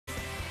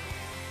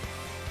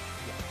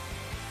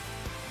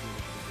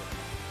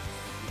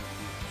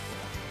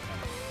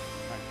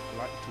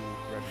two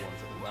red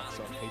ones at the back,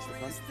 so I'll face the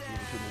front. You need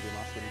to move your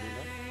mask when you're doing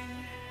that.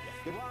 Yeah,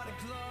 good. What a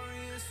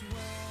glorious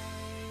way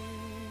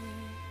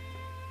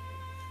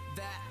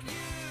that you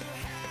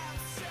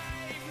have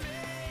saved me,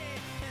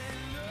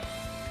 and oh,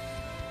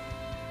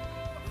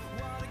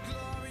 what a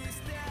glorious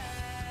day,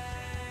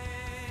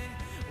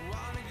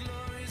 what a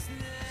glorious name.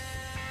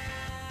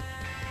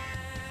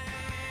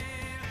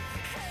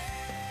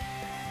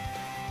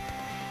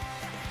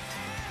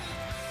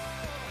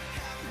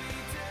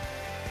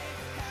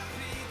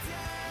 Happy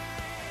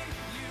day,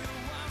 you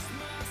washed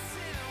my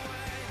sin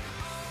away.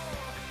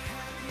 Oh,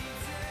 happy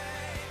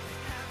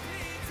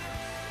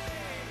day,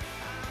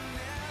 I'll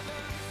never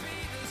be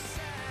the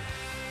same.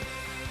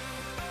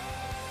 Oh,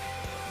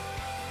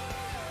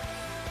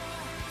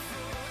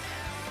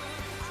 forever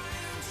I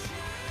am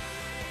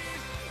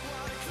changed.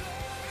 What a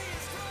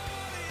glorious,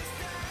 glorious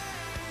day.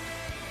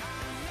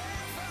 I'll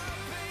never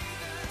be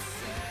the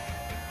same.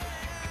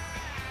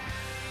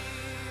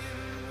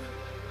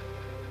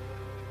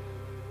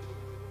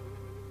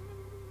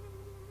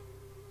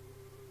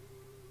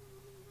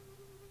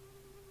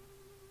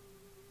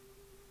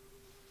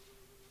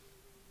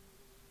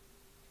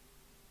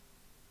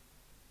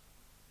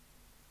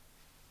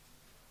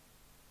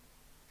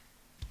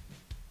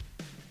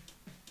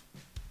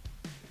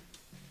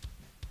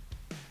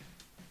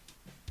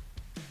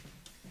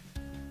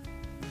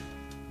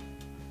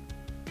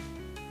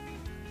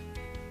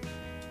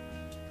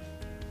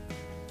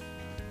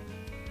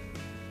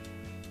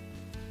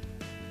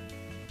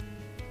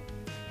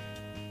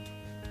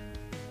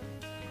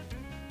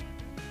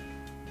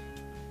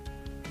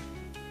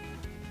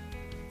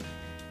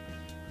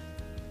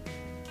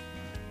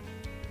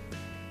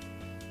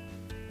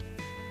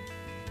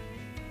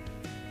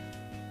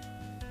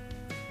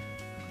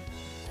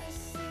 I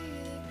see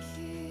the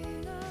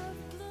King of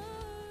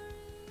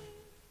Glory.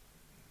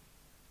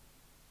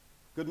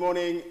 Good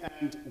morning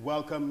and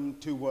welcome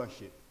to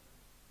worship.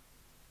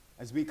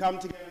 As we come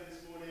together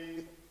this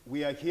morning,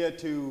 we are here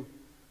to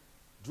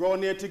draw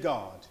near to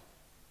God,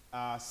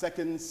 our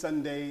second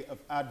Sunday of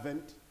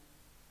Advent.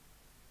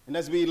 And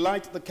as we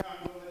light the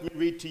candle, let me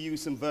read to you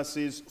some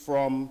verses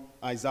from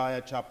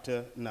Isaiah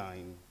chapter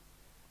 9.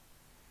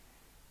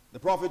 The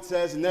prophet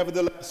says,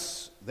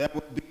 "Nevertheless, there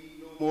will be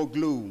no more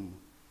gloom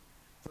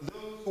for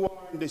those who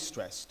are in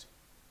distress.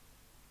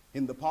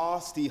 In the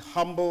past, he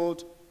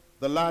humbled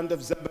the land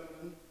of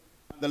Zebulun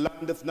and the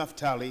land of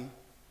Naphtali.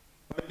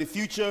 But in the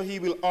future, he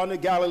will honor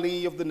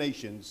Galilee of the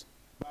nations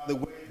by the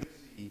way of the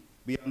sea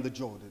beyond the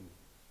Jordan.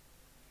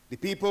 The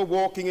people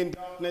walking in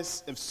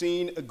darkness have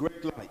seen a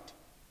great light,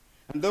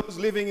 and those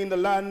living in the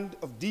land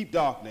of deep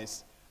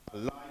darkness, a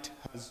light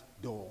has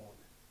dawned."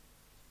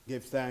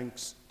 Give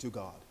thanks to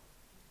God.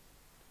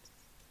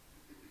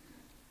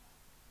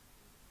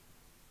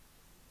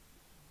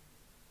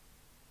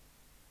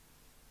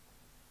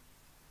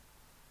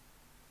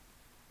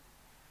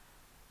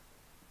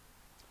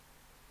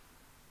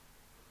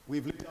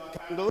 We've lit our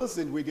candles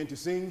and we're going to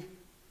sing,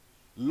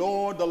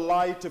 "Lord, the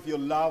light of your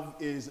love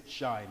is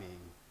shining,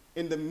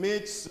 in the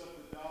midst of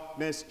the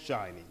darkness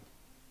shining."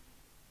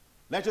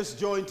 Let us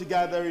join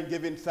together in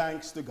giving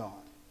thanks to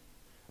God.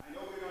 I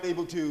know we're not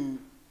able to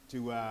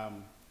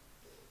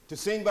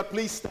sing, but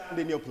please stand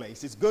in your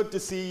place. It's good to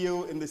see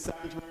you in the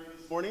sanctuary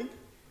this morning.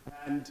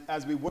 And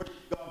as we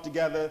worship God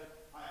together,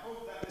 I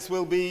hope that this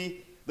will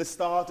be the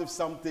start of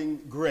something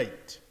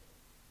great.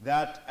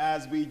 That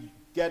as we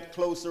get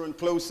closer and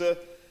closer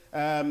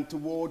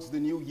towards the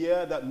new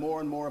year, that more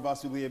and more of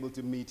us will be able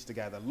to meet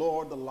together.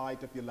 Lord, the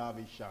light of your love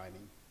is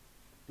shining.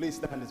 Please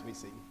stand as we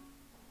sing.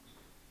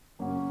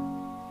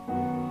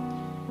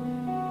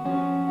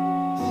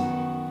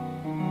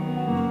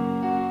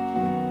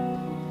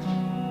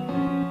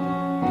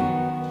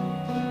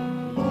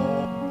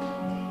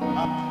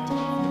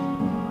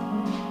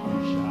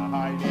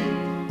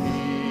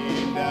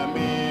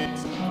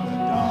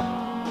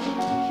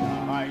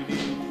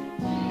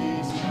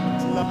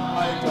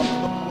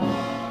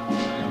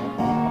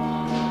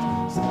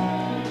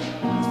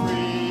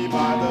 Free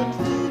by the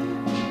truth,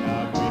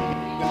 now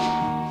bring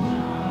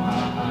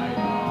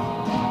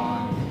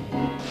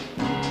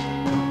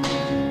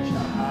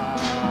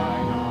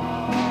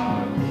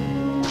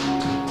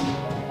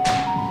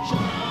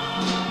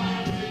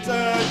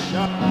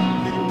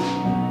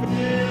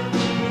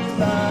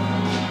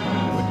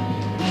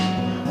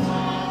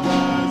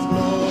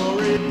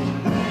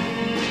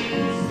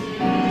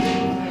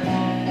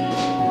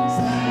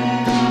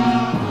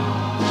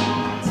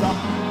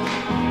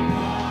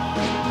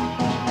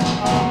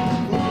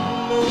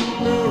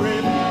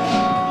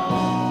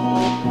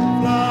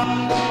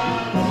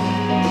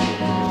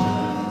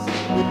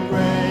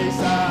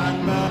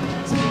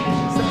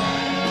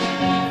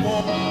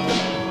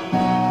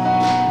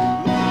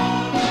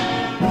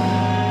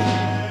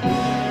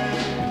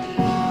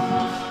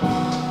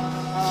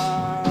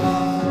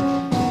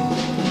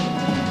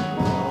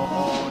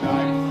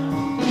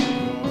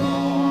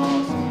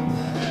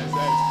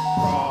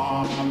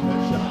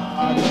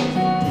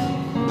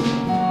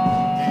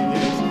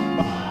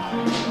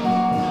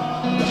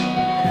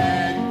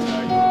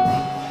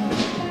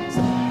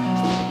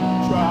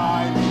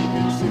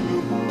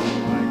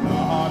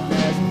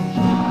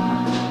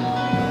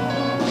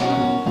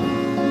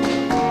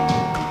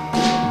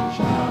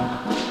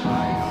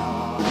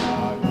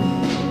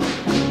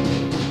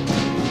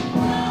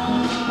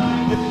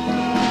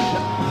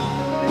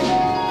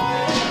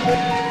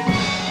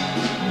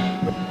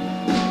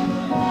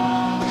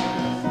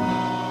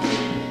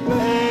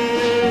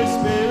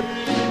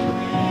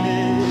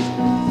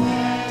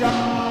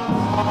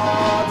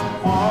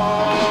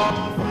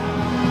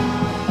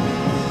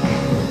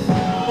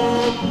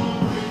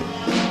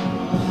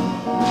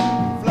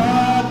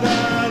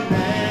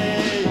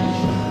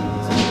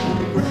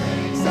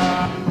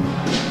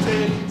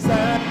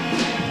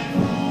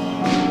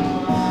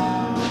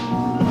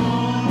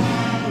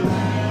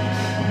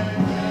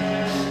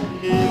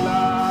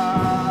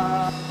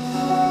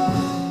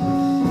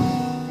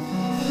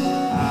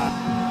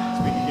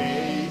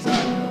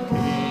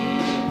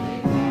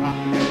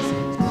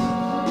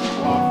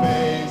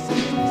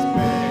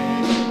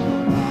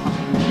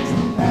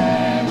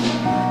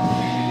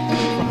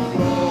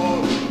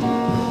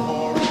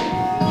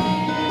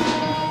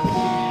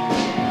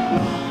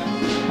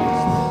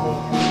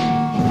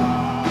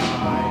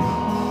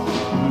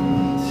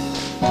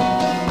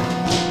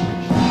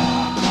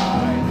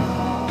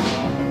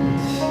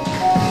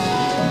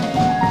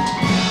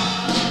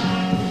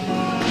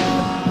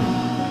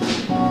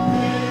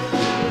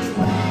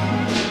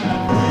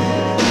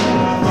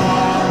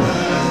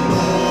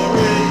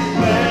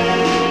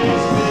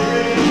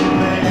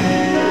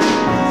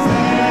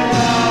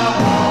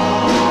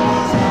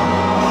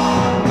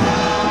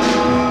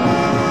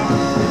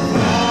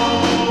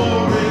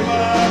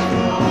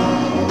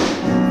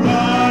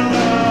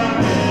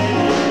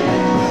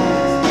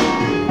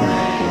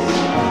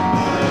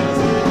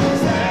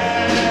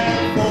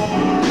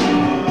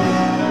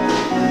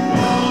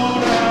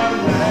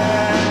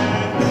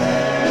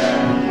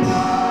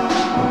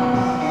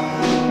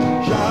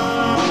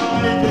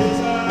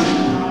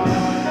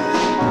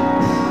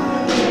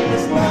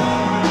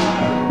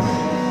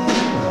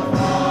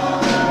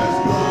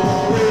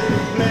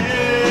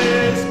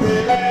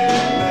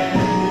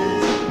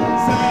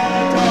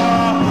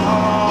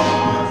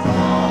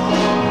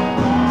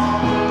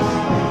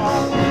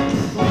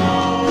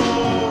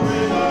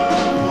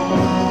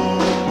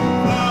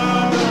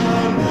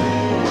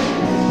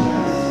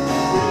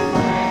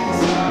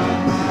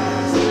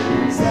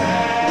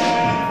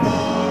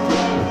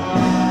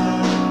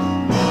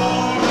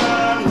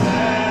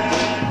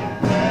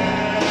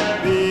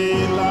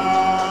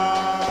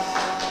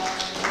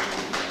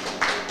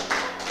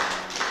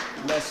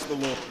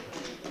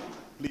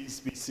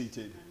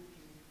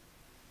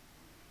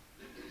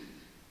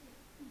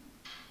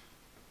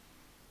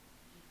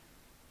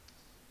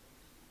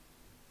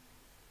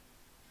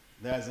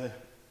There's a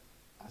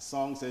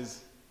song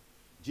says,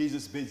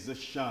 Jesus bids us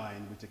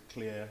shine with a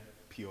clear,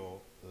 pure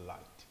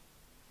light,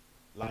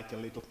 like a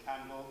little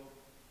candle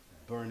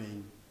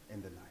burning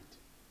in the night.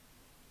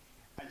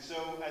 And so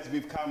as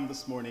we've come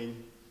this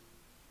morning,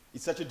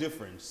 it's such a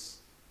difference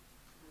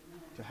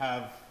to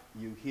have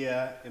you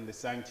here in the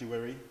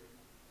sanctuary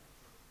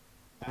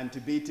and to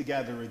be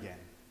together again.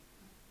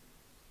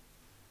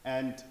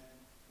 And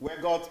where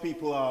God's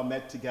people are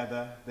met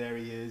together, there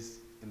he is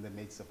in the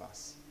midst of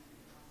us.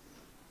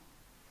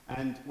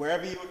 And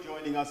wherever you're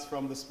joining us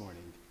from this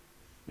morning,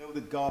 know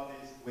that God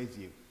is with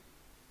you.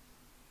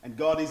 And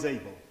God is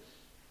able.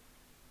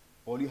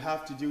 All you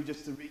have to do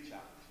just to reach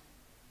out,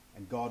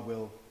 and God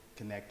will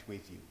connect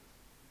with you.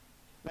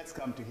 Let's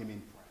come to him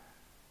in prayer.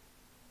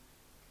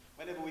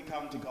 Whenever we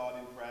come to God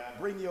in prayer,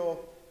 bring your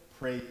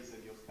praise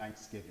and your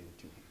thanksgiving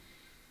to him.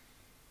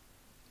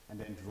 And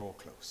then draw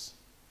close.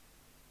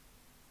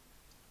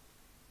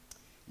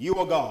 You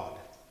are God,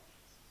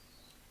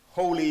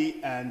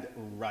 holy and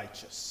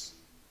righteous.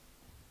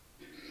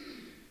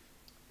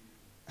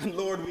 And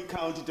Lord, we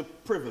count it a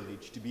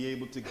privilege to be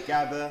able to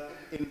gather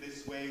in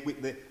this way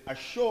with the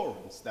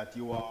assurance that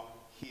you are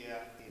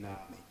here in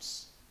our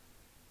midst.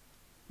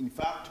 In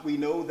fact, we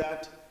know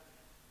that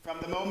from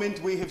the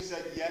moment we have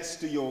said yes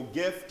to your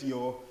gift,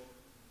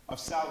 of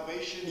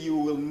salvation, you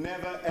will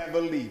never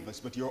ever leave us,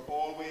 but you're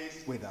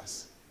always with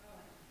us.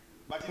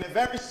 But in a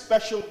very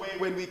special way,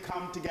 when we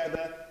come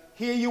together,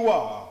 here you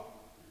are.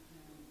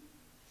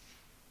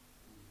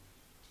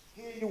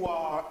 Here you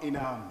are in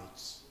our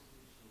midst.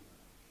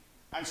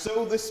 And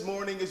so this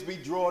morning, as we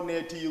draw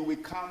near to you, we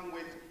come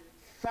with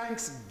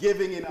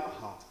thanksgiving in our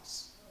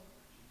hearts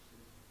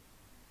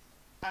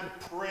and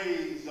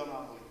praise on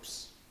our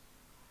lips.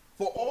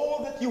 For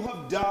all that you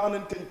have done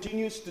and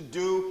continues to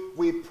do,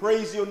 we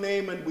praise your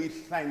name and we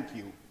thank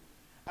you.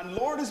 And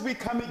Lord, as we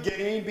come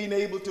again, being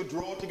able to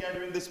draw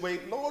together in this way,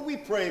 Lord, we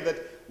pray that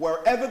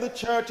wherever the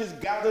church is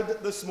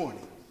gathered this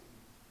morning,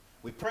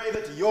 we pray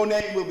that your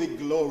name will be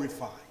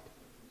glorified.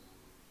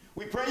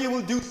 We pray you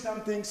will do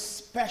something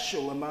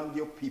special among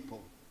your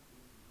people.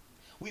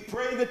 We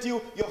pray that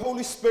your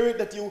Holy Spirit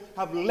that you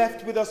have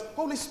left with us,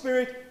 Holy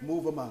Spirit,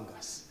 move among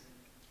us.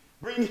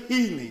 Bring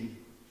healing,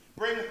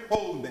 bring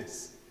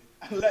wholeness,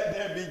 and let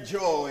there be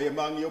joy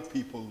among your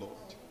people, Lord.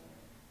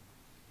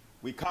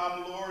 We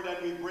come, Lord,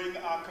 and we bring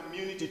our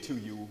community to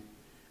you.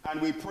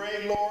 And we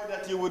pray, Lord,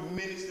 that you would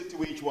minister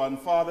to each one.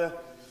 Father,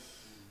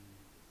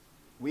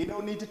 we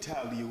don't need to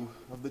tell you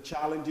of the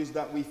challenges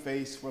that we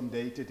face from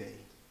day to day.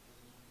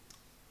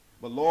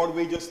 But Lord,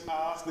 we just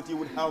ask that you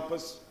would help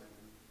us.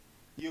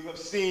 You have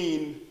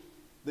seen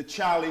the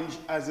challenge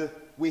as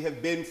we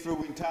have been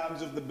through in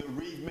terms of the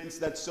bereavements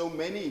that so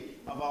many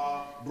of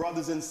our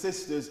brothers and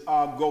sisters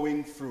are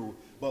going through.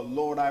 But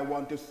Lord, I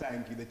want to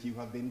thank you that you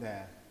have been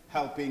there,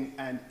 helping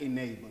and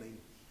enabling.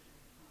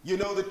 You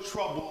know the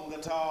trouble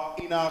that are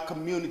in our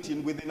community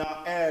and within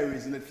our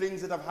areas and the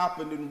things that have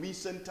happened in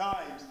recent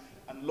times.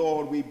 And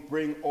Lord, we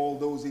bring all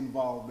those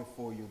involved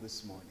before you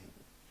this morning.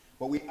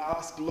 But we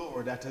ask,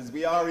 Lord, that as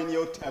we are in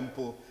your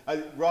temple,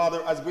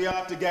 rather as we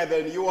are together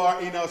and you are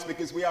in us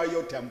because we are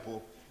your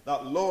temple,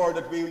 that, Lord,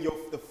 that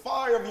the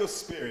fire of your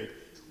Spirit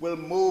will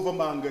move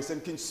among us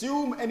and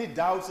consume any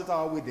doubts that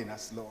are within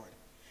us, Lord.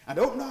 And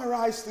open our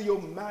eyes to your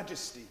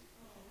majesty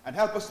and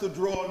help us to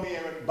draw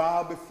near and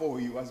bow before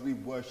you as we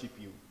worship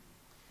you.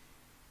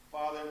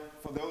 Father,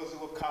 for those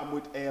who have come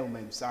with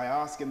ailments, I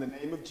ask in the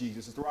name of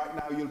Jesus that right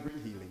now you'll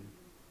bring healing.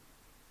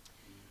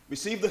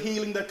 Receive the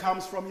healing that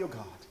comes from your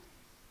God.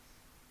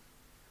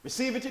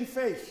 Receive it in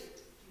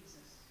faith.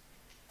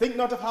 Think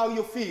not of how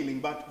you're feeling,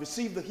 but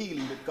receive the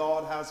healing that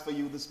God has for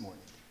you this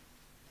morning.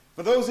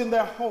 For those in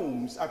their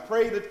homes, I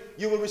pray that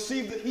you will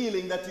receive the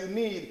healing that you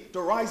need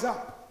to rise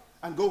up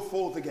and go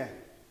forth again.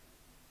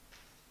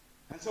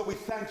 And so we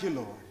thank you,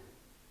 Lord.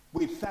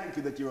 We thank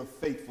you that you're a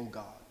faithful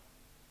God.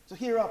 So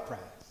hear our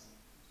prayers.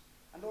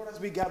 And Lord, as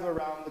we gather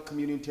around the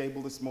communion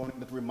table this morning,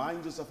 that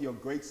reminds us of your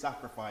great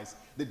sacrifice,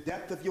 the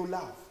depth of your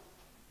love,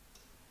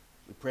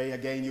 we pray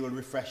again you will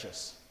refresh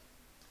us.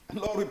 And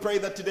Lord, we pray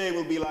that today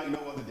will be like no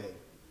other day,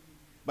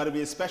 but it'll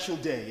be a special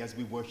day as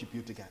we worship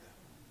you together.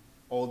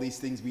 All these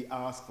things we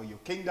ask for your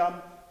kingdom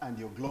and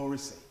your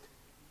glory's sake.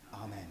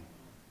 Amen.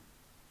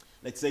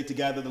 Let's say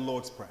together the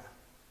Lord's Prayer.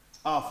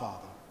 Our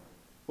Father,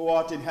 who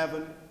art in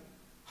heaven,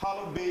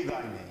 hallowed be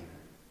thy name.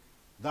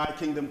 Thy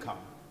kingdom come.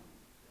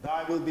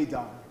 Thy will be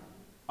done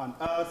on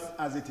earth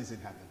as it is in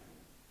heaven.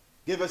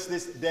 Give us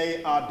this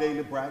day our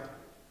daily bread,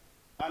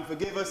 and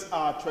forgive us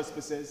our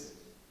trespasses,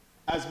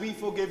 as we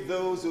forgive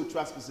those who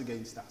trespass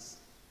against us.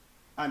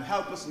 And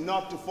help us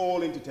not to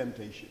fall into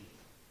temptation,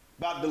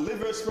 but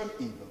deliver us from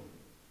evil.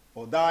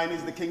 For thine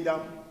is the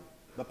kingdom,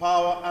 the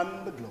power,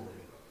 and the glory,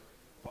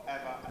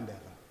 forever and ever.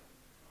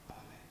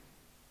 Amen.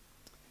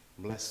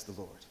 Bless the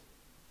Lord.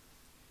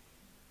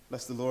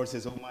 Bless the Lord,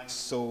 says, O my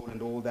soul,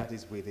 and all that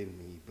is within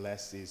me.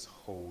 Bless his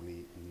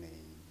holy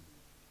name.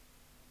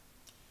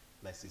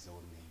 Bless his holy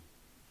name.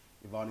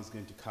 Yvonne is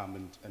going to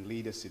come and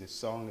lead us in a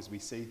song as we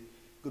say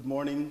good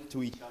morning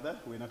to each other.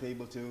 We're not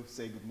able to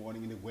say good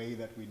morning in the way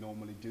that we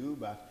normally do,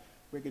 but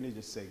we're going to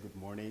just say good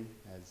morning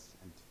and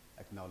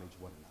acknowledge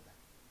one another.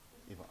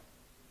 Yvonne.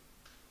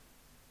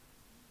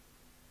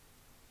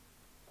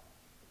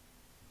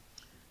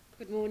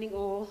 Good morning,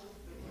 all.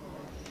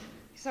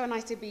 So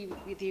nice to be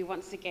with you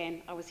once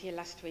again. I was here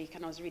last week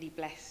and I was really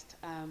blessed.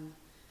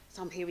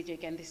 So I'm here with you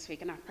again this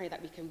week, and I pray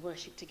that we can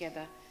worship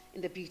together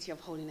in the beauty of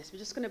holiness. We're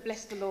just going to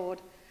bless the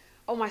Lord.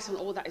 Oh, my son,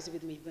 all that is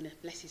with me, we're going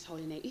to bless his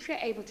holy name. If you're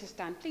able to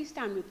stand, please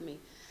stand with me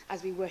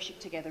as we worship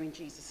together in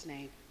Jesus'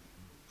 name.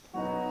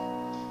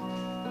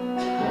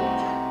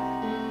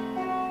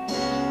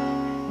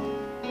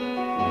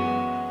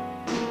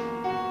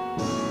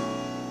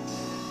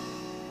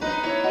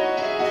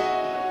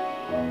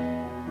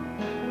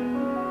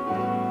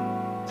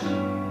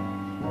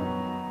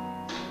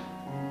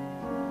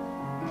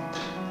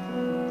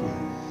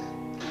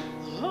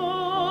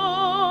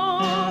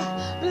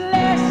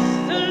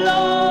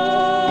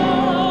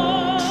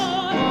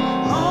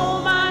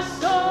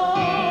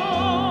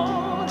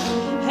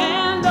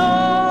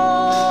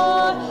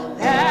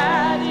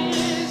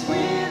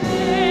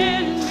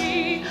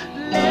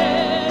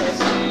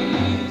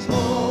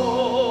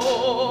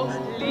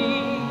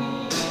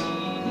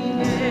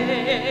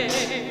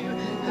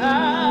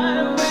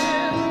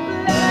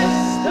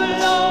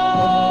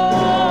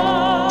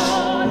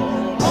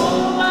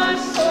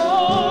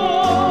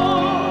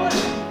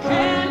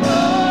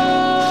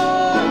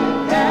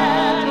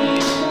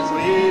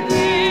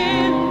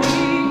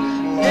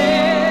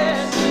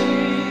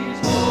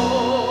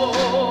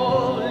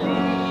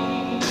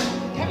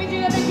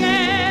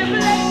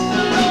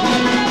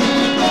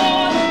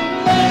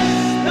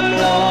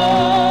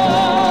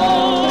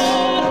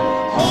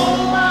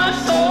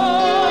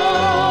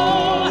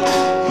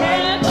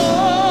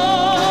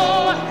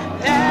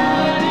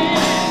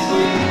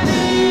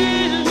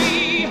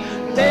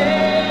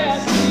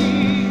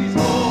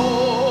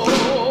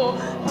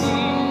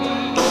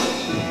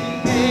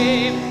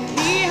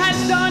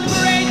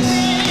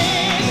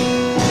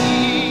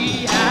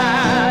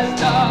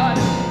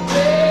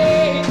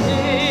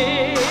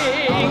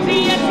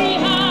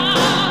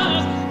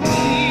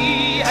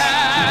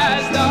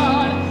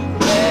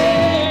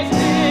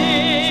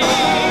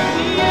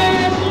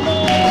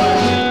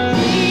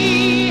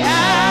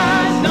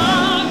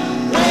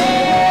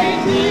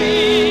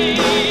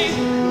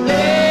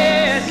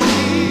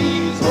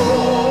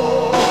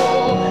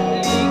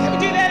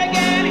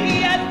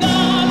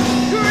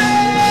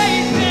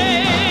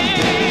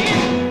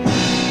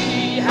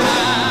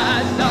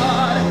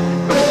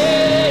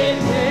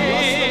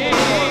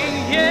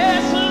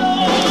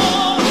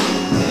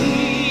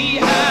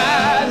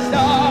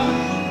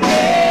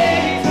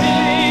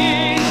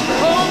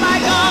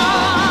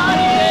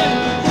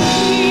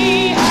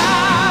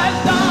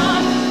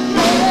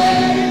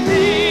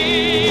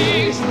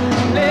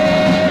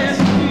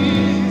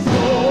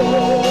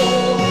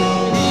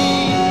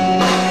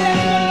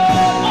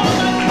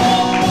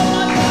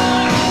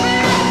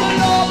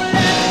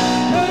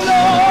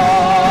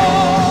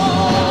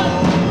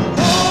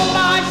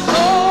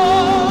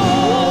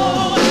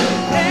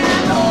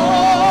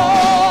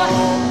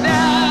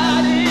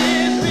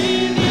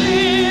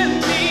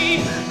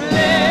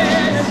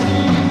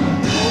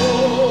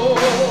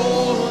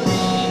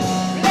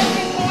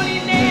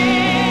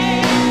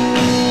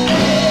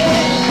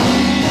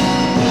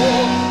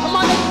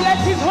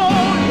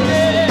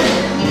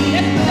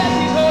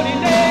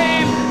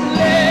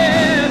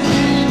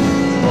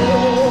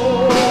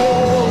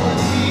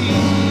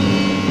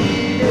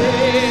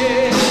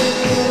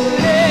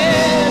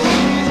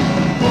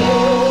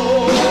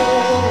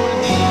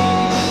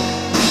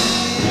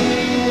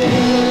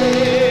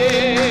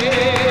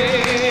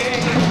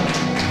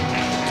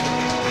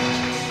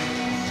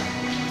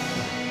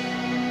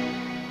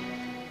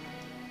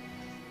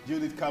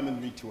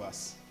 To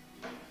us.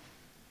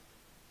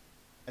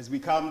 As we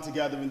come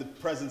together in the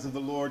presence of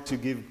the Lord to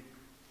give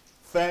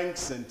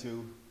thanks and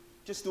to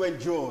just to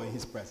enjoy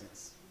his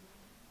presence.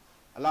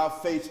 Allow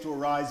faith to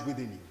arise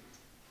within you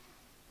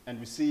and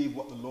receive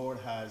what the Lord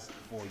has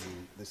for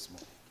you this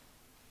morning.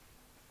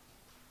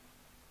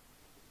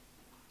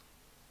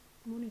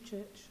 Good morning,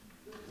 church.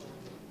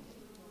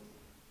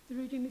 The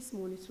reading this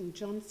morning is from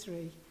John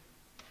 3,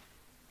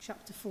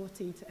 chapter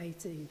 14 to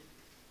 18.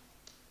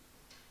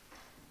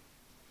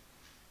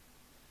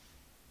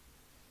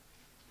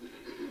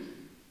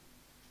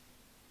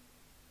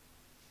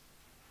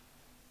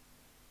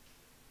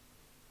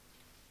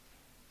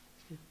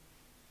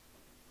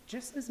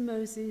 Just as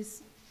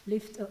Moses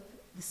lifted up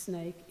the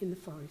snake in the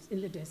forest,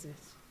 in the desert,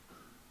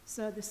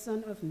 so the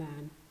Son of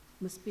Man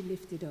must be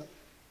lifted up,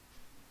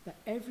 that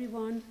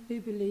everyone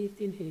who believed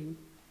in him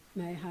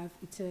may have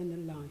eternal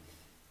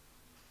life.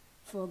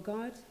 For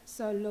God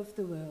so loved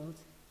the world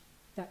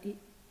that he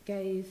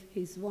gave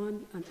his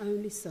one and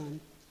only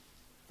Son,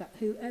 that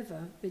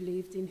whoever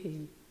believed in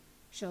him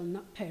shall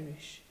not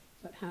perish,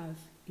 but have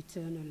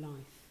eternal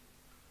life.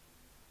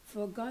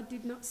 For God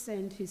did not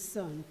send his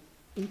Son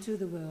into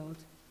the world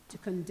to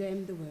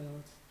condemn the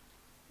world,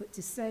 but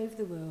to save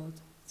the world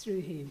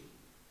through him.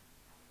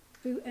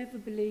 Whoever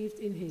believed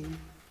in him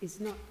is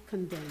not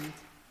condemned,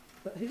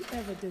 but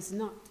whoever does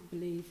not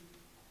believe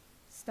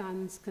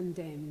stands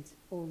condemned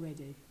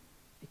already,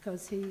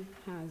 because he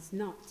has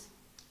not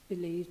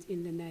believed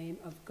in the name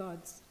of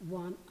God's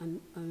one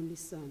and only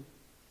Son.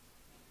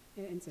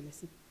 Here ends the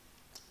lesson.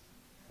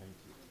 Thank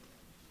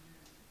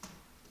you.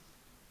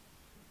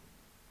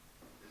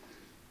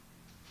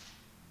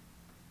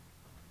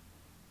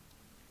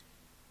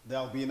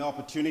 There'll be an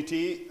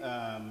opportunity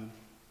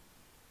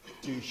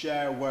to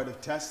share a word of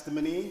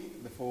testimony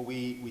before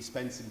we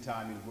spend some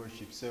time in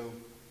worship. So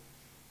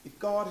if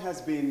God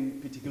has been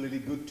particularly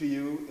good to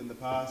you in the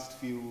past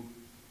few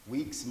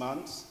weeks,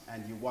 months,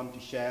 and you want to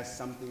share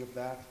something of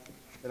that,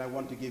 then I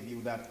want to give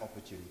you that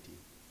opportunity,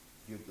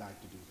 if you'd like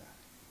to do that.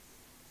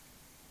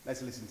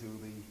 Let's listen to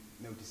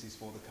the notices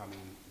for the coming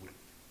week.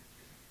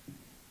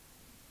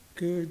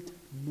 Good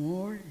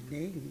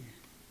morning.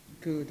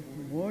 Good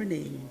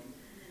morning.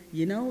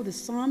 You know, the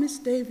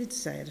psalmist David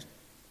said,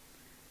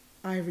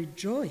 I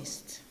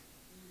rejoiced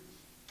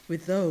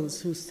with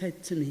those who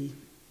said to me,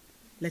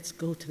 let's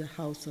go to the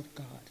house of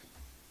God.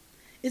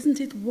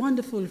 Isn't it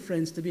wonderful,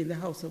 friends, to be in the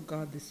house of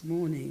God this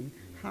morning?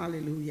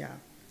 Hallelujah.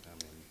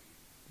 Amen.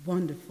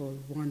 Wonderful,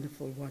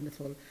 wonderful,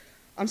 wonderful.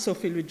 I'm so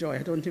filled with joy,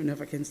 I don't even know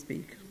if I can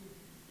speak.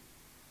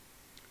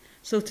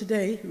 So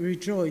today,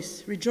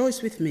 rejoice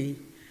with me,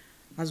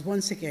 as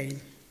once again,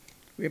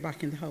 we're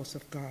back in the house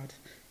of God,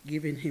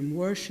 giving him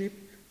worship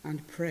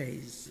and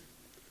praise.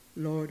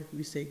 Lord,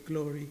 we say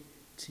glory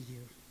to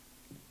you.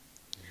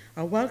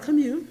 I welcome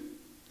you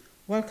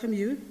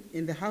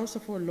in the house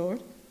of our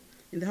Lord,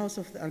 in the house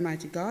of the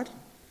Almighty God.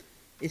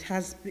 He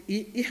has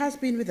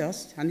been with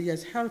us, and he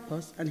has helped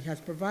us, and he has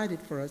provided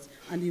for us,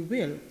 and he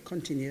will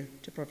continue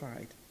to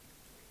provide.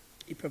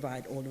 He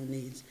provides all our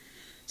needs.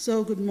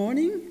 So good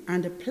morning,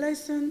 and a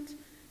pleasant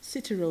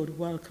City Road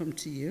welcome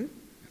to you.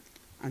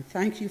 And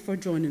thank you for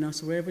joining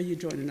us wherever you're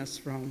joining us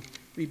from.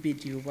 We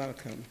bid you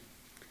welcome.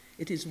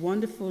 It is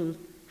wonderful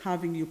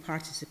having you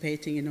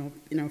participating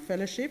in our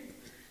fellowship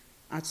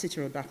at City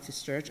Road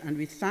Baptist Church, and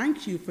we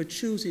thank you for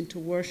choosing to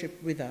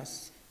worship with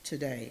us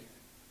today.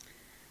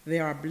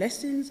 There are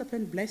blessings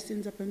upon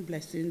blessings upon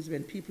blessings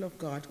when people of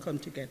God come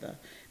together,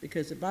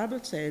 because the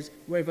Bible says,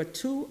 wherever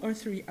 2 or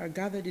 3 are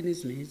gathered in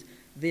his midst,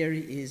 there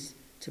he is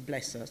to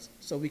bless us.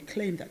 So we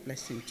claim that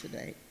blessing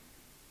today.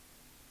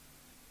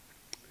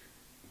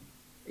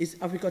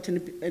 Have we got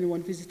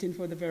anyone visiting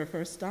for the very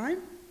first time?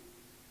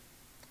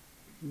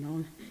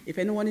 No. If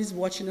anyone is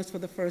watching us for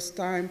the first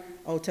time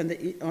out in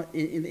the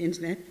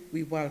internet,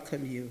 we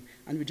welcome you,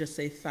 and we just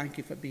say thank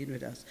you for being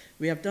with us.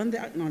 We have done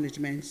the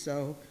acknowledgement,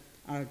 so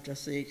I'll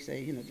just say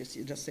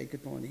just say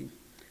good morning.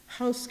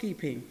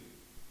 Housekeeping.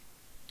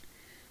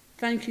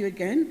 Thank you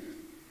again,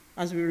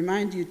 as we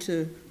remind you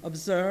to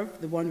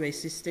observe the one-way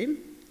system.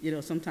 You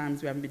know,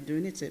 sometimes we haven't been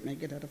doing it, so it may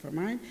get out of our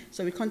mind.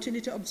 So we continue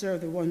to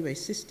observe the one-way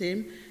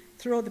system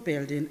throughout the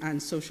building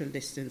and social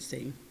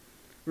distancing.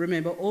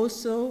 Remember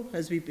also,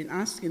 as we've been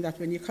asking, that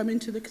when you come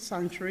into the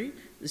sanctuary,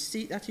 the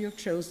seat that you have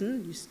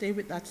chosen, you stay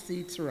with that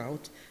seat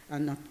throughout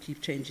and not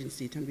keep changing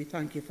seat, and we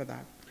thank you for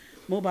that.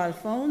 Mobile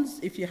phones,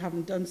 if you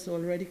haven't done so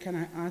already, can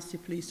I ask you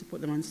please to put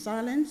them on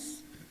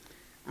silence?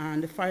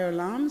 And the fire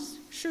alarms,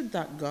 should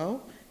that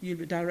go, you'll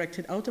be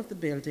directed out of the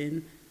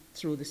building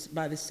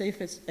by the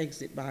safest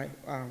exit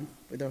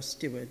with our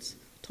stewards.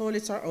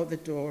 Toilets are out the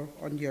door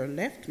on your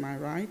left, my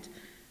right,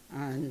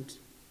 and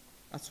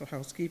that's for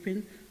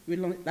housekeeping. We'd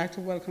like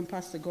to welcome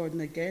Pastor Gordon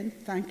again.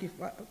 Thank you,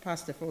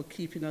 Pastor, for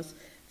keeping us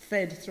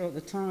fed throughout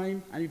the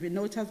time. And we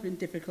know it has been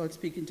difficult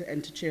speaking to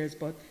empty chairs,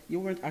 but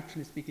you weren't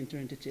actually speaking to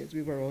empty chairs.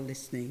 We were all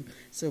listening.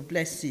 So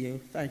bless you.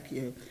 Thank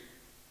you.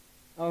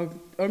 Our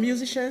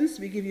musicians,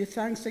 we give you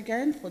thanks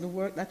again for the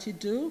work that you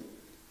do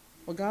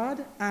for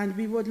God. And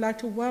we would like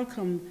to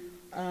welcome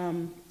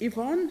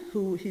Yvonne,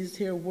 who is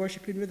here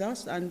worshiping with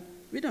us. And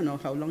we don't know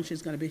how long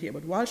she's going to be here,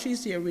 but while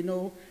she's here, we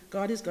know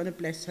God is going to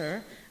bless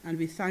her, and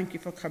we thank you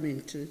for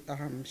coming to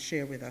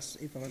share with us,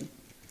 Yvonne.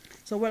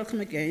 So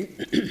welcome again.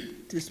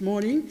 This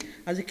morning,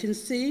 as you can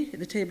see,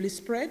 the table is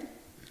spread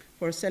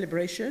for a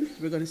celebration.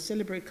 We're going to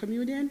celebrate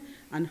communion,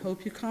 and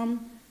hope you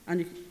come,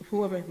 and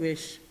whoever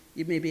wish,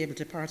 you may be able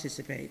to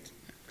participate.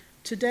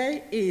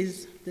 Today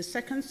is the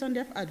second Sunday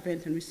of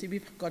Advent, and we see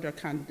we've got our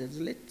candles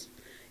lit.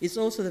 It's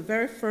also the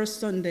very first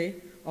Sunday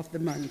of the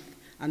month,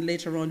 and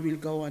later on we'll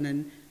go on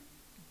and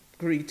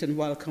greet and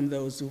welcome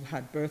those who've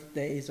had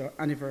birthdays or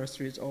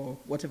anniversaries or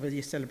whatever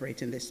you're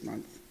celebrating this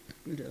month.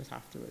 We'll do that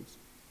afterwards.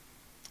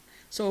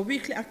 So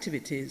weekly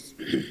activities.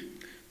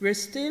 We're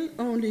still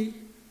only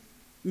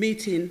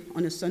meeting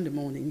on a Sunday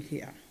morning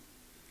here.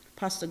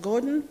 Pastor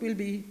Gordon will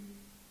be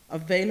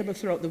available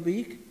throughout the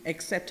week,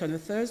 except on a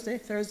Thursday.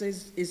 Thursday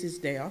is his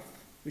day off,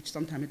 which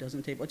sometimes he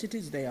doesn't take, but it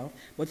is day off.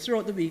 But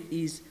throughout the week,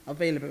 he's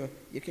available.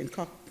 You can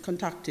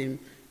contact him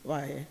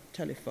via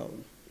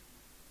telephone.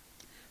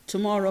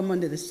 Tomorrow,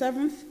 Monday the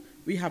 7th,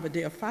 we have a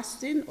day of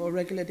fasting, or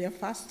regular day of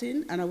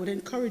fasting, and I would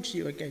encourage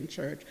you again,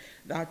 church,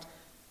 that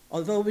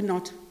although we're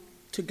not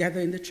together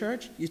in the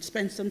church. You'd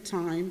spend some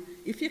time,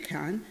 if you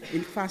can,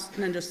 in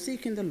fasting and just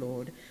seeking the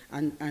Lord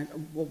and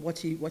what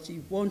he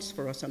wants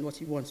for us and what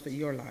he wants for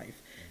your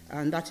life.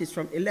 And that is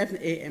from 11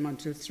 a.m.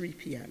 until 3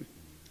 p.m.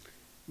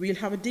 We'll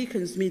have a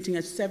deacons meeting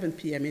at 7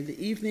 p.m. in the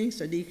evening.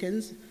 So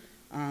deacons,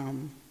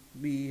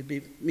 we'll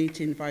be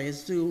meeting via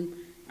Zoom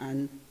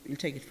and we'll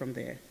take it from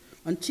there.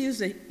 On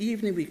Tuesday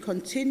evening, we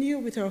continue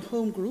with our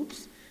home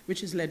groups,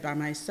 which is led by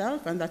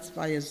myself, and that's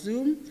via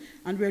Zoom.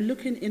 And we're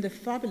looking in the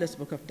fabulous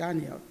book of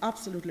Daniel,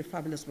 absolutely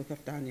fabulous book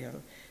of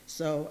Daniel.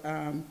 So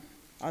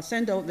I'll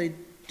send out the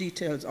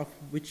details of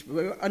which,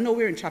 I know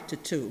we're in chapter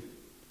 2,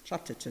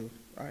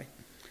 right?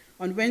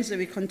 On Wednesday,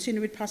 we continue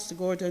with Pastor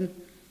Gordon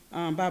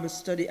Bible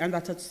study, and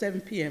that's at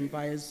 7 p.m.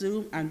 via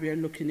Zoom, and we're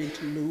looking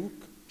into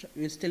Luke.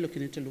 We're still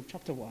looking into Luke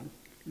chapter 1.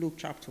 Luke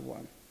chapter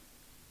 1.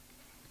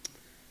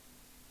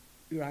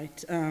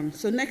 Right.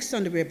 So next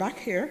Sunday, we're back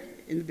here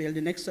in the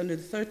building. Next Sunday,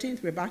 the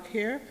 13th, we're back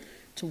here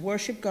to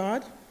worship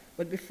God.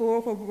 But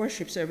before our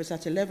worship service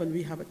at 11,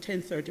 we have a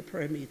 10:30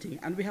 prayer meeting,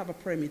 and we have a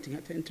prayer meeting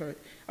at 10:30,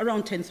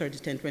 around 10:30,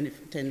 10:20,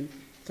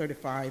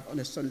 10:35 on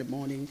a Sunday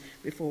morning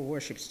before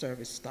worship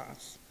service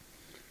starts.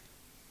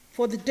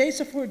 For the dates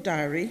of our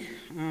diary,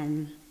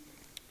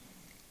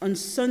 on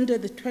Sunday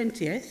the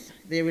 20th,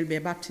 there will be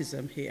a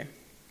baptism here.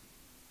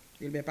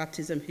 There will be a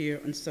baptism here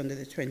on Sunday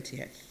the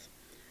 20th.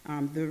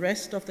 The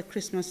rest of the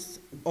Christmas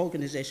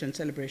organization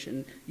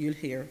celebration you'll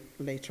hear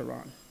later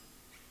on.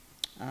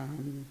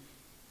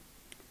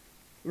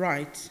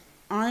 Right,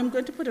 I'm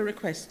going to put a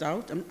request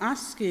out. I'm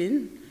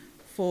asking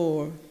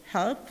for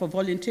help, for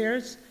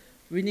volunteers.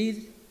 We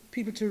need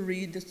people to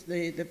read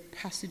the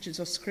passages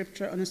of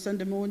scripture on a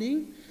Sunday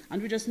morning,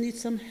 and we just need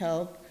some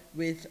help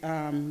with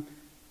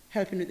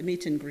helping with the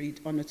meet and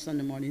greet on a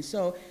Sunday morning.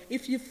 So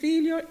if you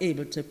feel you're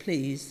able to,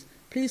 please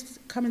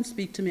come and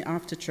speak to me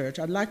after church.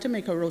 I'd like to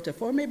make a rota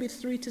for maybe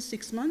 3 to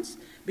 6 months,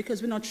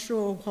 because we're not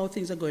sure how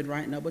things are going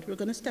right now, but we're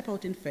going to step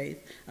out in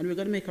faith, and we're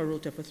going to make a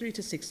rota for 3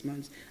 to 6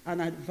 months,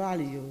 and I'd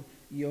value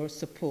your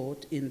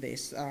support in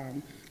this,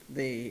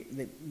 the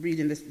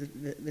reading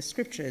the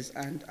scriptures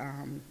and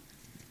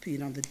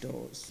peeing on the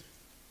doors.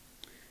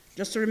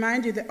 Just to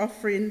remind you, the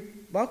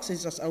offering box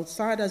is just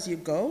outside as you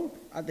go.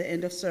 At the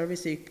end of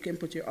service, you can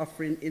put your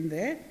offering in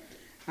there,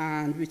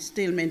 and we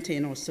still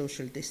maintain our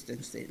social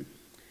distancing.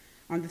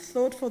 And the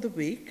thought for the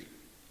week,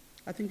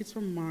 I think it's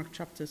from Mark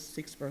chapter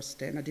 6, verse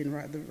 10. I didn't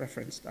write the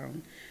reference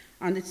down.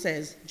 And it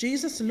says,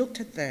 Jesus looked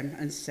at them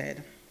and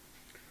said,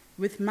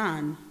 "With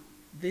man,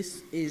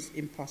 this is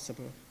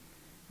impossible,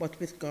 but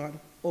with God,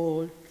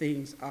 all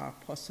things are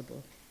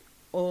possible."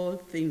 All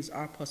things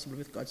are possible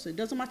with God. So it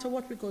doesn't matter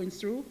what we're going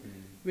through.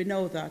 We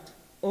know that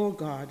our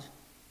God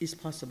is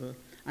possible,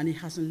 and he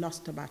hasn't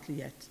lost a battle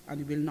yet, and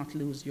he will not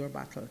lose your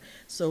battle.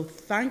 So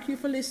thank you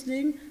for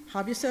listening.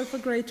 Have yourself a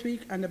great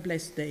week and a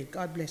blessed day.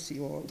 God bless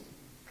you all.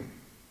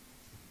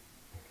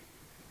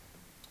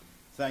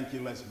 Thank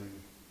you, Leslie.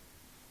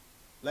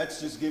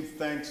 Let's just give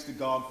thanks to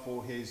God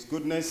for his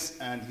goodness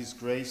and his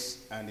grace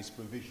and his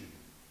provision.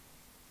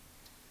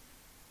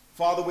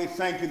 Father, we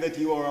thank you that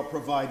you are a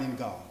providing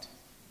God.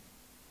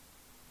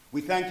 We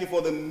thank you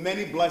for the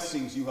many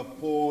blessings you have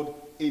poured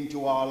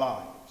into our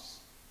lives.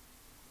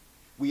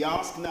 We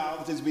ask now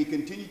that as we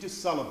continue to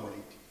celebrate,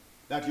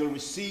 that you'll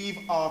receive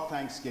our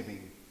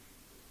thanksgiving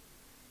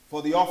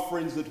for the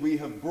offerings that we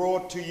have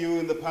brought to you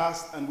in the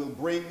past and will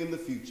bring in the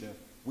future.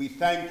 We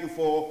thank you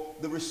for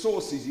the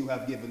resources you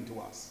have given to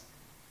us,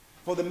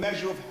 for the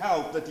measure of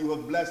health that you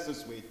have blessed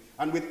us with,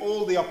 and with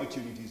all the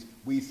opportunities,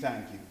 we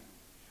thank you.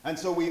 And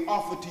so we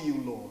offer to you,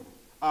 Lord,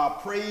 our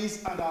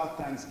praise and our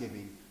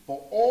thanksgiving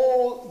for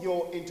all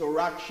your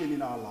interaction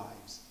in our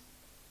lives,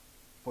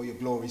 for your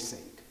glory's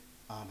sake.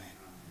 Amen.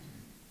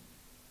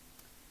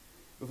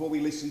 Before we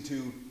listen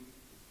to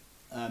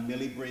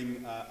Millie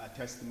bring a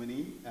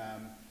testimony,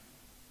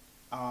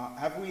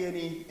 have we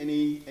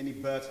any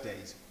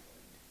birthdays?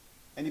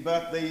 Any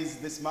birthdays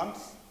this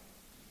month?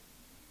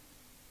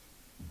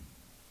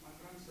 My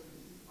grandson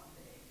is on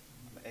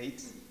the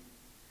 8th.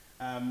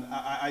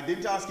 I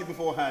didn't ask you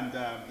beforehand,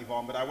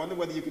 Yvonne, but I wonder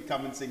whether you could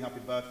come and sing happy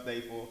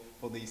birthday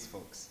for these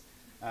folks.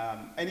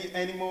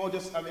 Any more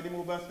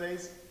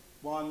birthdays?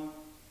 One,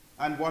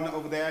 and one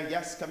over there.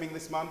 Yes, coming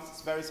this month.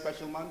 It's a very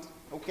special month.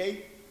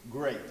 Okay,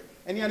 great.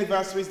 Any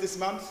anniversaries this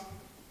month?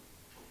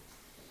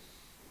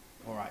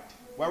 All right.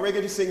 Well, we're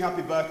going to sing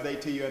happy birthday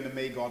to you, and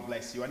may God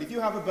bless you. And if you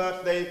have a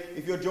birthday,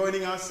 if you're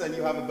joining us and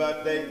you have a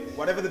birthday,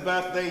 whatever the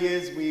birthday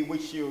is, we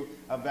wish you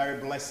a very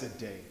blessed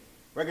day.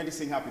 We're going to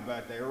sing happy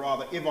birthday, or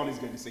rather, Yvonne is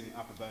going to sing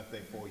happy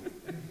birthday for you.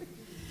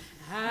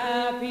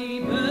 Happy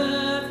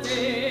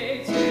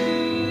birthday to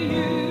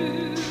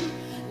you.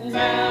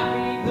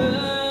 Happy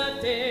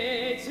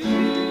birthday to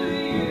you.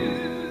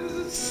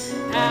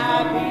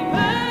 Happy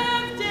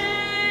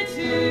birthday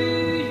to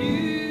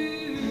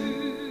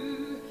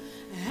you.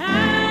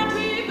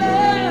 Happy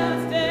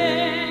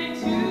birthday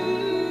to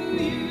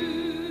you.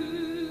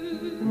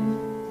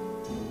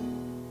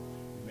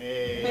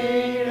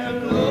 May the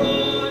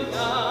Lord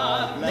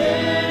God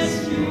bless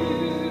you.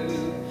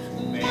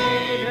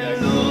 May the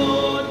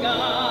Lord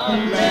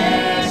God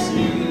bless you.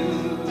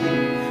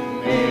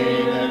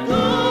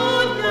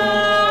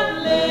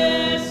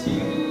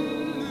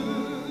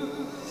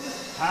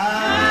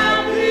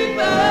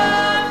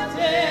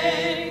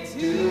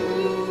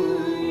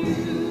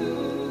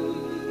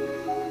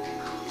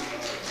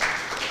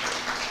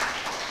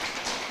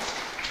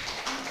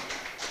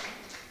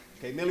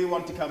 Okay, Millie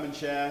want to come and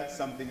share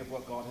something of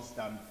what God has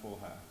done for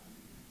her.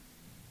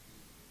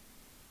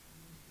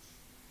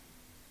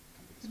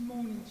 Good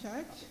morning,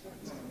 church.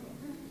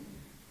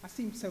 I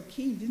seemed so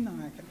keen, didn't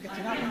I? I kept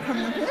getting up and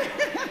coming up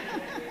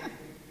here.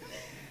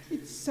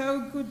 It's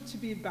so good to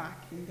be back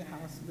in the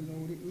house of the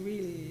Lord. It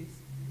really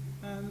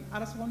is. I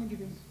just want to give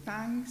him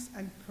thanks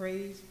and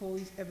praise for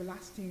his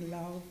everlasting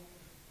love,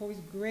 for his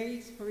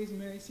grace, for his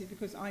mercy,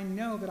 because I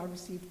know that I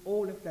received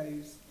all of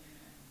those.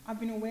 I've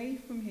been away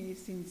from here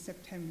since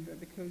September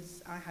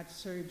because I had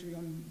surgery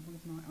on one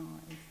of my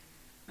eyes.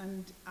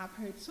 And I've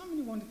heard so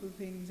many wonderful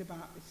things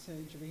about this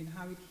surgery and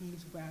how it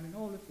heals well and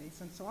all of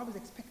this. And so I was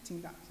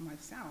expecting that for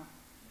myself.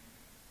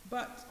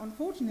 But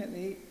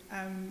unfortunately,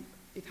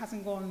 it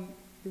hasn't gone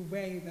the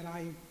way that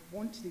I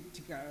wanted it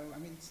to go. I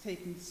mean, it's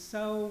taken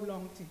so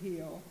long to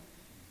heal.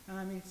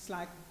 It's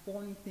like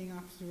one thing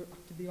after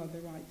the other,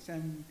 right?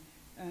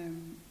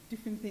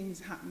 Different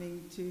things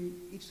happening to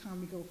each time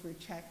we go for a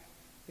check,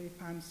 they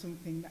found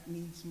something that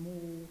needs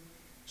more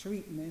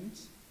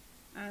treatment.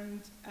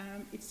 And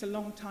it's a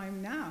long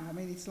time now. I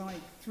mean, it's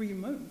like 3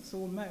 months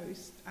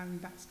almost,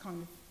 and that's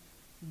kind of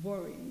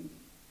worrying.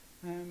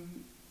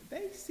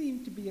 They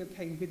seem to be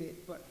okay with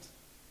it, but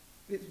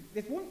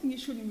there's one thing you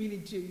shouldn't really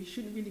do. You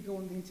shouldn't really go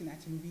on the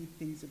internet and read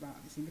things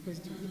about this thing, because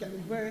you get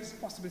the worst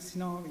possible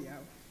scenario.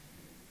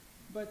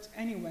 But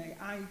anyway,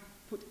 I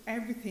put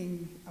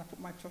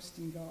my trust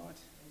in God,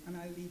 and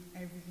I leave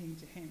everything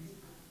to him.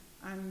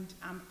 And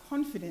I'm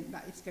confident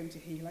that it's going to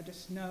heal. I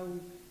just know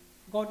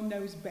God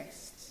knows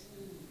best.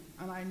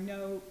 And I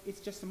know it's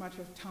just a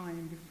matter of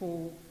time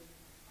before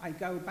I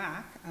go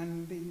back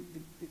and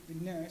the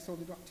nurse or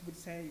the doctor would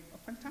say, oh,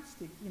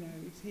 fantastic,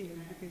 it's healed,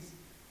 because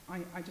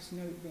I just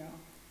know it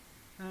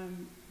will.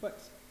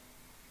 But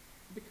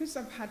because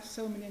I've had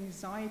so many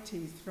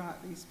anxieties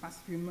throughout these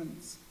past few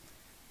months,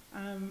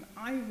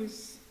 I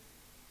was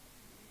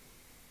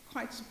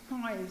quite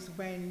surprised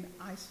when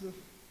I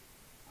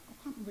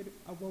can't remember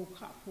if I woke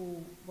up or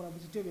what I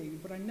was doing,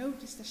 but I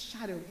noticed a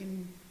shadow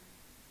in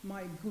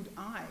my good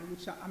eye,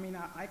 which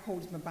I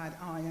called it my bad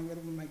eye, and the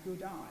other one my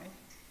good eye.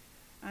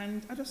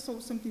 And I just saw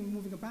something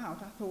moving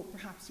about. I thought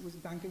perhaps it was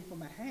dangling from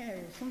my hair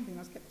or something.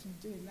 I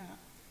kept doing that.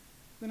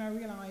 Then I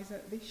realized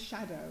that this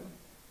shadow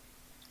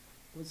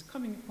was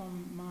coming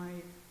from my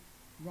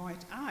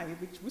right eye,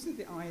 which wasn't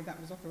the eye that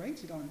was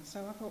operated on.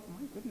 So I thought,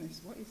 my goodness,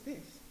 what is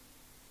this?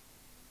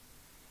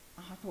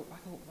 I thought,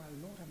 well,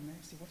 Lord have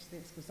mercy, what's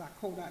this? Because I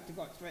called out to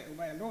God straight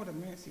away, Lord have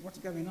mercy, what's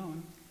going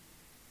on?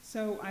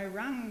 So I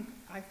rang.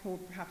 I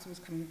thought perhaps it was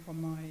coming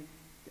from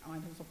the eye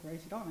that was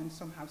operated on, and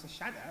somehow it's a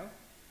shadow.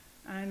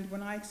 And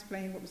when I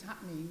explained what was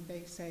happening,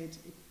 they said,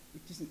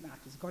 it isn't that,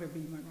 it's got to be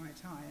my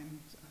right eye. And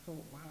I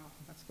thought, wow,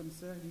 that's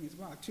concerning as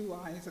well. 2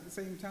 eyes at the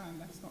same time,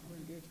 that's not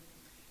very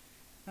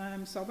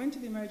good. So I went to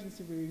the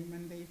emergency room,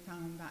 and they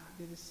found that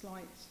there's a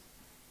slight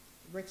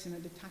retina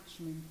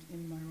detachment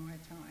in my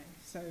right eye.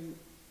 So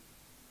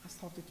I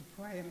started to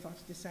pray, and I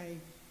started to say,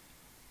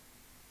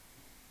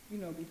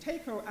 we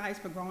take our eyes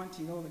for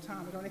granted all the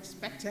time. We don't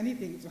expect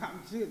anything to happen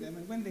to them.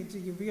 And when they do,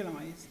 you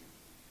realize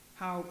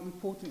how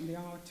important they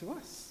are to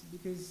us,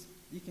 because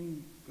you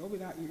can go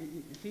without your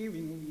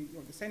hearing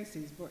or the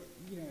senses, but,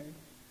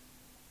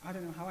 I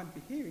don't know how I'd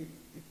be here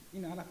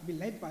if I'd have to be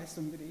led by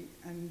somebody.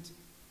 And,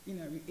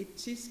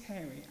 it is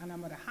scary. And no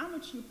matter how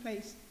much you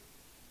place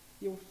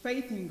your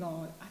faith in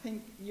God, I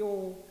think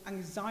your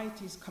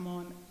anxieties come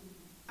on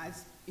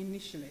as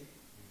initially.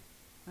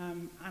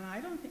 And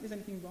I don't think there's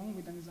anything wrong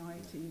with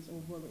anxieties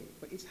or worry,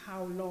 but it's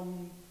how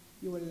long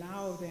you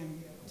allow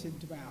them to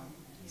dwell.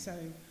 So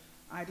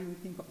I didn't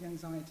think of the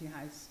anxiety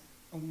as,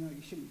 oh no,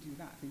 you shouldn't do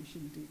that, or you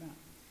shouldn't do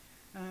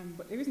that.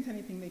 But there isn't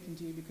anything they can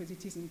do, because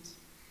it isn't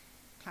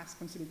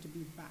considered to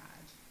be bad.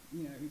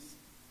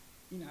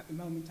 At the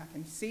moment I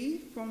can see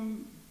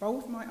from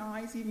both my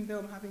eyes, even though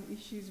I'm having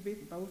issues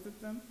with both of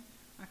them,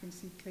 I can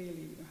see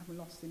clearly. I haven't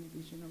lost any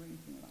vision or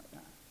anything like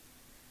that.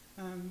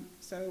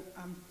 So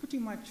I'm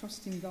putting my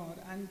trust in God.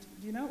 And,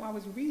 I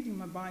was reading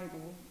my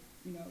Bible,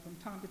 from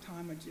time to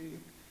time I do.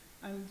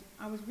 And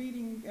I was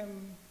reading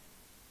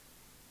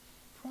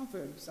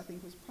Proverbs, I think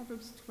it was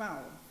Proverbs 12.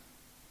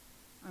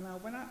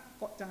 And when I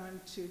got down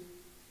to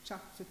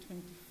chapter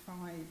 25,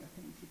 I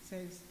think it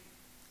says,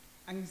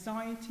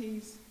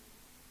 anxieties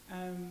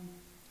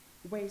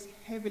weighs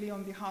heavily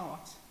on the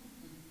heart.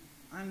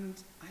 And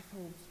I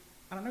thought,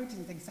 and I know it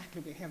isn't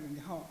exactly weigh heavily on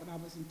the heart, but I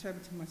was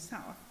interpreting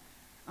myself.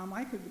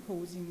 I could be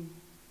causing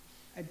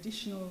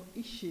additional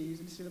issues,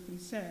 additional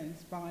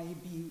concerns by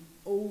being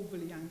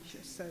overly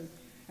anxious. So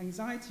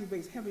anxiety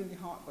weighs heavily on the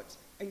heart, but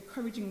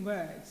encouraging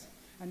words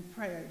and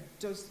prayer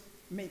does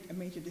make a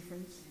major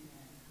difference.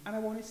 And I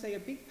want to say a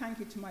big thank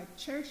you to my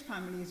church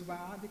family as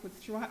well, because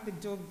throughout the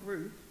Dove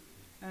group,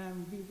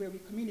 where we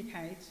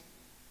communicate,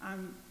 I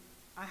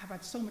have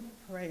had so much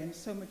prayer and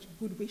so much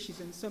good wishes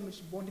and so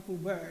much wonderful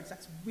words.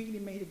 That's really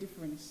made a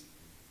difference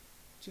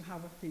to how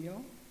I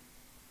feel.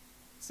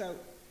 So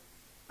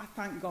I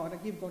thank God, I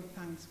give God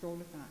thanks for all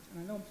of that. And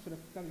I know I'm sort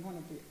of going on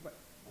a bit, but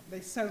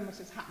there's so much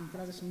that's happened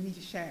that I just need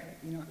to share it,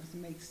 because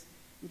it makes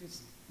it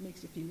just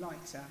makes you feel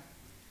lighter.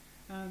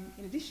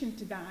 In addition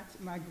to that,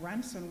 my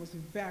grandson was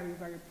very,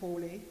 very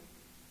poorly.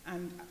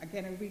 And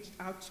again, I reached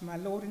out to my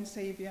Lord and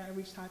Savior. I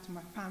reached out to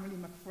my family,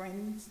 my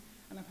friends,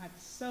 and I've had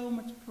so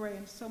much prayer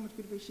and so much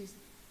good wishes.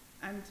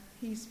 And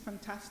he's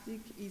fantastic.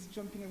 He's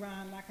jumping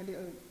around like a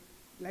little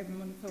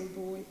 11-month-old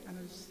boy, and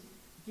I just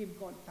give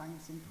God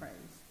thanks and praise.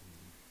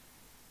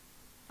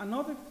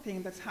 Another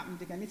thing that's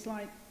happened again, it's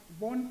like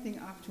one thing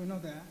after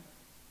another,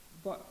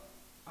 but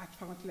I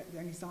try not to let the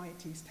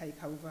anxieties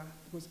take over,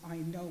 because I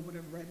know what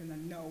I've read and I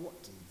know what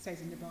it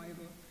says in the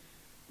Bible.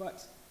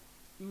 But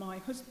my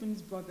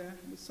husband's brother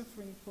was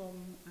suffering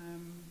from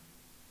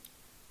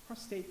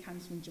prostate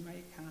cancer in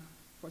Jamaica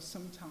for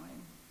some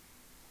time.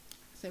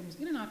 So he was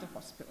in and out of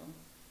hospital,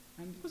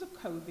 and because of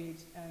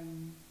COVID,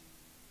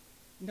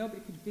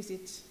 nobody could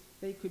visit.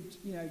 They could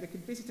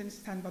visit and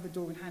stand by the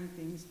door and hand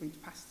things, but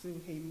it passed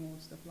through him or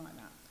stuff like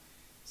that.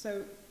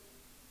 So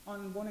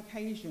on one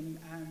occasion,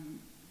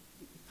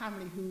 the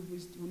family who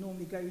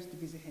normally goes to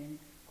visit him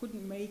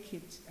couldn't make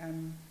it,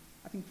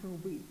 I think, for a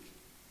week.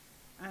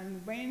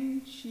 And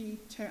when she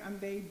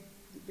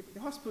the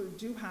hospital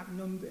do have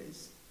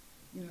numbers,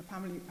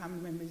 family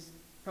members'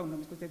 phone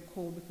numbers, because they've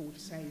called before to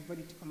say he's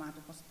ready to come out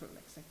of hospital,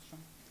 etc.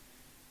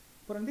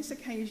 But on this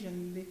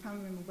occasion, the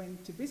family member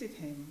went to visit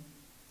him,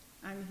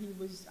 and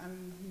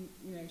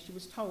she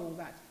was told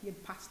that he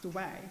had passed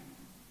away,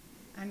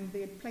 and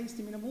they had placed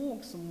him in a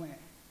morgue somewhere.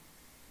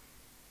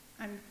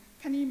 And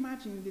can you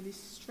imagine the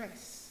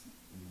distress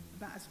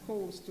that has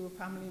caused to a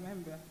family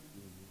member?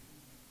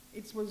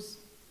 It was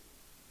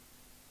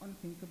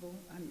unthinkable,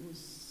 and it was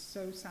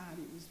so sad.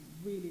 It was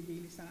really,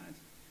 really sad.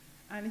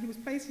 And he was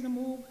placed in a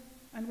morgue,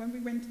 and when we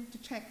went to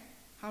check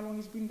how long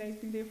he's been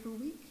there for a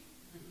week.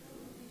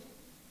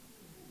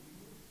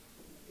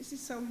 This is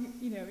so,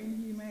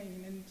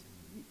 inhumane, and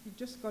you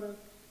just got to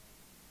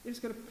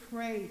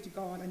pray to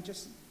God and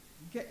just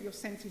get your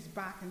senses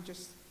back, and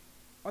just,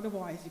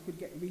 otherwise you could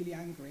get really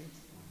angry,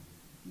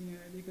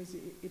 because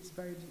it's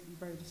very,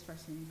 very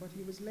distressing. But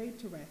he was laid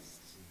to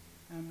rest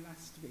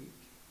last week,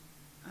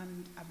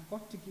 and I've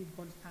got to give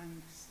God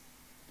thanks,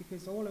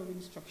 because all our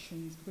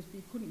instructions, because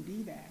we couldn't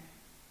be there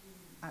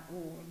at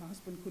all. My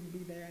husband couldn't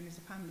be there, and there's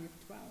a family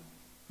of 12,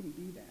 couldn't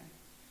be there.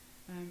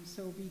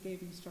 So we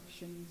gave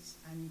instructions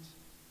and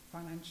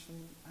financial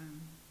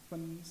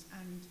funds,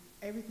 and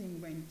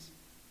everything went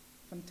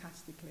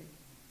fantastically.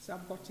 So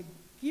I've got to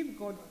give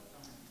God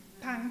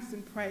thanks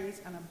and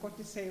praise, and I've got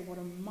to say what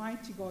a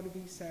mighty God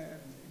we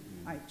serve.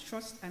 I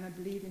trust and I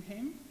believe in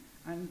him.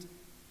 And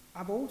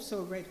I've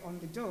also read on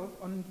the Dove,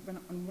 on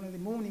one of the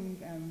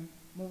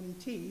morning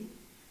tea,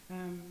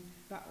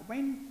 that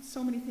when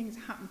so many things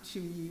happen to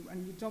you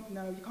and you don't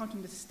know, you can't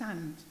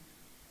understand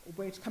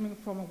where it's coming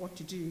from or what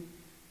to do,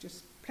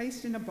 just place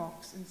it in a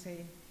box and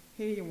say,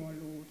 here you are,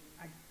 Lord,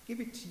 I give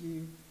it to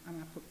you, and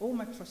I put all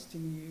my trust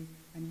in you,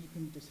 and you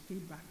can just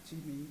feed back to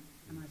me.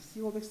 And I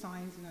see all the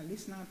signs, and I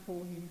listen out for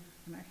him,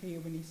 and I hear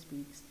when he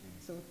speaks.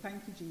 So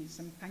thank you, Jesus,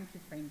 and thank you,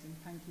 friends, and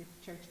thank you,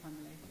 church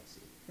family.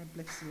 God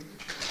bless you.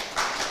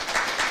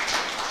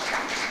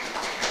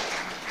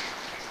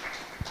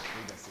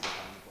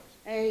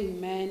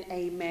 Amen,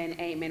 amen,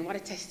 amen. What a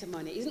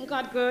testimony. Isn't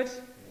God good?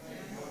 Yes.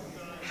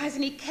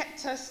 Hasn't he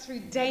kept us through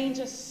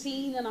danger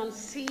seen and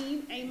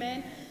unseen?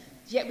 Amen.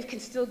 Yet we can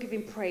still give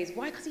him praise.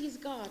 Why? Because he is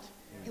God.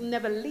 He'll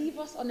never leave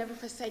us or never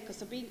forsake us.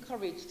 So be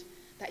encouraged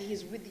that he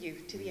is with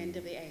you to the end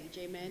of the age.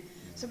 Amen.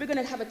 So we're going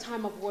to have a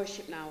time of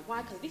worship now.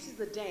 Why? Because this is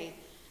the day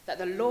that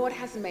the Lord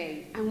has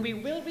made, and we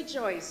will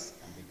rejoice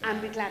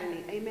and be glad in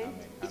it. Amen.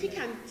 If you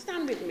can,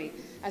 stand with me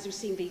as we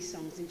sing these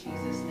songs in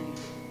Jesus' name.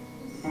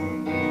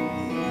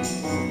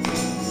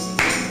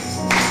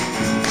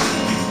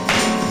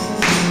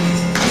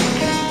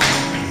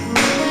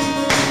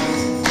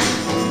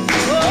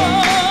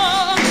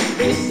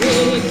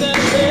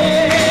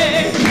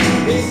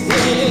 This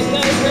is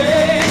the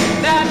day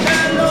that the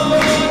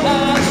Lord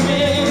has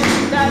made,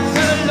 that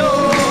the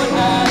Lord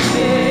has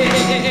made.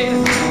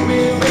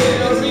 We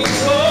will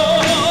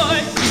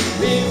rejoice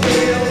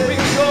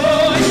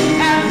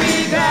and be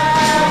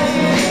glad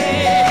in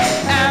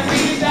it, and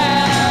be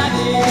glad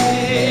in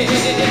it.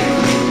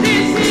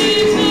 This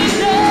is the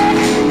day.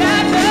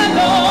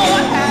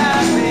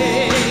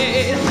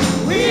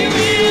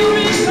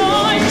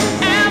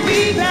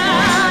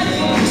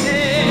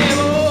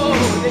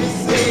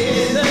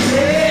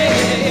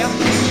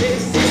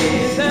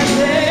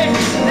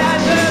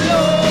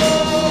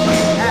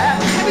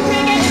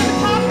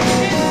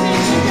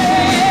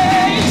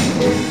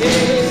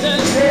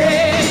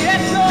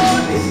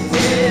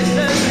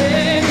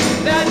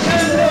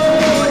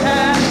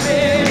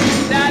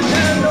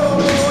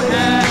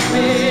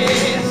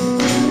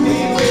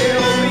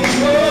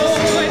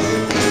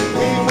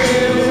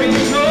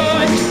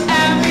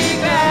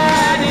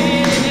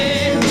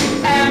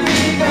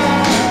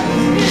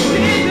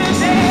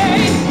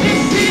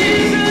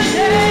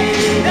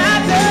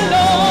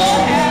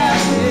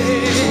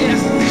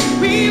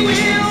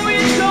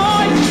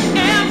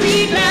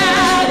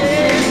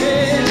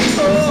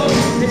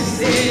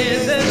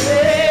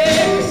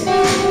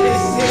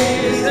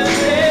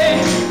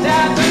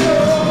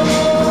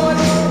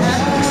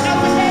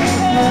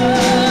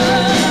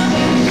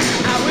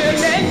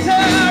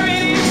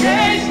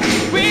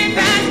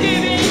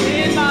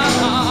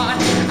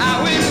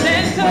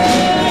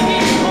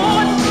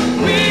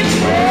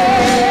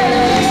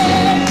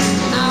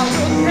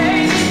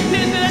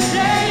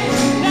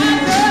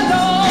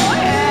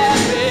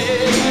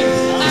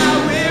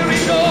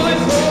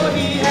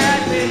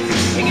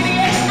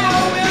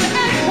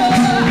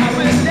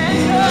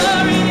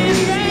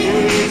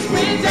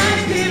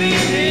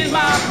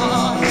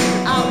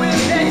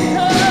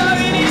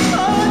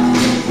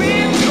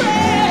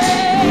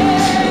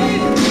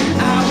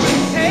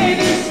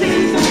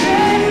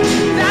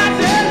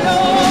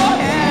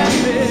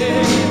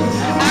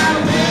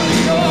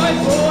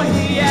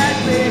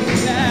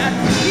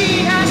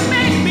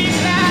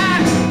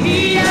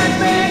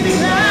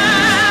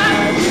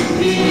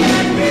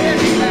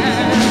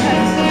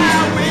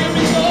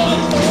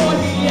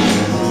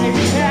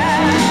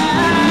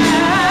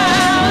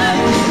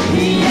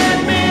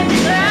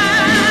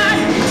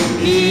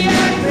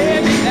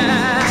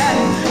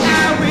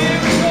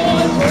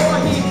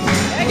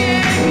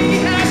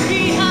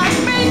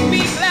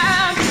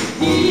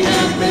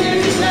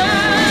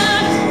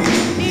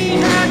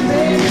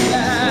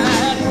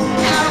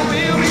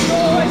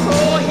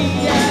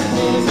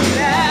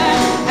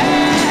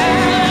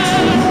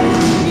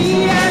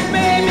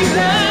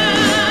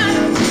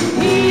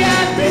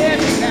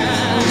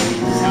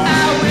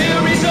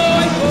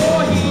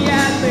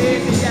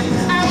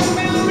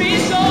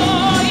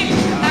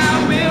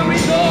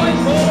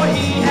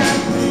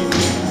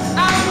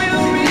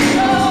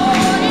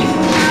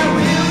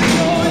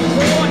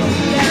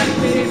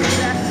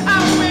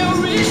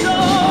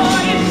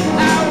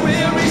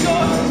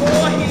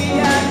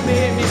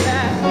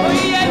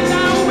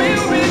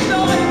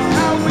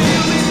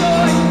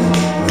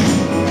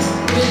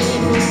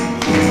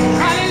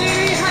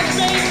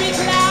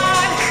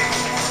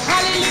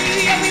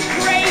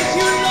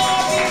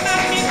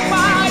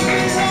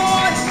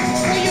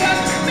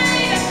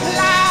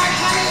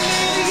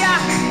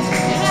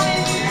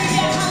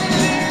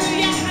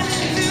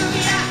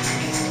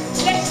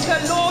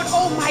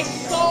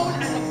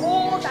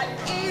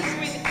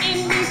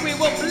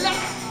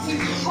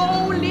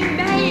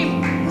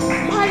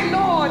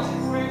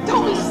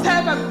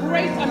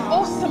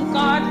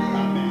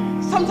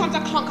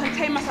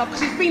 myself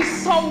because it's been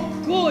so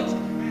good.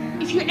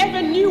 If you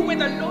ever knew where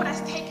the Lord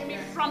has taken me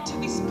from to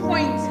this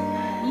point,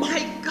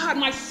 my God,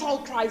 my soul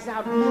cries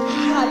out,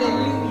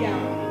 hallelujah.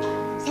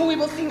 So we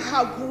will sing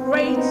how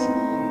great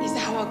is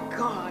our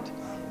God.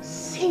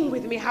 Sing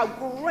with me, how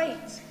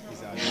great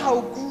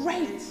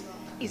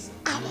is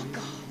our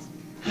God.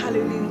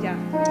 Hallelujah.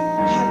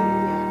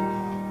 Hallelujah.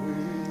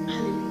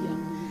 Hallelujah.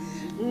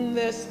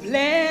 The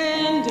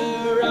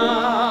splendor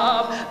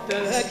of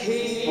the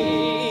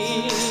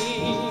King,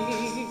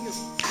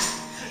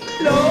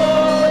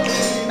 Lord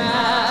in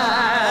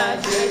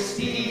majesty,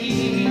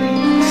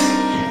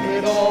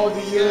 and all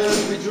the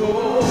earth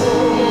rejoice,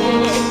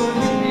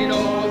 and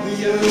all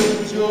the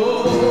earth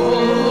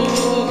rejoice.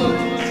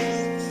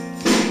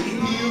 He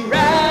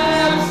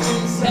wraps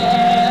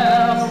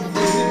himself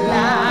in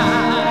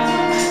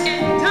light,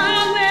 and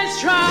darkness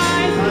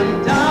tries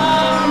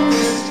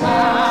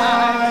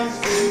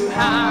to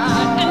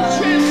hide, and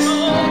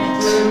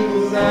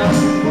trembles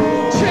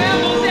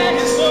at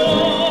his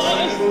voice.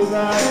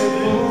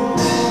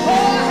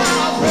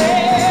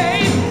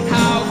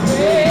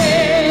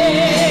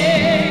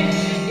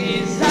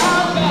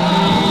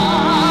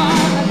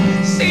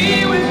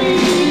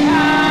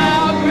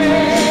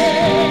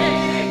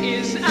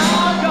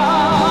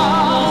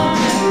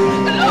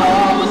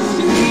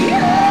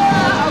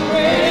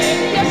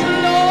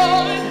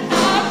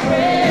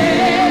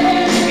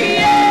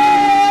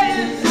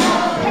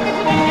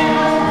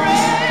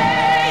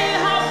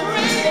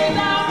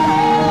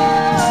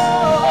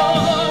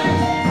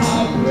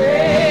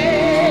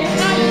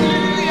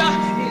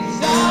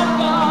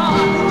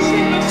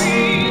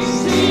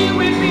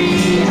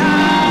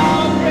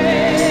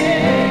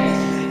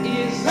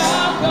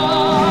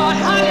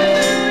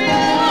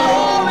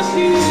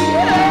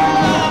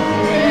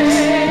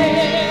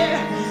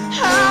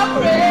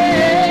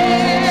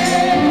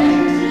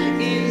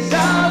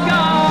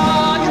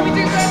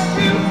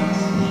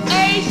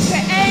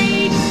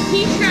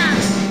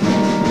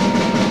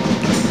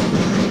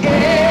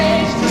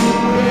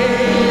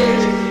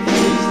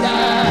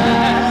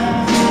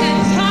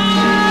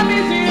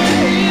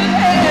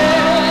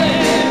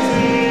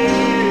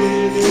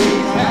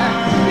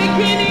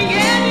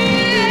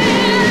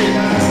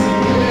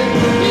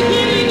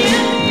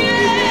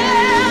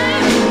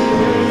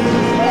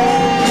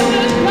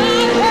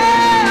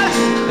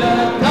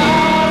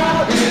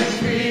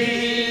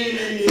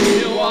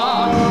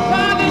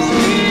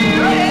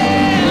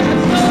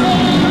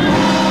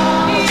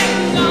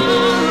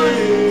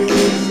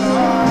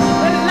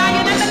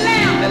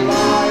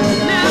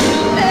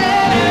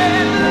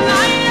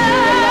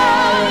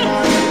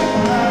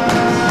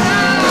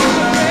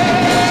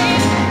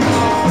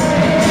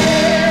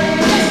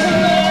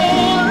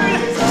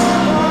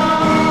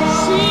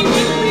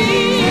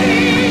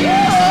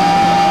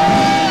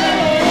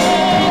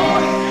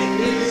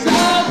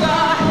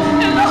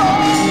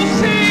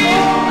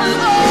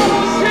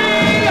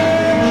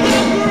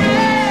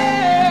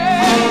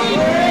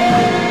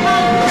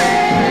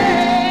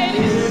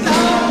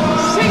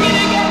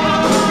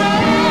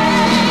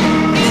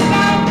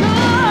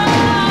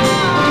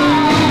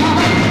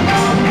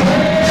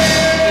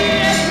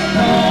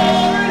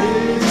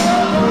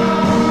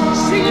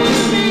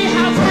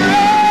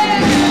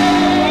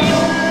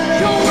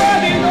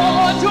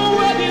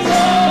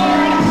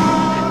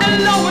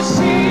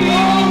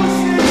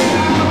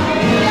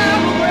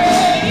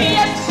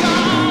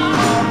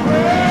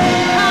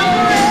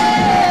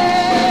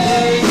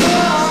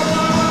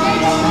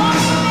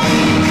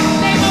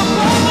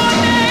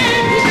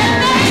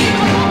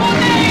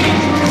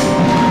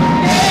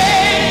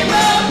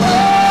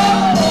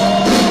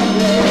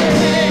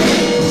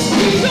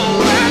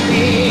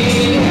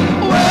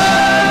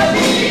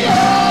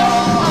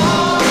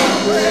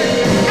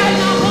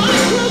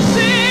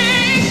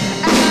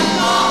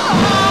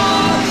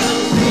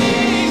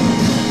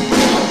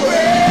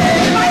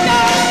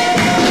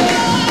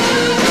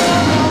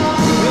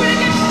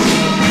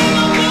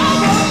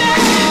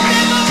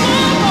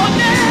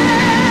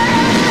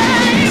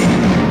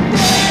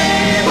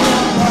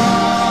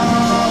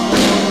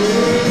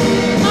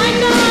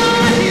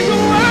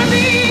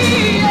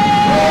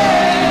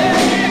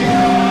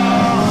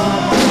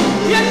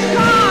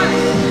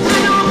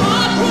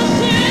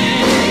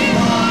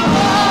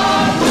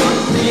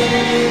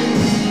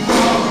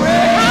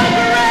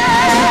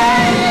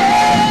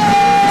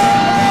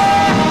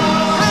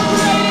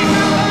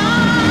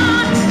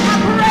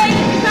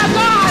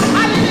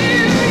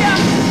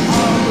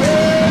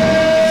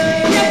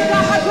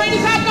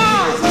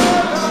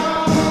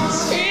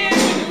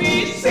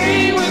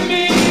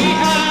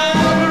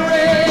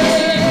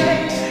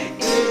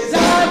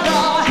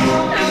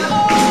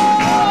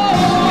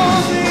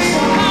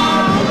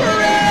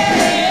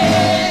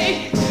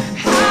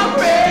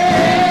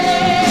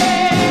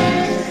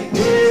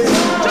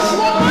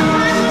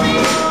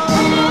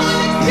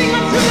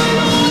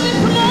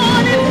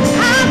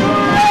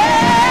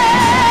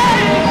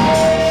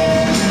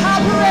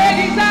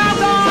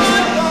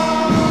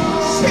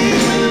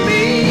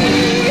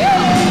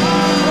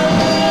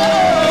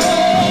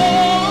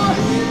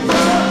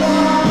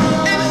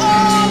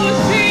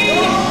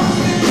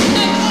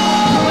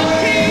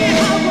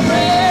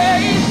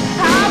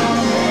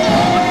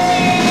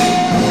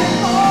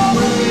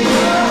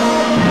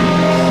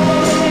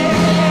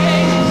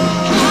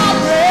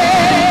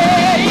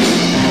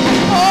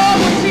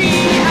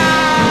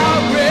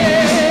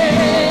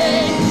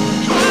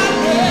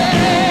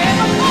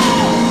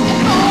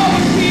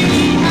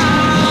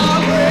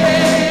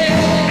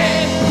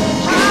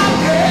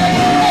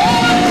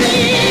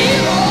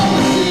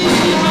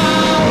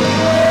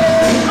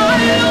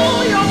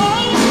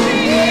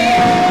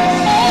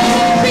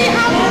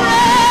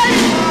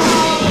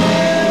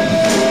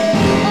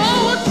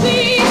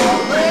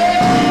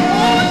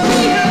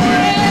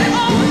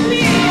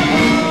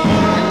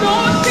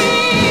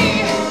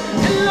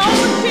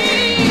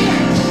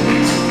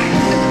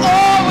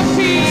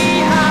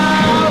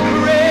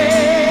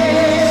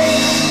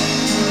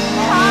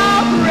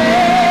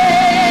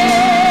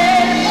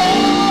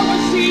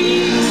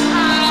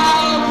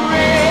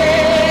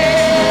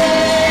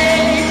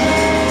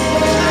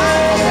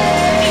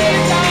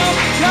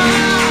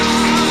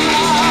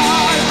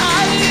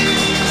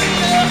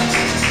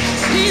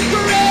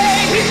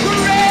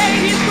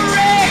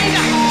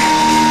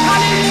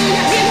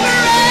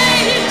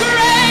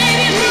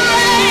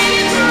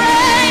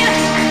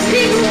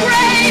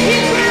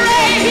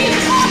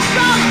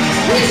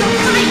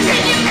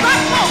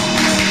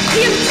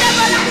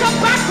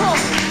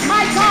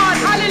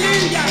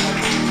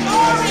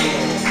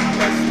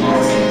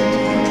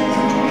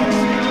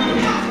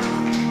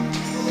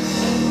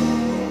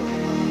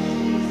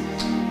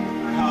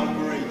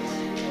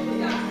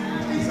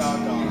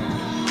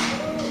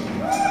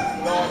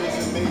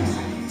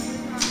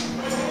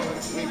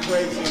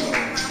 Praise you, Lord.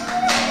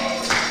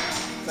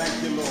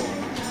 Thank you, Lord.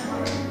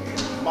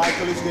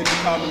 Michael is going to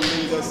come and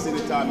lead us in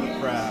a time of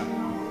prayer.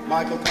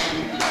 Michael, come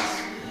lead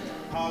us.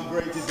 How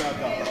great is our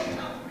God?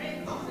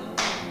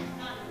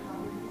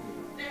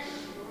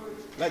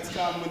 Let's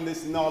come with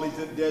this knowledge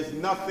that there's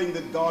nothing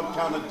that God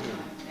cannot do.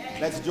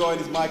 Let's join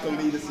as Michael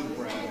lead us in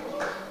prayer.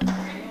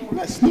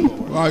 Bless the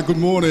Lord. Right, good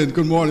morning,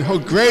 good morning. How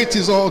great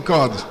is our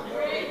God?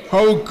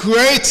 How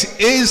great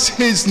is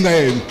his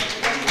name?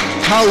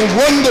 How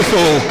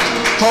wonderful,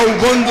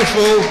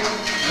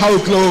 how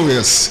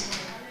glorious.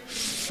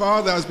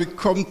 Father, as we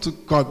come to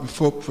God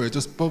before prayer,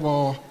 just above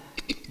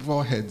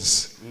our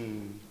heads,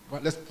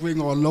 right, let's bring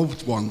our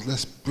loved ones,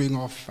 let's bring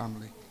our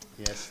family.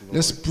 Yes, Lord.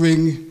 Let's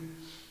bring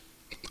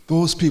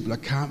those people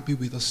that can't be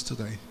with us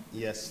today.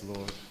 Yes,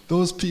 Lord.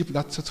 Those people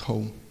that's at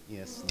home.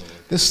 Yes, Lord.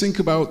 Let's think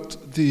about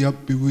the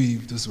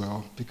bereaved as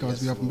well, because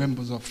Yes, we have Lord.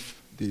 members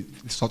of the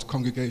sort of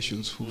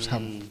congregations who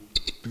have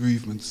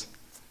bereavements.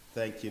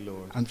 Thank you,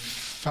 Lord. And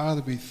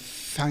Father, we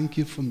thank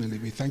you for Millie.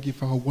 We thank you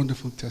for her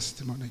wonderful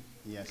testimony.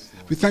 Yes,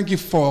 Lord. We thank you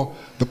for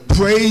the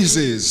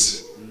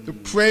praises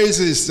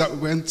that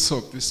went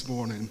up this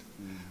morning.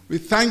 We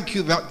thank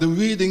you that the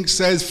reading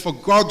says, for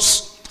God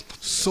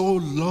so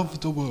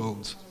loved the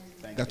world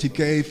that he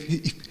gave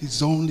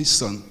his only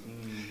son.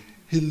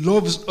 He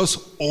loves us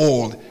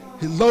all.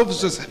 He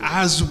loves us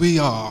as we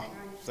are.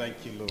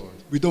 Thank you, Lord.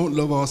 We don't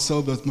love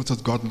ourselves as much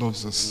as God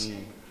loves us.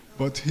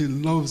 But he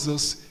loves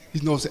us. He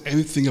knows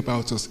everything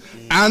about us.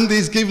 And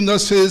he's given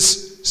us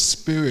his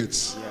spirit.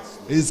 Yes,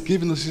 Lord. He's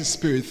given us his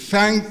spirit.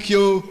 Thank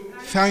you,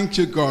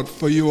 God,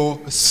 for your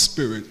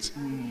spirit.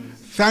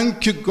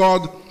 Thank you,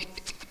 God,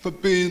 for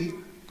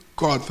being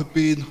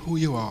who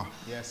you are.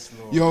 Yes,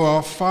 Lord. You're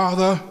our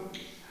Father.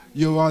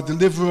 You're our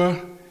deliverer.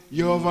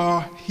 You're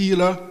our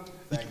healer.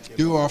 Thank you,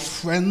 You're our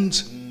friend.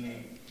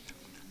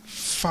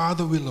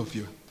 Father, we love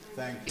you.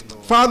 Thank you,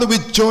 Lord. Father, we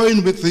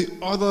join with the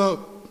other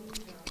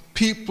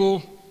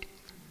people.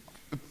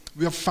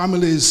 We have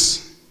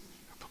families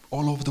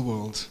all over the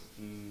world.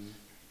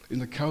 In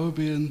the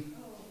Caribbean,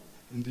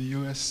 in the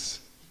US,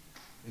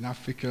 in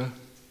Africa,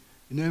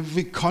 in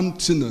every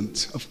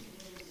continent.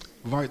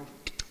 Right,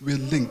 we're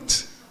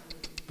linked.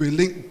 We're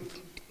linked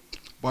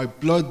by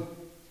blood,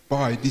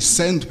 by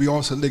descent. We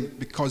also linked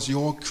because you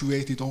all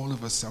created all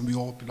of us and we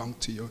all belong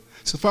to you.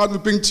 So Father, we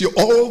bring to you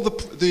all the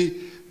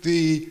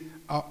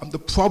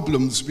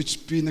problems which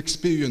have been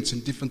experienced in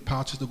different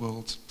parts of the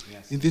world,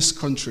 Yes. in this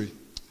country,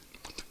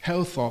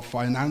 health or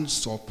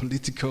finance or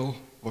political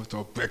or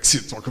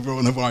Brexit or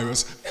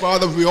coronavirus.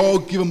 Father, we all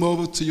give them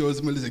over to you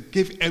as Melissa.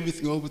 Give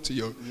everything over to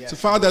you. Yes. So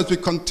Father, as we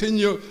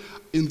continue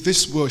in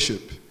this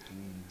worship,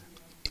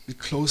 be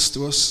close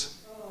to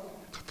us,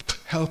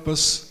 help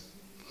us,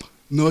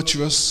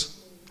 nurture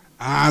us,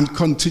 and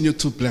continue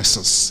to bless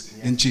us.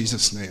 In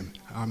Jesus' name,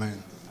 amen.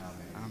 Amen.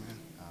 Amen.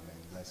 Amen.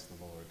 Bless the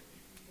Lord.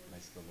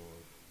 Bless the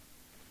Lord.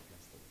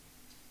 Bless the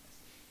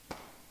Lord.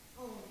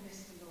 Oh, bless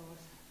the Lord.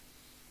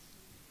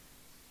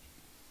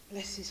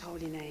 Bless his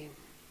holy name.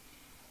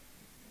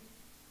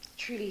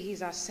 Truly,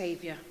 he's our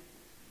Saviour.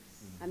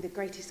 And the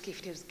greatest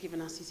gift he has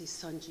given us is his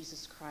Son,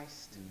 Jesus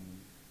Christ.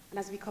 And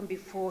as we come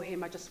before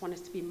him, I just want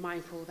us to be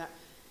mindful that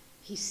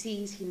he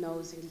sees, he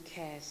knows, and he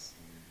cares.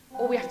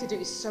 All we have to do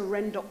is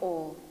surrender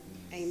all.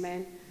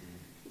 Amen.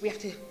 We have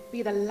to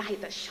be the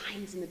light that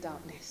shines in the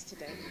darkness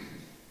today.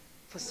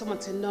 For someone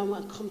to know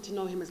and come to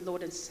know him as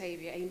Lord and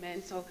Saviour.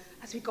 Amen. So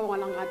as we go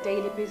along our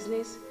daily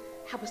business,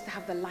 help us to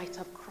have the light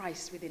of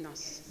Christ within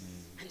us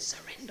and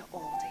surrender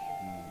all to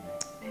him.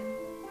 Amen.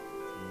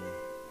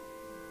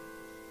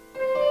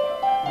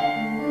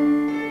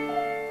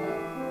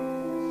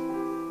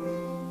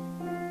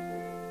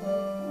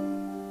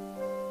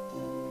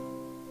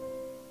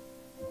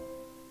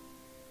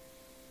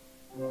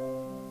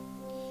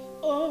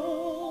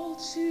 All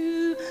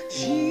to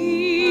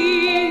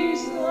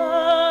Jesus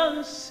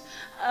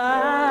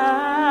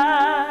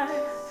I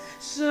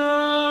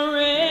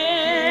surrender.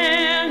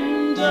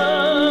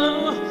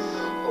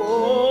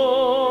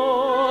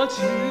 All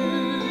to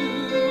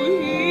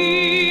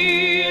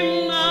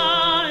him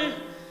I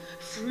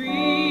freely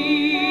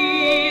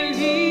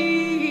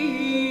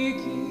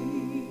give.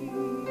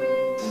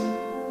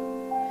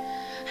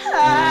 I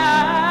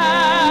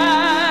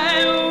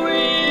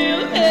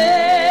will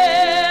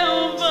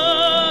ever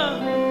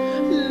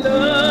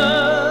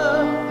love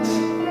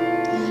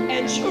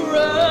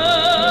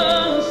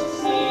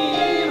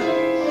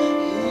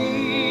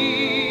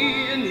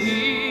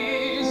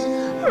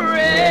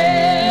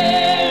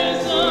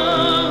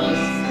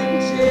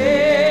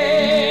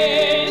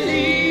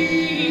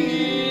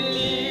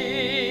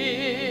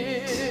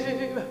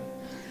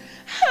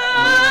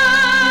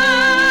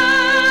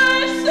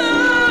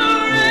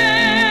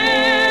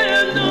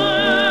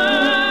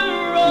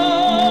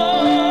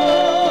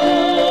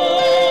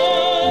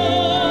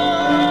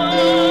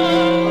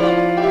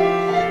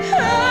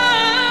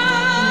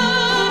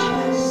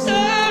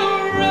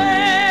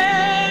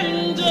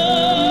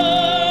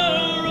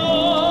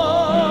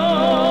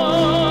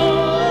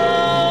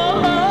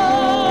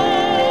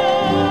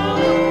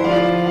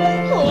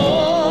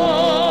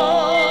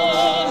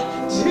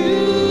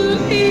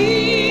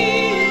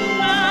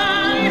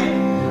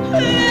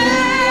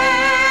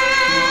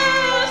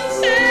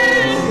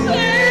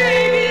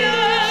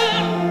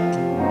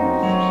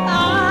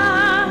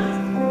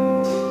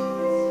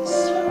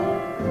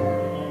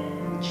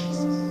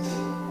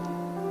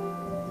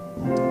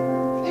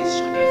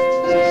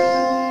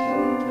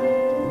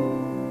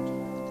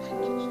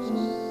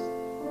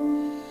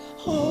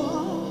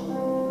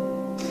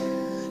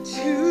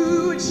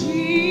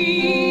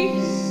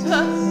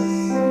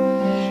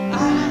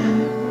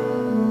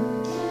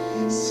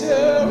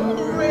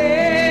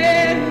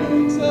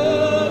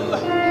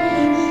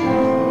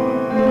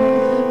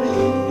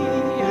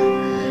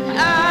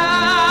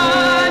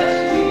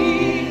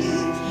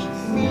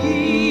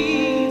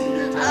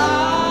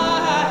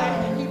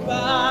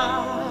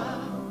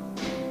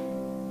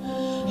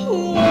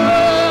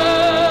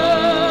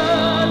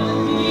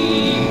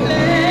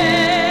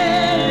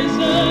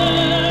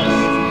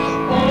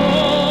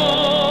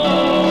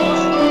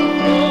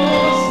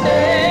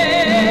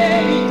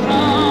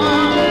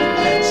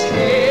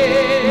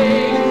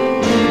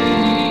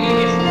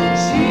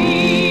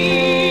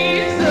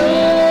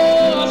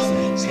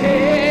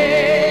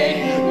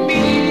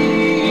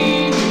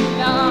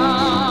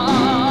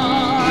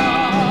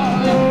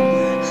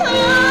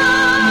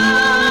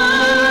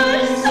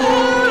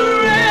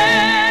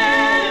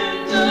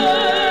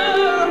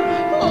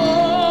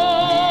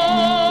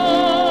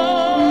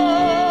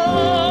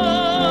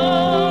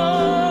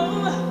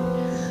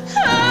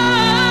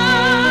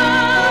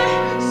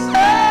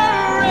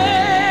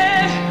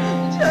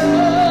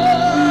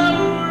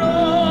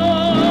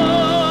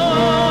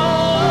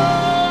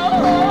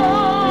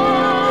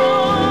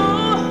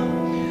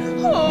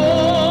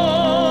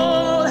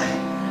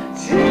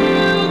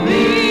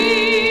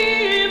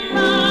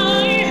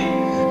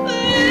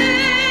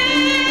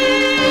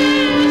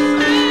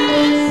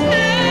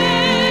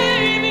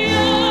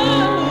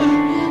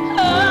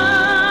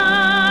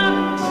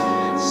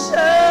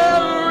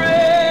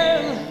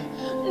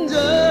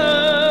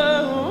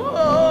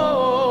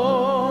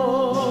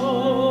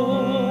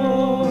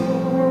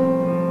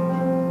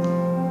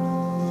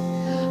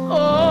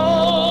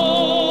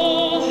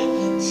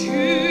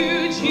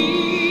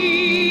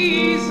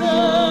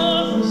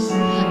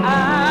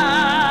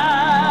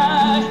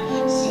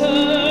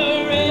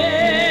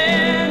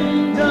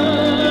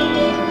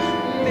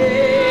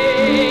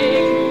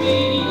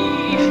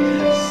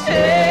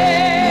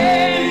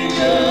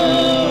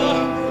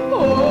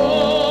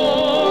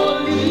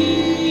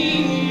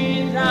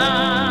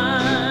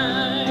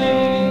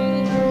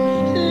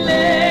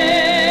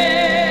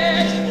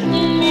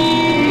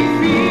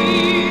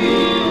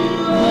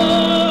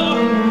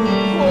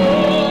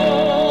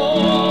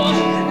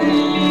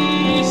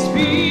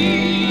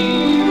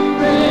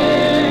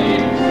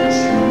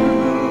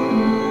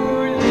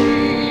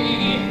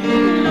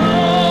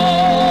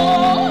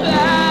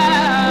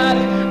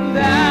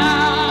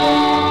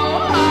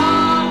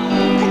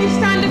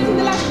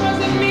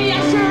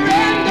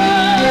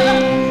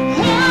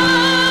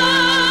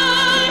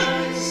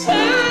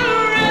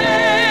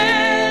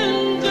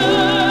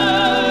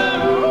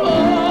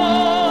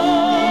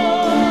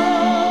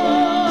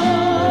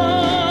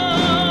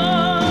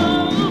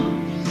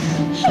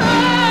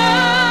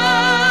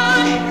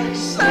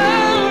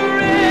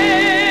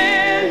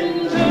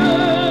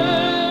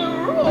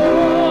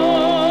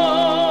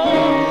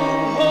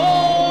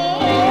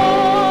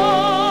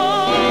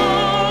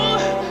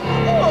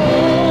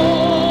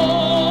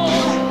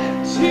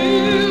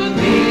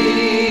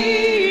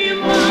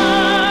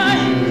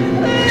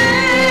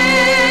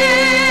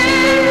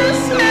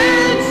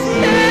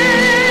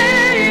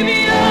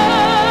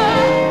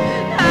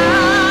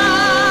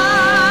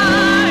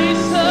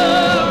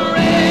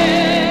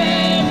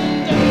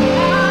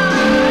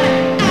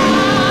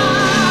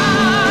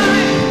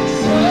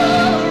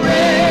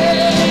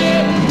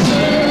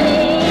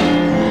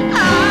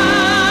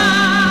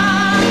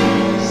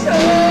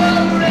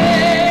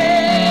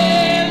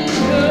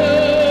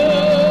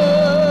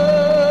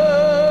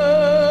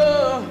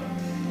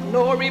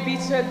Glory be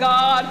to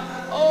God.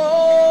 Oh,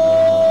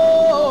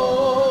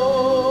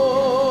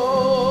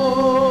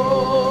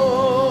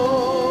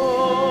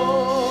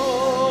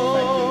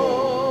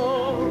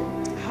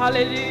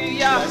 hallelujah.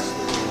 Bless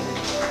the Lord.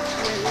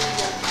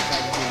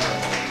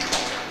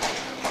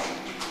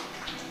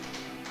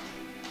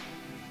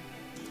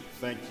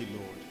 Thank you, Lord. Thank you,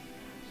 Lord.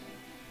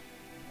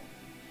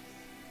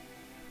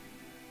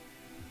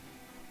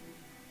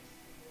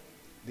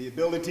 The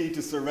ability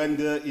to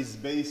surrender is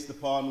based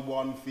upon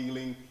one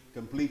feeling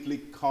completely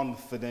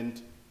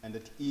confident and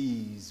at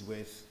ease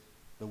with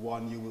the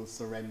one you will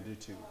surrender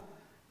to.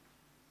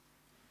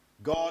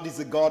 God is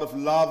a God of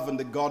love and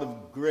a God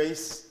of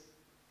grace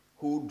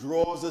who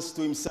draws us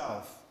to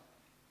himself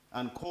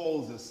and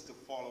calls us to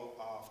follow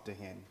after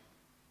him.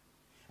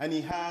 And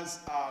he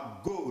has our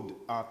good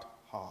at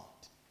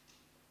heart.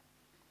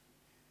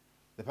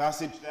 The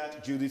passage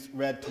that Judith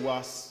read to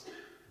us,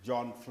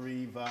 John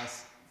 3,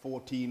 verse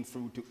 14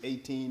 through to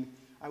 18,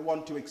 I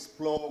want to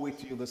explore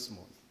with you this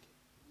morning.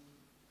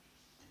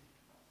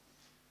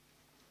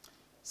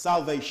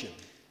 Salvation,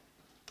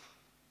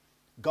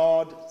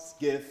 God's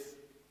gift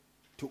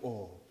to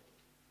all.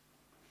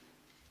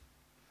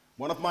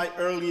 One of my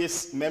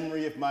earliest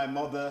memory of my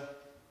mother,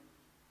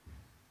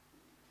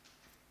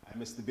 I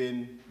must have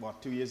been,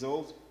 2 years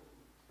old?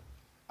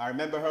 I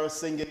remember her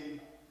singing,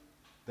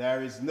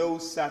 "There is no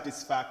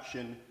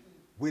satisfaction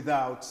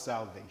without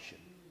salvation."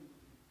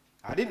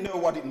 I didn't know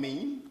what it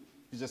meant.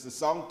 It's just a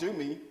song to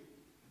me.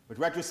 But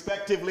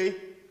retrospectively,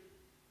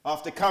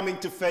 after coming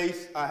to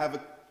faith, I have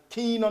a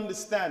keen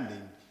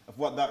understanding of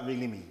what that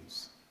really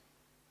means.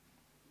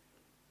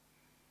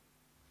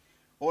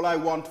 All I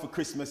want for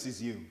Christmas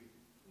is you.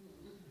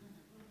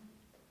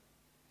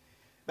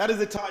 That is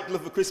the title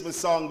of a Christmas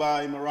song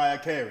by Mariah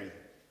Carey.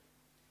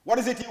 What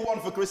is it you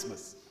want for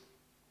Christmas?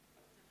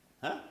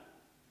 Huh?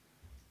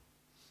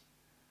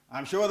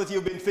 I'm sure that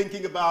you've been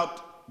thinking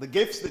about the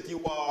gifts that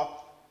you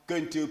are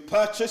going to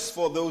purchase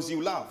for those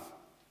you love.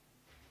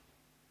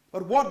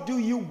 But what do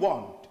you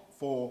want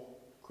for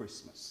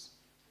Christmas?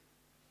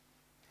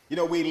 You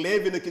know, we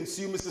live in a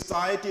consumer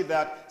society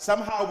that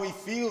somehow we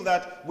feel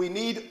that we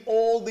need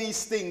all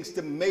these things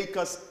to make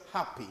us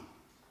happy.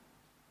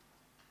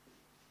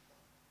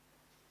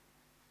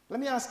 Let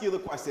me ask you the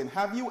question,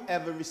 have you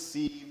ever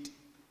received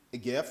a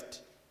gift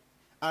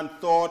and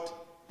thought,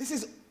 this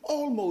is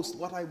almost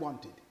what I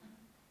wanted?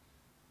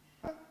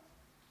 Huh?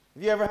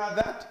 Have you ever had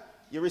that?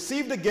 You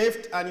received a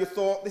gift and you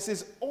thought, this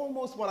is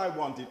almost what I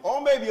wanted.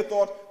 Or maybe you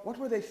thought, what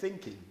were they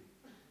thinking?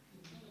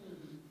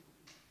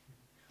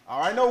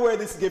 I know where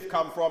this gift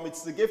comes from.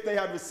 It's the gift they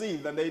had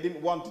received and they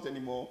didn't want it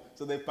anymore,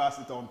 so they passed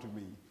it on to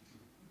me.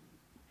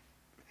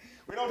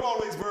 We don't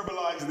always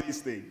verbalize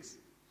these things.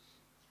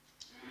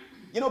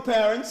 You know,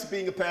 parents,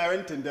 being a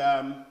parent and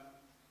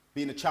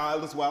being a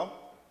child as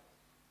well,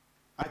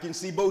 I can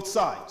see both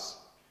sides.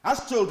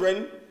 As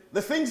children,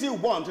 the things you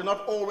want are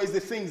not always the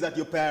things that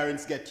your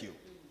parents get you,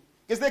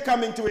 because they're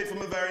coming to it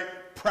from a very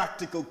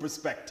practical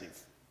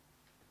perspective.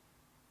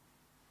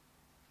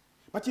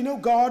 But you know,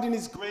 God in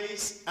his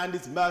grace and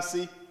his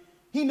mercy,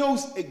 he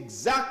knows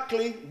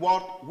exactly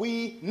what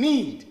we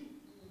need.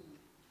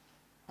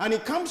 And he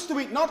comes to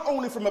it not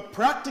only from a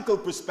practical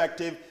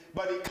perspective,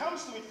 but he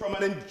comes to it from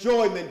an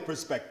enjoyment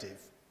perspective.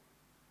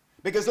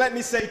 Because let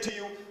me say to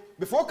you,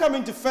 before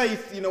coming to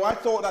faith, you know, I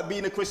thought that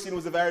being a Christian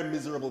was a very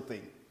miserable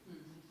thing.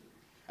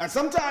 And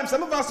sometimes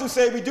some of us who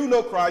say we do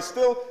know Christ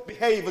still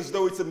behave as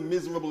though it's a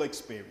miserable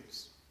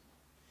experience.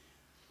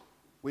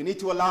 We need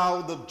to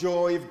allow the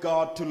joy of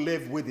God to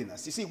live within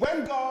us. You see,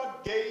 when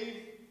God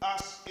gave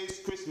us his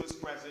Christmas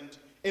present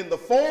in the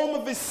form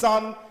of his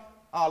Son,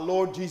 our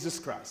Lord Jesus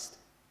Christ,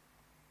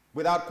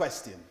 without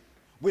question,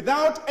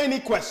 without any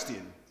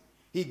question,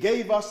 he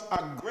gave us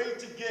a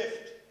greater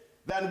gift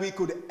than we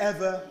could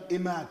ever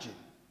imagine.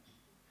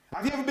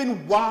 Have you ever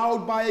been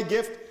wowed by a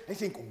gift and you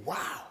think,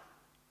 wow,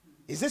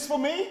 is this for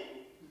me?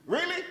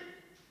 Really?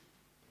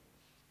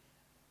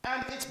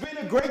 And it's been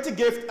a greater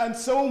gift on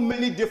so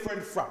many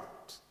different fronts.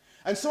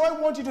 And so I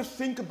want you to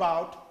think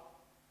about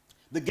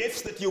the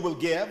gifts that you will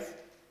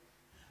give,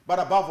 but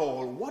above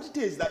all, what it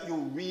is that you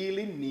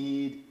really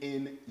need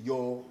in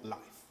your life.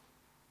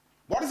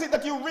 What is it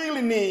that you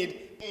really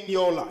need in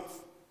your life?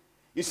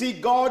 You see,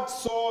 God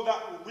saw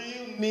that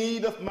real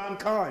need of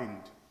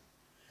mankind,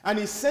 and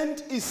he sent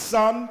his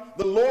Son,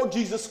 the Lord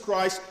Jesus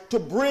Christ, to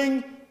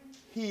bring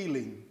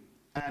healing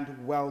and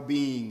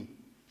well-being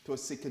to a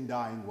sick and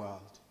dying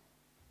world.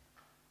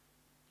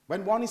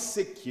 When one is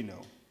sick, you know,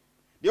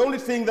 the only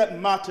thing that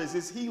matters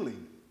is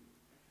healing.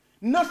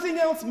 Nothing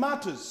else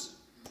matters.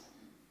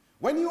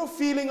 When you're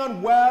feeling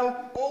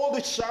unwell, all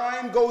the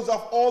shine goes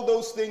off all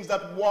those things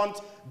that once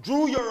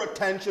drew your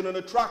attention and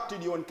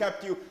attracted you and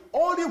kept you.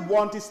 All you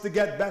want is to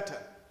get better.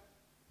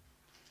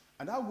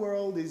 And our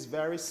world is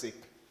very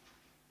sick.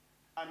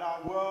 And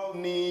our world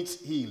needs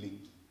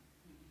healing.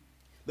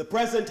 The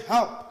present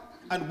health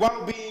and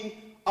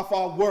well-being of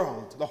our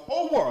world, the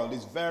whole world,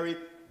 is very,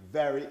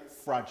 very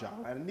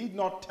fragile. I need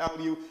not tell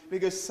you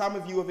because some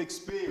of you have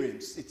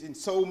experienced it in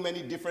so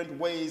many different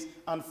ways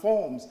and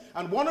forms.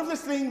 And one of the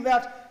things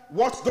that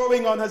what's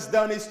going on has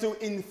done is to,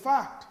 in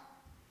fact,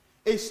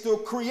 is to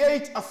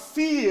create a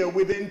fear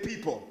within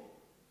people.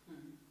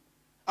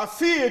 A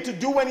fear to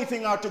do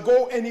anything or to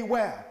go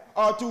anywhere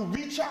or to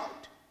reach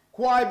out.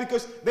 Why?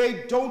 Because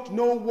they don't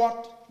know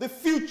what the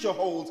future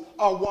holds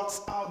or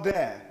what's out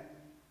there.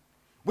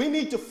 We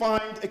need to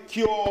find a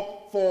cure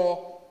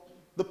for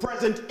the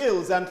present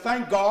ills, and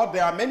thank God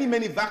there are many,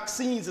 many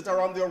vaccines that are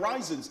on the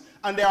horizons,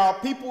 and there are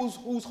people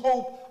whose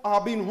hope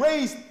are being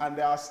raised, and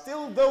there are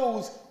still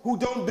those who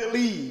don't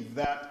believe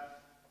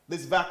that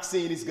this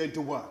vaccine is going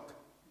to work.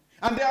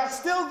 And there are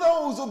still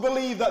those who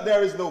believe that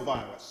there is no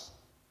virus.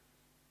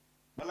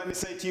 But let me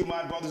say to you,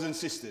 my brothers and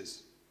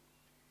sisters,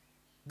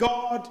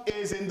 God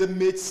is in the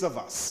midst of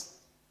us,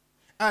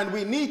 and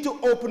we need to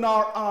open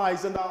our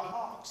eyes and our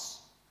hearts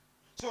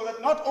so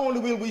that not only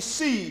will we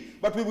see,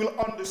 but we will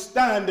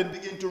understand and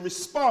begin to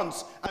respond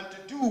and to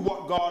do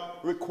what God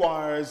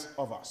requires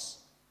of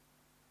us.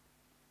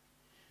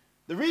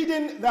 The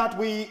reading that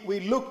we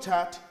looked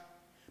at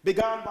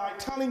began by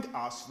telling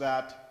us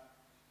that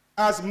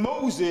as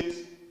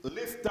Moses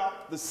lifted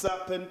up the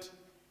serpent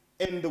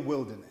in the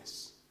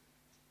wilderness.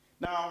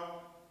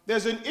 Now,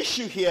 there's an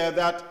issue here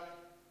that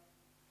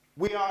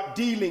we are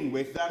dealing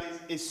with that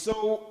is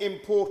so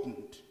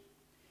important.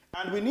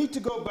 And we need to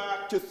go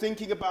back to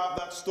thinking about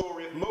that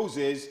story of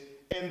Moses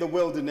in the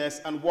wilderness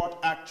and what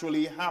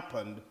actually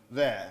happened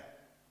there.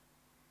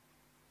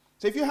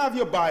 So if you have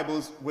your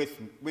Bibles with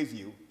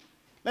you,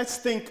 let's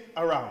think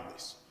around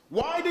this.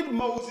 Why did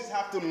Moses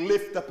have to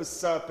lift up a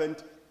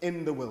serpent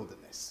in the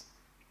wilderness?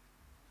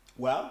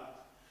 Well,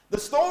 the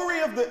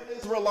story of the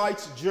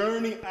Israelites'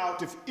 journey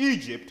out of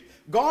Egypt,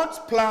 God's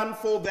plan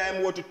for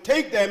them were to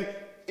take them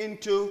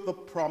into the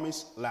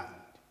promised land.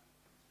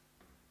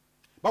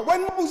 But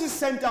when Moses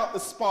sent out the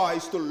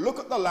spies to look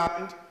at the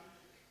land,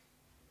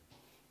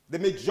 the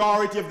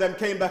majority of them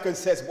came back and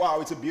says,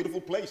 wow, it's a beautiful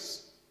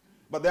place.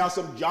 But there are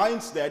some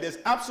giants there. There's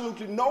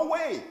absolutely no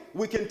way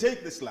we can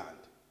take this land.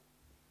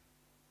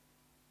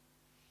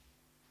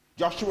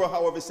 Joshua,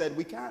 however, said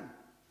we can.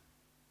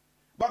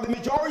 But the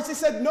majority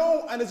said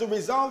no, and as a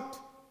result,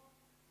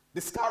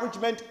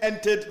 discouragement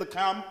entered the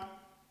camp.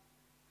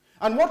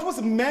 And what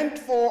was meant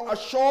for a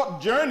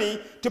short journey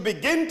to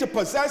begin to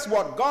possess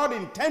what God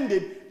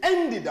intended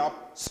ended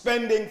up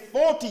spending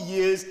 40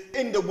 years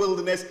in the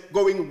wilderness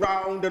going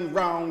round and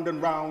round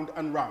and round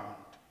and round.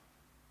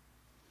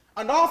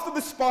 And after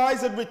the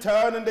spies had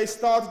returned and they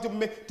started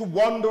to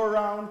wander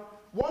around,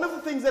 one of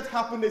the things that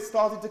happened, they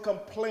started to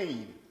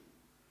complain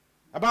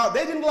about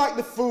they didn't like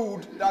the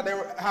food that they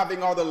were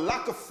having or the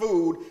lack of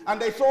food,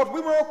 and they thought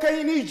we were okay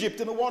in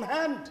Egypt on the one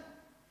hand.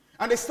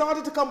 And they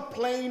started to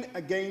complain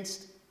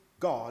against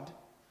God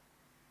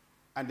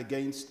and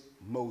against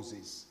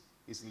Moses,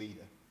 his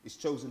leader, his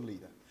chosen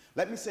leader.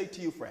 Let me say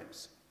to you,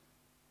 friends,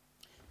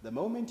 the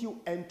moment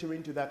you enter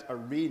into that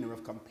arena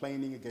of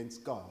complaining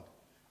against God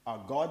or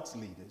God's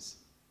leaders,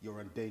 you're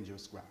on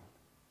dangerous ground.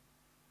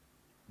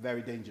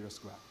 Very dangerous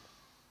ground.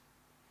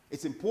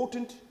 It's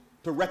important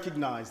to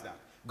recognize that.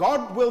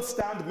 God will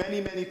stand many,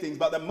 many things,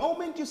 but the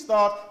moment you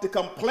start to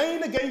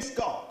complain against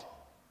God,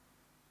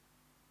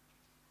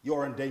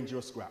 you're on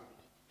dangerous ground.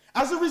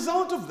 As a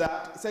result of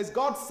that, it says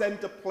God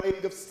sent a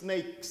plague of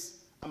snakes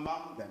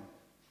among them.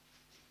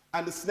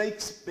 And the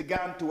snakes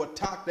began to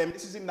attack them.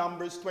 This is in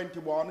Numbers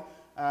 21.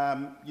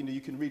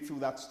 You can read through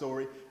that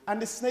story.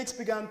 And the snakes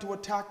began to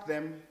attack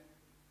them.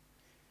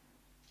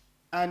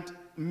 And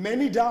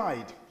many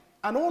died.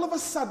 And all of a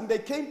sudden, they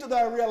came to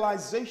their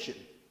realization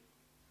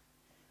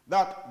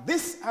that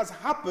this has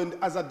happened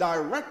as a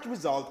direct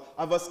result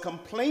of us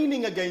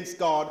complaining against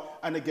God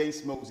and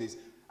against Moses.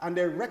 And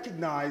they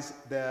recognized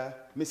their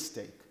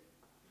mistake.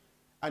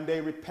 And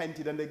they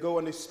repented, and they go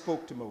and they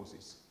spoke to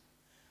Moses.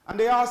 And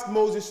they asked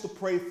Moses to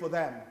pray for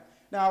them.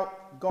 Now,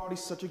 God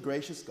is such a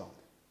gracious God.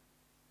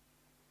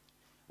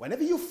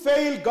 Whenever you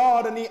fail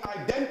God and he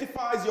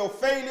identifies your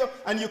failure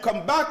and you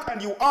come back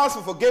and you ask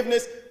for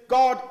forgiveness,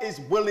 God is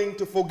willing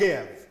to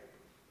forgive.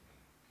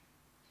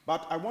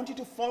 But I want you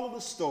to follow the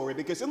story,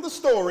 because in the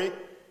story,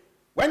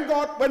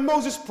 when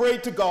Moses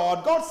prayed to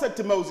God, God said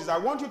to Moses, I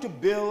want you to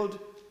build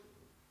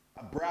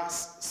a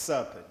brass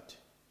serpent.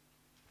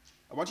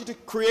 I want you to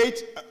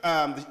create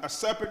a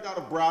serpent out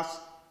of brass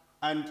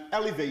and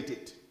elevate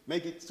it,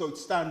 make it so it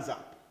stands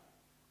up.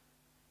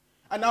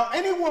 And now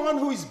anyone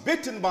who is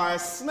bitten by a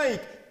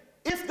snake,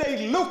 if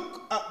they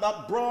look at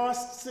that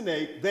brass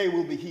snake, they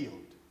will be healed.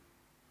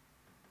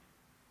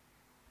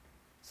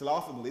 It's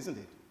laughable, isn't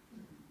it?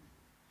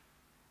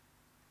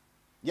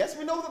 Yes,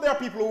 we know that there are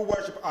people who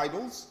worship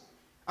idols,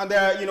 and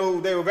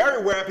they were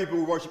very aware of people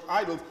who worship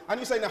idols. And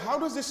you say, now how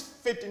does this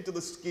fit into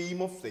the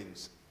scheme of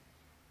things?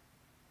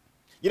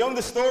 You know, in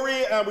the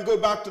story, we go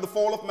back to the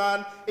fall of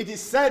man, it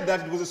is said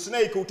that it was a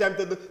snake who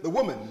tempted the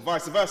woman,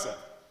 vice versa.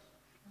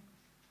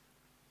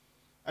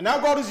 And now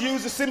God has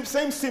used the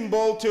same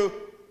symbol to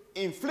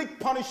inflict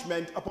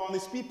punishment upon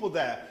his people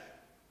there.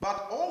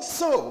 but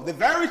also the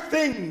very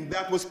thing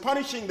that was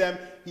punishing them,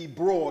 he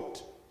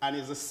brought and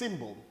is a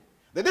symbol.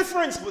 The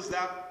difference was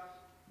that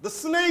the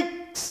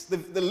snakes,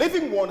 the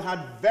living one, had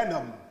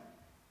venom.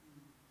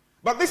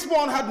 But this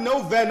one had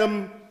no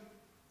venom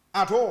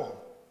at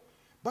all.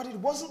 But it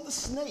wasn't the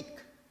snake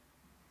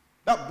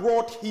that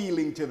brought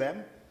healing to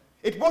them.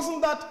 It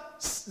wasn't that,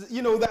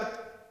 that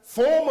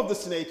form of the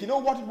snake. You know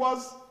what it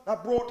was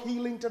that brought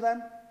healing to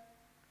them?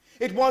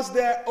 It was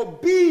their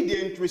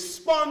obedient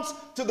response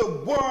to the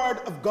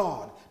word of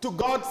God, to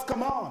God's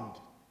command.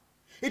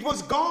 It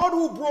was God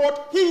who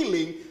brought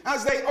healing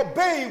as they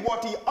obey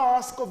what he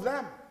asked of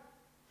them.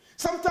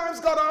 Sometimes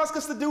God asks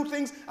us to do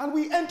things and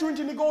we enter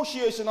into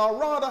negotiation, or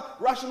rather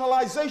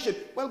rationalization.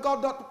 Well,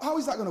 God, how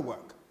is that going to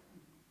work?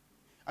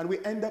 And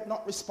we end up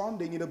not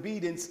responding in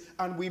obedience,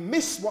 and we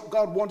miss what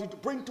God wanted to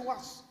bring to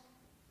us.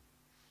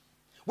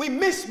 We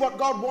miss what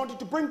God wanted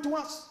to bring to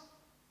us.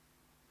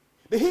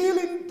 The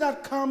healing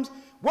that comes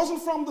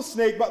wasn't from the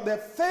snake, but their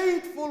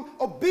faithful,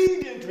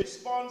 obedient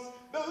response,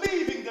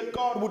 believing that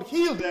God would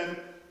heal them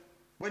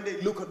when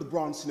they look at the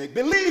bronze snake,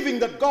 believing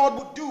that God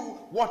would do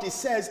what he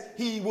says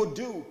he would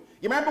do.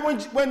 You remember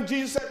when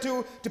Jesus said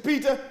to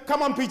Peter,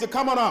 "Come on, Peter,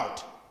 come on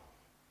out."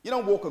 You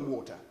don't walk on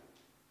water.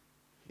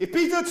 If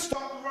Peter had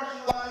stopped to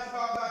rationalize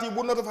about that, he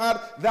would not have had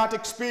that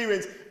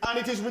experience. And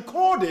it is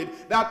recorded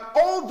that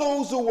all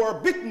those who were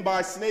bitten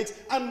by snakes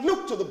and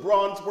looked to the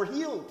bronze were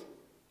healed.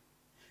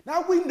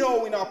 Now we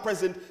know in our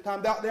present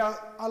time that there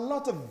are a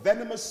lot of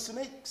venomous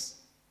snakes.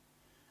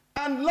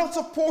 And lots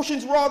of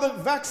portions, rather,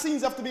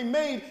 vaccines have to be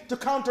made to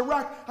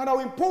counteract, and how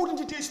important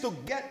it is to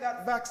get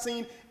that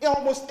vaccine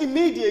almost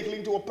immediately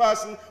into a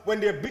person when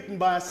they're bitten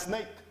by a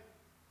snake.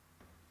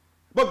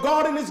 But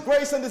God in his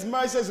grace and his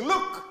mercy says,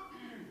 look,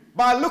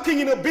 by looking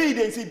in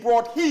obedience, he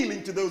brought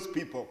healing to those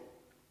people.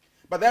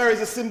 But there is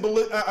a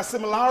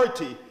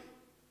similarity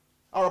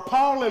or a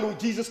parallel with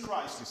Jesus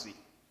Christ, you see.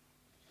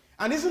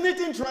 And isn't it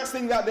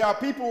interesting that there are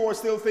people who are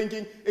still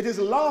thinking it is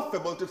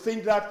laughable to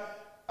think that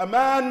a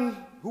man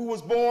who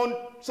was born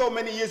so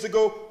many years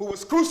ago, who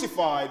was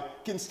crucified,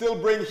 can still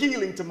bring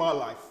healing to my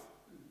life.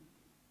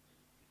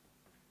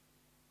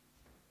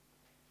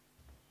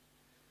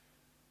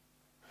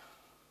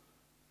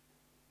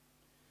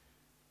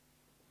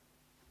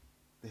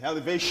 The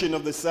elevation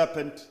of the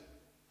serpent,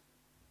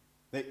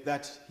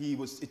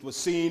 it was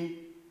seen,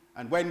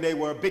 and when they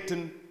were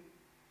bitten,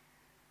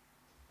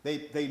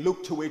 they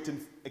looked to it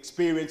and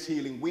experienced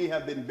healing. We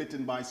have been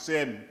bitten by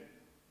sin.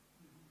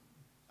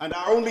 And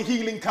our only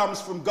healing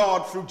comes from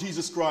God through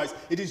Jesus Christ.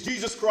 It is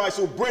Jesus Christ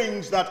who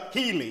brings that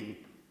healing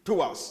to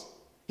us.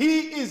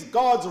 He is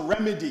God's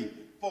remedy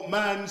for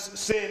man's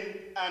sin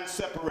and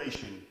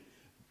separation.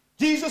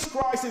 Jesus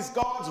Christ is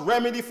God's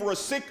remedy for a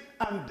sick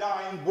and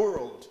dying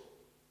world.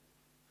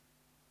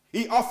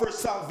 He offers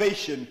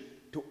salvation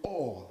to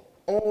all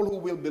who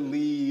will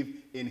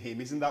believe in him.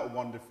 Isn't that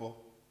wonderful?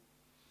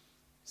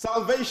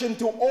 Salvation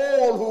to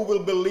all who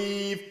will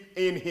believe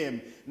in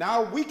him.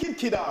 Now, we can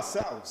kid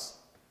ourselves.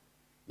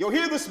 You're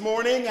here this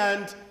morning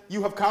and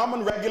you have come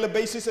on a regular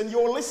basis and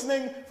you're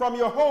listening from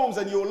your homes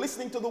and you're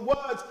listening to the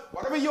words,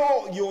 whatever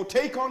your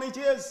take on it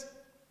is.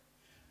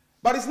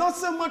 But it's not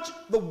so much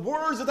the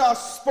words that are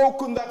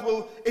spoken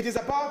it is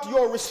about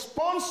your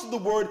response to the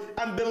word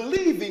and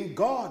believing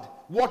God,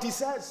 what he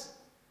says.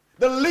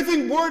 The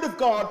living word of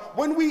God,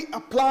 when we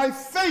apply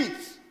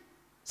faith,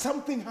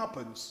 something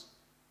happens.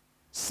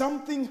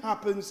 Something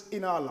happens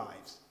in our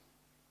lives.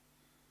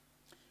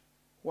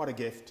 What a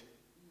gift.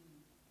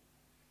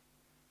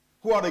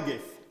 What a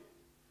gift.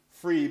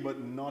 Free but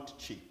not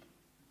cheap.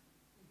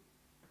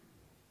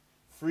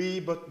 Free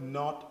but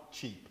not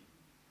cheap.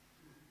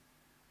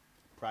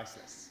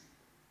 Priceless.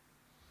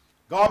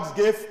 God's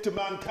gift to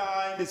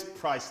mankind is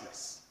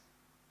priceless.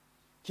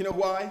 You know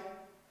why?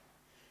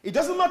 It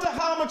doesn't matter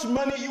how much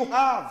money you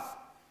have,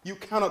 you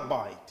cannot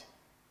buy it.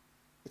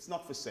 It's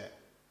not for sale.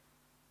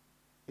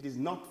 It is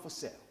not for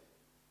sale.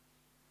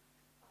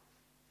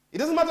 It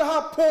doesn't matter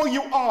how poor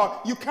you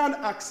are, you can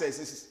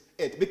access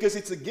it because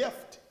it's a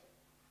gift.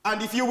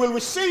 And if you will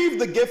receive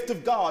the gift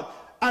of God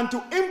and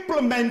to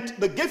implement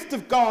the gift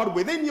of God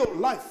within your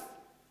life,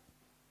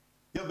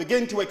 you'll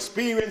begin to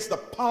experience the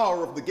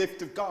power of the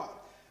gift of God.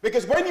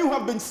 Because when you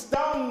have been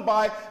stung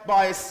by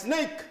a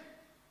snake,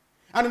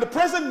 and in the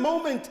present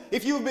moment,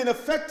 if you've been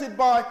affected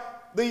by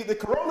the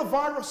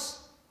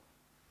coronavirus,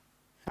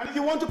 and if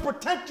you want to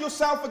protect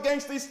yourself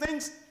against these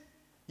things,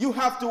 you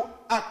have to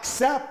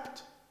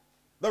accept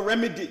the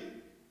remedy,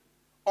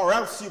 or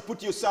else you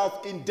put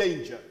yourself in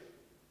danger.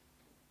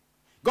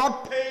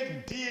 God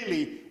paid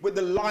dearly with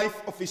the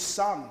life of his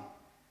son.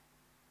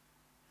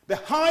 The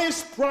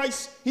highest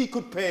price he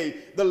could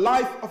pay, the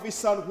life of his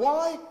son.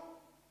 Why?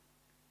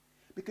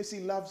 Because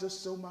he loves us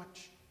so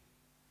much.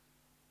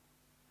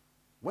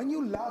 When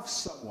you love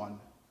someone,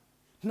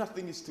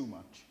 nothing is too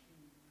much.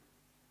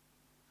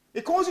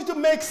 It causes you to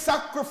make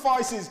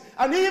sacrifices.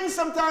 And even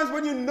sometimes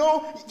when you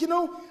know,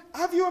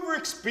 have you ever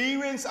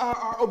experienced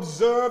or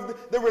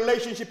observed the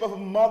relationship of a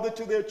mother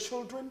to their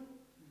children?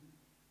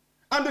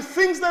 And the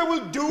things they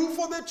will do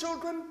for their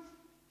children?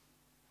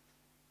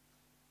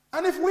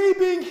 And if we,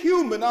 being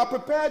human, are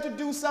prepared to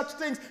do such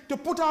things, to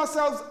put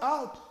ourselves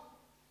out,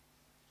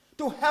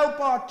 to help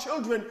our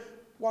children,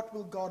 what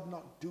will God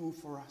not do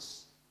for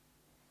us?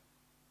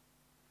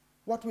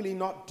 What will he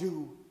not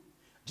do?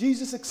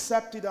 Jesus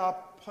accepted our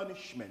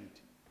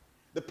punishment,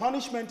 the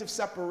punishment of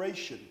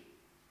separation,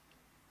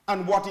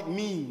 and what it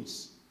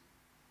means.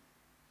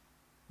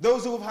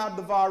 Those who have had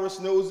the virus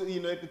knows,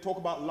 they talk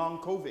about long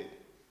COVID.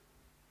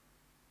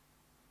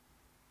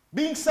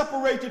 Being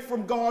separated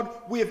from God,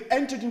 we have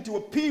entered into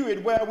a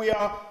period where we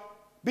are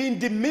being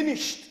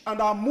diminished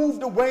and are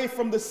moved away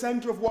from the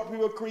center of what we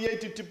were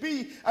created to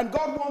be. And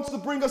God wants to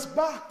bring us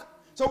back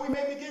so we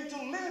may begin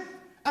to live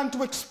and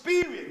to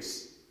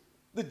experience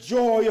the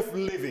joy of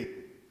living.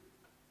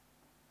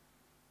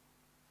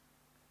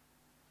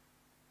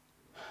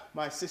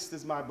 My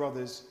sisters, my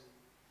brothers,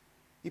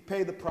 he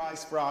paid the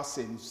price for our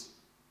sins.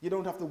 You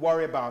don't have to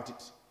worry about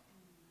it.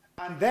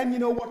 And then you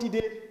know what he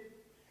did?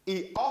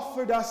 He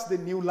offered us the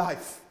new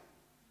life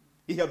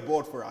he had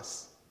bought for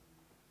us.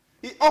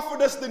 He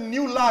offered us the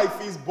new life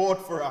he's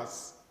bought for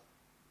us.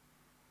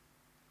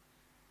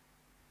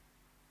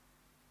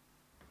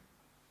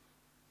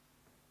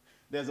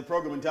 There's a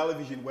program on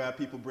television where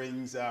people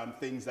bring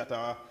things that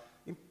are,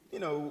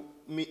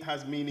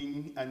 has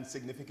meaning and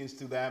significance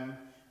to them,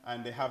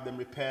 and they have them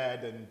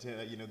repaired, and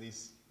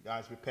these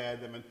guys repair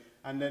them,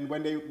 and then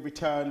when they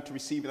return to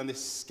receive it and they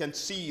can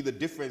see the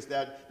difference,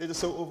 that they're just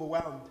so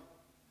overwhelmed.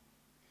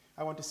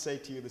 I want to say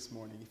to you this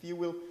morning, if you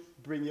will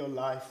bring your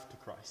life to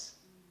Christ,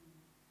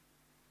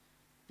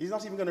 he's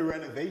not even going to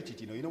renovate it,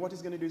 you know what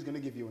he's going to do? He's going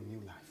to give you a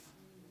new life.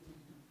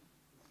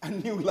 A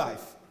new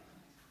life.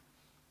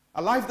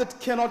 A life that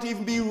cannot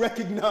even be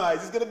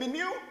recognized. It's going to be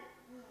new.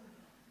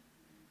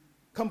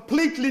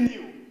 Completely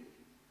new.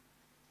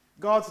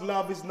 God's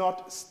love is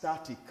not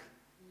static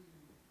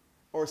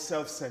or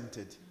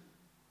self-centered.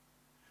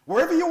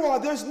 Wherever you are,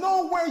 there's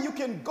nowhere you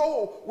can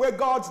go where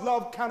God's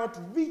love cannot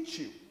reach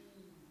you.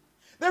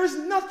 There is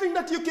nothing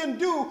that you can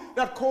do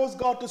that causes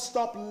God to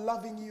stop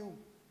loving you.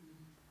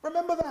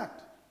 Remember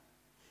that.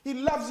 He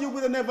loves you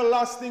with an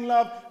everlasting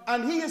love,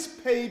 and he has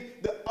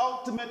paid the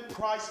ultimate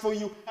price for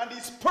you, and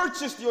he's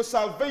purchased your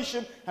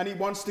salvation, and he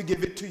wants to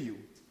give it to you.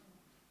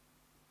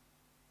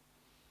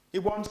 He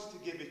wants to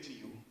give it to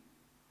you.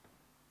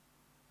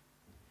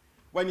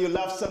 When you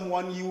love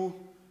someone, you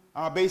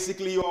are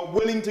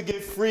willing to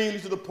give freely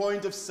to the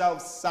point of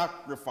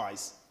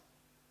self-sacrifice.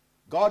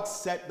 God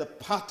set the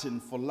pattern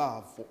for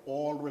love for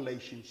all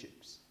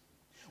relationships.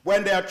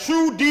 When there are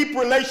true, deep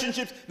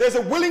relationships, there's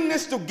a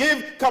willingness to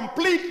give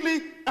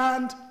completely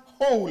and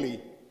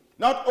wholly.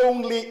 Not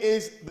only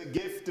is the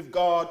gift of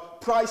God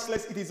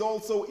priceless, it is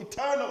also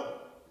eternal.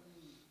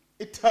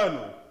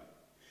 Eternal.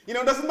 It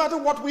doesn't matter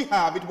what we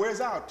have, it wears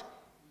out.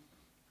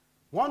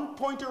 One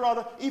point or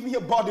other, even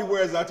your body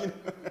wears out.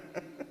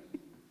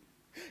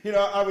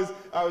 I was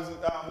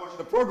watching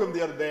a program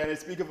the other day, and I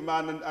speak of a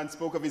man and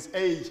spoke of his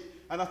age.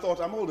 And I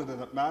thought, I'm older than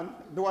that man.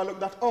 Do I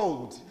look that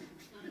old?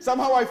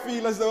 Somehow I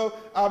feel as though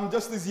I'm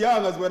just as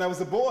young as when I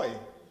was a boy.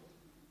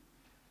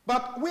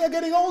 But we are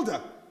getting older.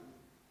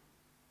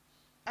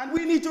 And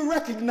we need to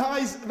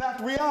recognize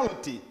that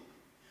reality.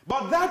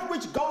 But that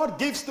which God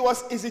gives to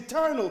us is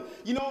eternal.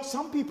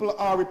 Some people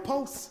are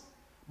repulsed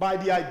by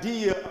the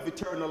idea of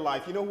eternal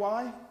life. You know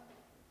why?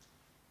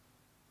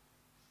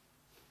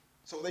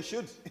 So they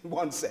should, in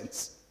one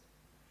sense.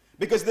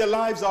 Because their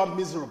lives are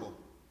miserable.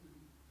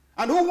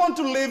 And who want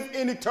to live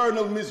in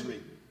eternal misery?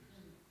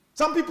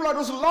 Some people are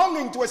just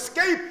longing to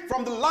escape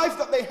from the life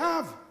that they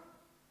have.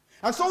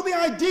 And so the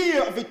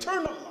idea of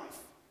eternal life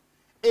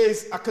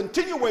is a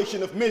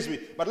continuation of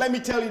misery. But let me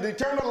tell you, the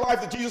eternal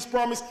life that Jesus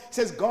promised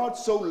says God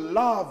so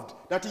loved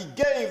that he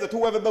gave that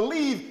whoever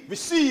believes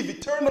receive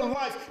eternal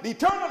life. The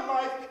eternal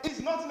life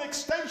is not an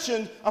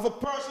extension of a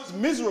person's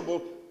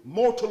miserable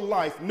mortal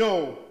life.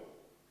 No.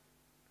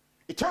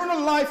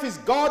 Eternal life is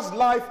God's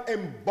life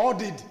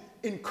embodied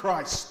in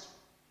Christ.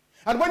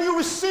 And when you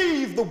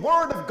receive the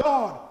word of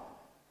God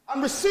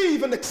and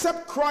receive and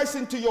accept Christ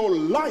into your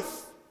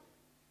life,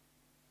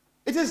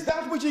 it is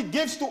that which he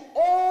gives to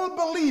all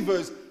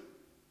believers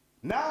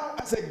now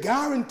as a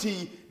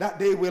guarantee that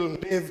they will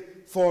live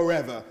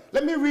forever.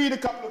 Let me read a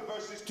couple of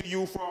verses to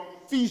you from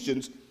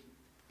Ephesians.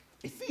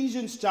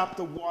 Ephesians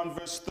chapter 1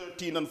 verse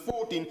 13 and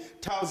 14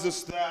 tells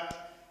us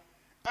that,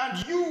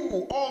 and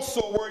you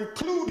also were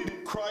included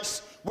in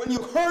Christ when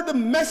you heard the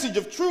message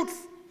of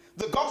truth,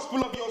 the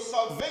gospel of your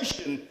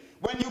salvation.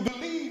 When you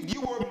believed,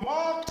 you were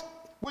marked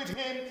with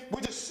him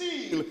with a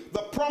seal,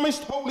 the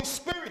promised Holy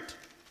Spirit.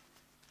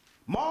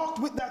 Marked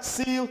with that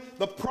seal,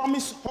 the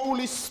promised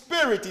Holy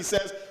Spirit, he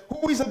says,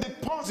 who is a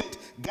deposit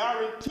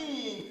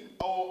guaranteeing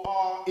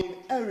our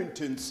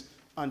inheritance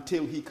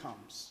until he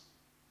comes.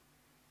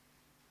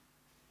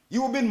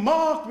 You have been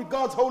marked with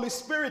God's Holy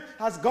Spirit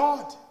as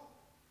God.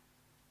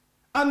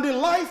 And the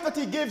life that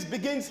he gives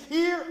begins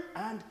here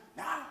and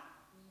now.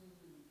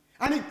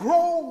 And it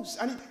grows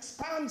and it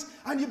expands,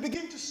 and you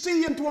begin to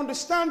see and to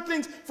understand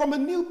things from a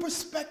new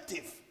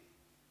perspective.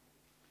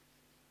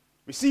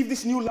 Receive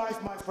this new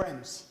life, my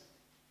friends,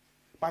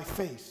 by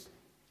faith.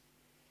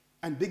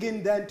 and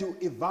begin then to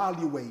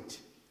evaluate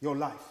your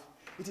life.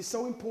 It is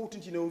so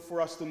important, for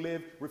us to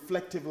live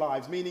reflective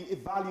lives, meaning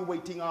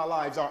evaluating our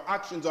lives, our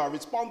actions, our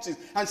responses,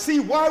 and see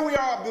why we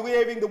are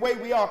behaving the way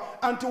we are,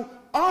 and to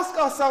ask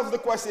ourselves the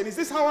question, is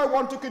this how I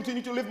want to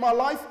continue to live my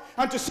life?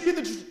 And to see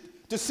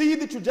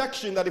the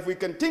trajectory that if we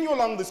continue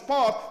along this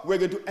path, we're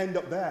going to end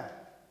up there.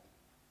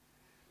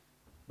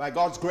 By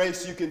God's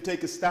grace, you can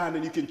take a stand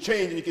and you can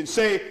change and you can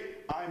say,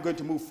 I'm going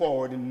to move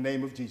forward in the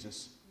name of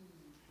Jesus.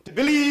 To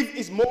believe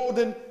is more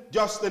than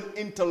just an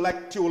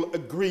intellectual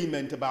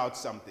agreement about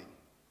something.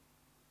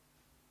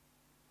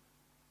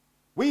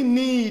 We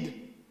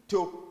need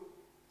to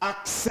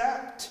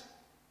accept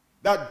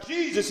that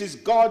Jesus is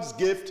God's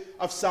gift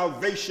of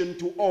salvation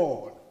to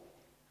all.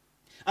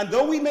 And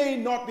though we may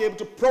not be able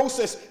to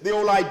process the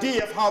whole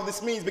idea of how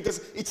this means, because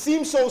it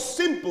seems so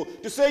simple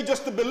to say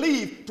just to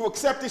believe, to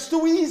accept is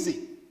too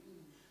easy.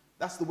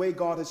 That's the way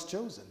God has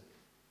chosen.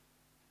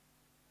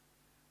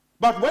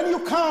 But when you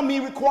come, he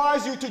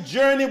requires you to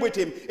journey with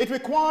him. It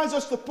requires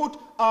us to put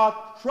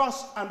our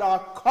trust and our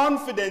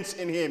confidence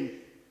in him,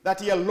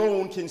 that he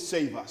alone can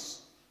save us.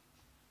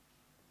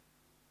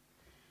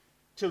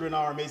 Children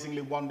are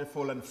amazingly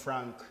wonderful and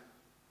frank.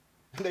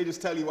 And they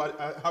just tell you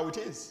how it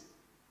is.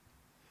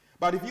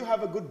 But if you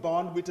have a good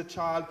bond with a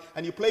child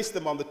and you place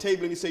them on the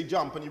table and you say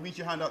jump and you reach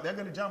your hand out, they're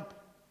going to jump.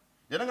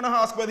 They're not going to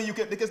ask whether you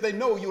can, because they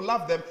know you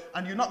love them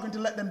and you're not going to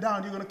let them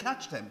down. You're going to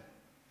catch them.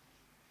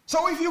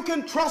 So if you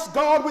can trust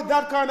God with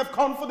that kind of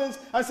confidence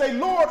and say,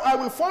 Lord, I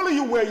will follow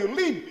you where you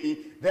lead me,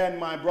 then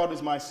my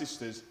brothers, my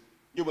sisters,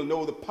 you will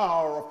know the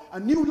power of a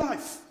new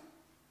life.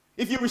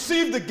 If you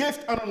receive the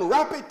gift and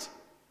unwrap it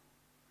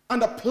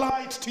and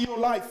apply it to your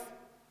life.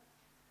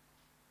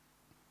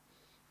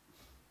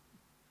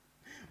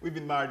 We've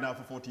been married now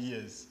for 40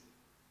 years.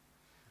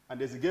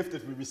 And there's a gift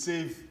that we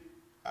receive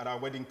at our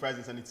wedding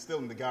presents, and it's still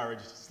in the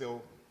garage,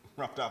 still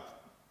wrapped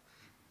up.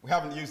 We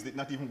haven't used it,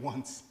 not even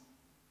once.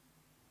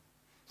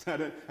 I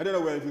don't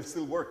know whether it will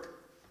still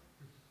work.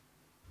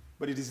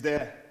 But it is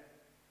there.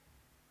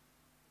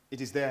 It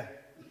is there.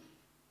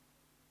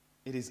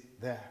 It is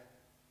there.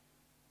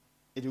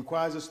 It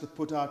requires us to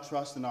put our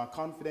trust and our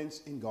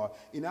confidence in God.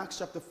 In Acts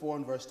chapter 4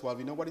 and verse 12,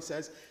 you know what it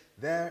says?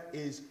 There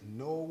is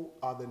no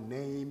other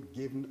name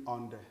given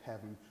under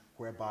heaven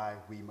whereby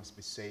we must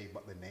be saved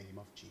but the name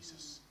of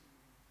Jesus.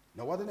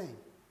 No other name.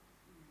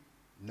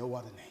 No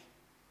other name.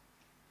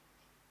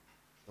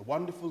 The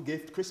wonderful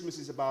gift. Christmas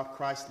is about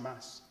Christ's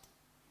Mass,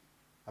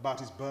 about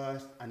his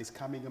birth and his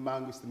coming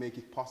among us to make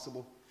it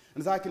possible.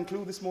 And as I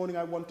conclude this morning,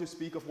 I want to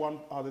speak of one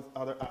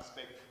other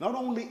aspect. Not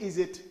only is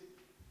it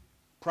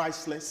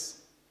priceless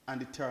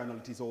and eternal,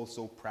 it is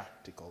also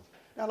practical.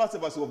 There are lots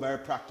of us who are very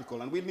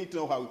practical, and we need to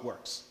know how it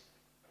works.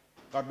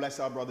 God bless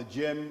our brother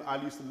Jim. I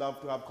used to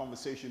love to have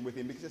conversation with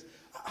him because he says,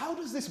 how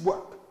does this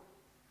work?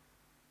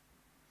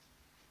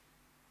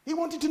 He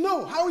wanted to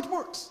know how it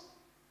works.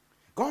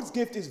 God's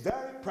gift is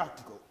very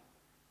practical.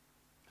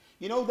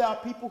 You know, there are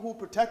people who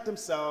protect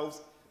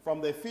themselves from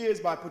their fears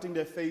by putting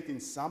their faith in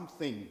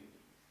something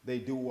they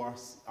do or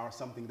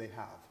something they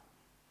have.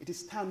 It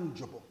is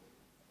tangible.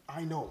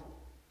 I know.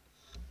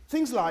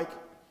 Things like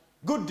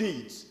good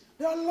deeds.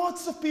 There are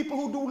lots of people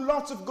who do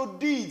lots of good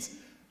deeds,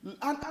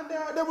 and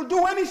they will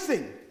do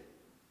anything.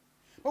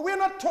 But we're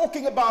not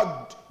talking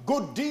about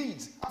good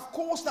deeds. Of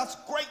course, that's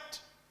great.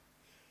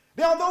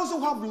 There are those who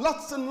have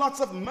lots and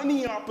lots of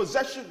money or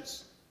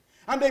possessions,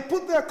 and they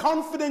put their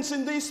confidence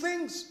in these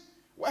things.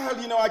 Well,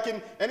 you know, I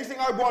can, anything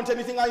I want,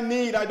 anything I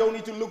need, I don't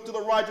need to look to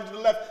the right or to the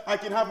left. I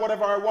can have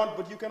whatever I want,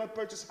 but you cannot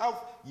purchase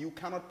health. You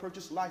cannot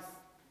purchase life.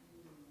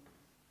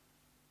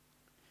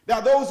 There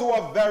are those who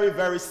are very,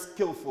 very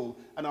skillful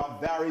and are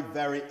very,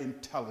 very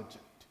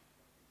intelligent.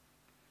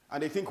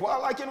 And they think,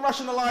 well, I can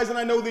rationalize and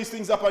I know these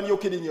things up, and you're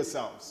kidding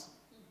yourselves.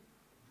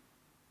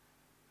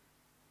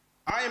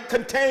 I am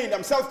contained,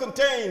 I'm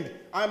self-contained,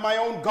 I'm my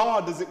own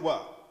God, as it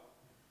were.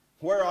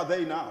 Where are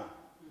they now?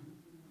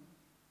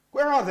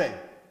 Where are they?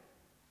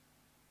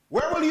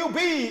 Where will you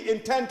be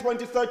in 10,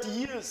 20, 30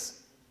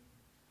 years?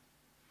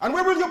 And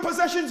where will your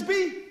possessions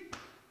be?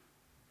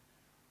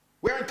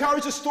 We're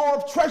encouraged to store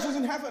up treasures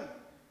in heaven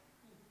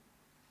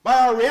by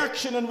our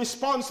reaction and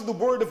response to the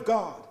Word of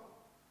God.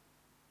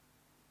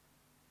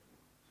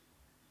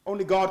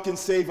 Only God can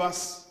save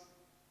us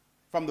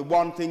from the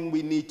one thing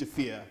we need to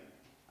fear.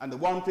 And the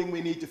one thing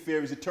we need to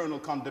fear is eternal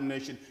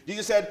condemnation.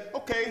 Jesus said,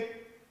 okay,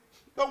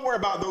 don't worry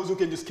about those who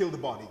can just kill the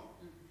body,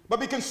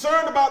 but be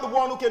concerned about the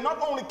one who can not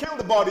only kill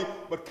the body,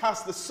 but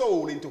cast the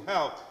soul into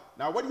hell.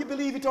 Now, whether you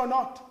believe it or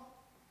not,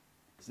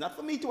 it's not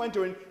for me to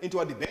enter into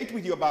a debate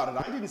with you about it.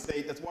 I didn't say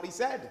it, that's what he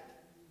said.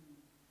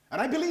 And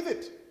I believe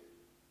it.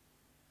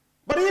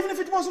 But even if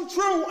it wasn't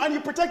true, and you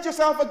protect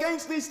yourself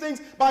against these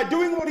things by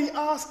doing what he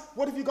asked,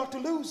 what have you got to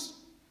lose?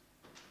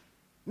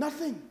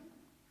 Nothing.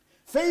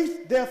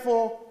 Faith,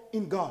 therefore,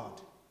 in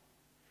God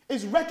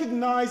is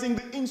recognizing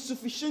the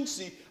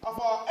insufficiency of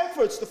our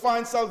efforts to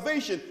find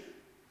salvation,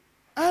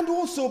 and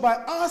also by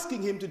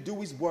asking him to do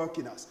his work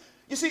in us.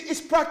 You see, it's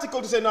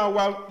practical to say, now,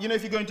 well, you know,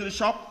 if you go into the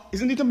shop,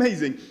 isn't it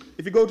amazing?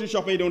 If you go to the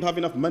shop and you don't have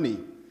enough money,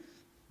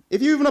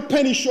 If you're even a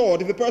penny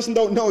short, if the person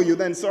don't know you,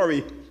 then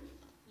sorry.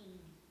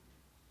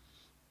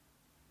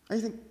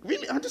 And you think,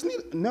 really? I just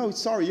need... No,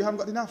 sorry, you haven't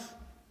got enough.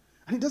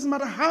 And it doesn't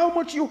matter how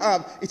much you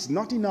have, it's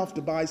not enough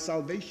to buy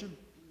salvation.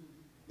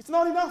 It's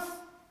not enough.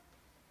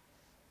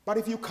 But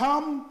if you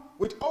come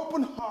with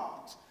open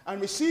heart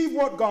and receive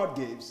what God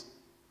gives,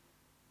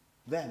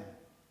 then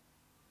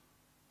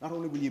not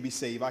only will you be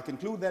saved. I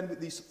conclude then with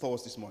these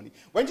thoughts this morning.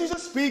 When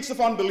Jesus speaks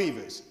of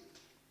unbelievers,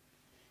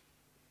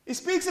 he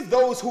speaks of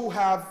those who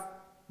have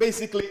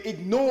basically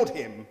ignored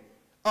him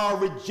or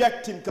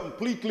reject him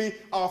completely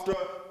after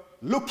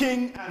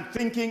looking and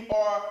thinking,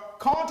 or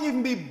can't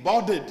even be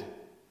bothered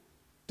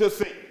to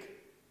think.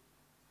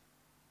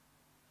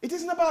 It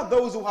isn't about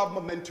those who have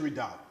momentary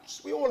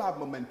doubts. We all have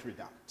momentary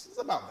doubts. It's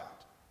about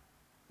that.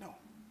 No.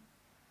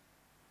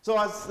 So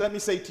let me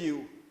say to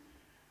you,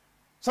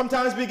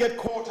 sometimes we get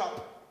caught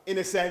up, in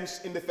a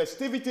sense, in the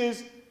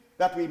festivities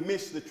that we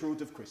miss the truth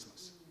of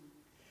Christmas.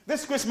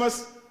 This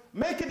Christmas,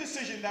 make a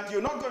decision that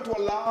you're not going to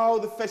allow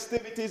the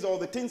festivities or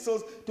the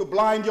tinsels to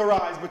blind your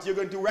eyes, but you're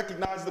going to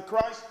recognize the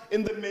Christ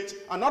in the midst.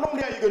 And not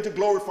only are you going to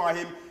glorify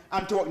him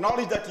and to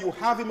acknowledge that you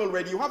have him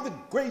already, you have the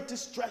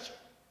greatest treasure.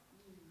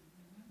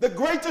 The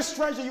greatest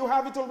treasure, you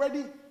have it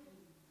already.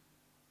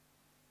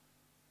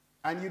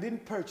 And you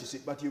didn't purchase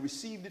it, but you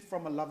received it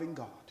from a loving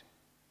God.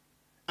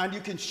 And you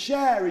can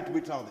share it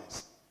with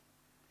others.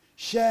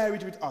 Share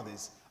it with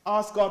others.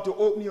 Ask God to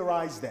open your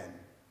eyes then,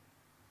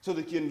 so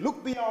that you can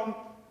look beyond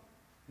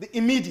the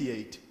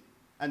immediate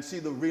and see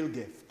the real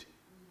gift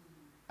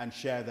and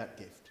share that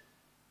gift.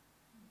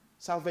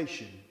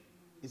 Salvation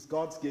is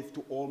God's gift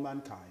to all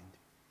mankind,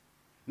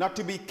 not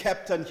to be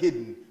kept and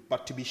hidden,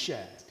 but to be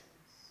shared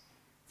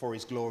for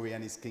his glory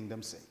and his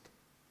kingdom's sake.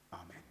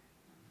 Amen.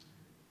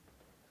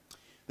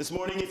 This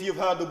morning, if you've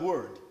heard the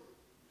word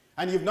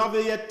and you've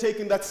never yet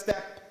taken that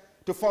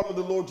step to follow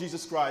the Lord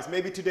Jesus Christ,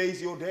 maybe today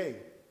is your day.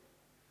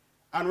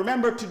 And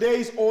remember, today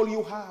is all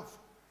you have.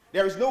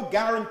 There is no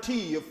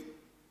guarantee of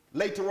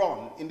later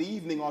on in the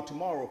evening or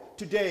tomorrow.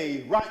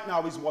 Today, right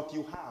now, is what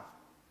you have.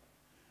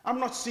 I'm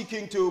not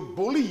seeking to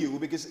bully you,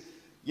 because,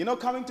 you know,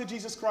 coming to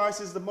Jesus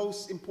Christ is the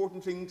most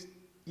important thing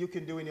you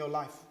can do in your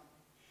life.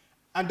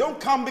 And don't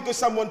come because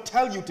someone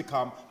tells you to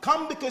come.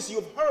 Come because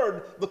you've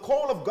heard the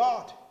call of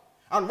God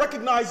and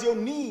recognize your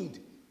need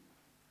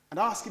and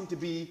ask him to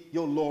be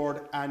your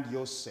Lord and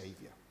your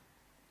Savior.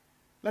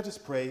 Let us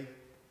pray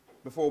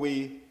before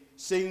we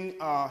sing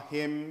our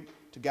hymn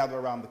to gather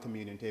around the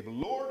communion table.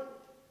 Lord,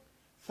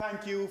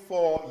 thank you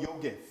for your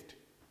gift.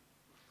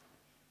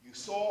 You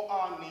saw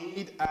our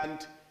need,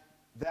 and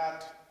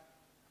that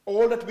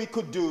all that we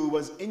could do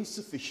was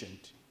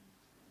insufficient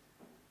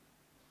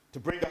to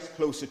bring us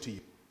closer to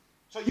you.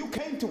 So you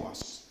came to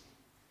us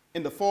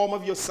in the form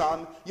of your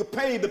Son. You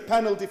paid the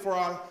penalty for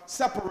our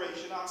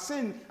separation, our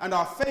sin, and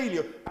our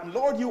failure. And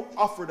Lord, you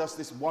offered us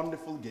this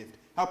wonderful gift.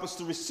 Help us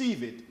to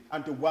receive it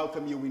and to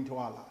welcome you into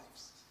our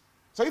lives.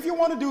 So if you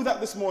want to do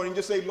that this morning,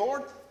 just say,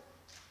 Lord,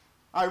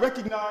 I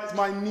recognize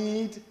my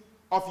need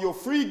of your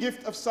free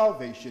gift of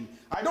salvation.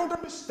 I don't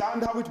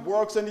understand how it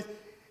works, and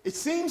it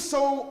seems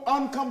so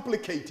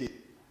uncomplicated.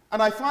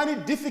 And I find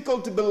it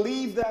difficult to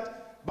believe that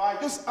by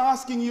just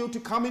asking you to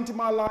come into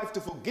my life,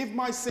 to forgive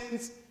my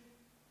sins,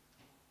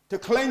 to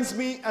cleanse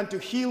me and to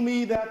heal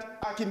me, that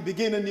I can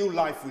begin a new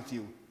life with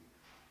you.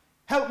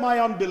 Help my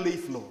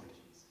unbelief, Lord.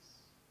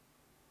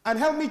 And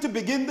help me to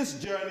begin this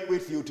journey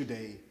with you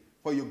today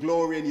for your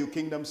glory and your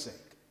kingdom's sake.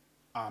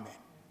 Amen.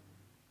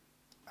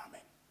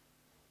 Amen.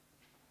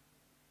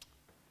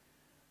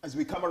 As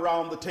we come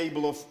around the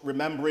table of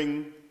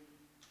remembering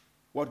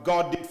what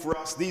God did for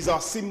us, these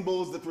are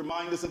symbols that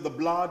remind us of the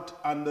blood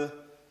and that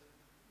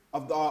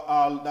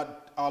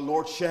our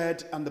Lord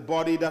shed, and the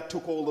body that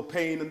took all the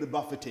pain and the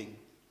buffeting.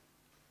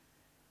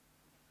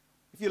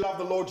 If you love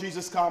the Lord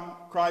Jesus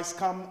Christ,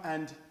 come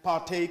and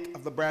partake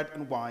of the bread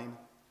and wine.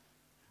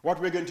 What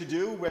we're going to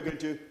do, we're going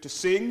to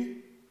sing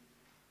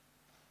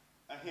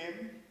a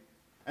hymn.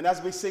 And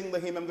as we sing the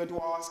hymn, I'm going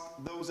to ask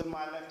those on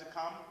my left to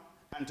come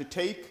and to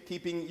take,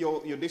 keeping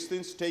your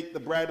distance, take the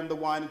bread and the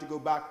wine and to go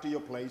back to your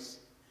place.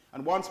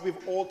 And once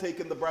we've all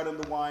taken the bread and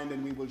the wine,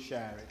 then we will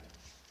share it.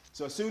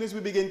 So as soon as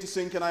we begin to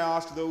sing, can I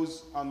ask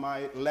those on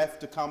my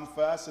left to come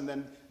first, and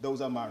then those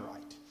on my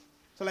right.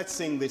 So let's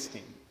sing this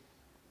hymn.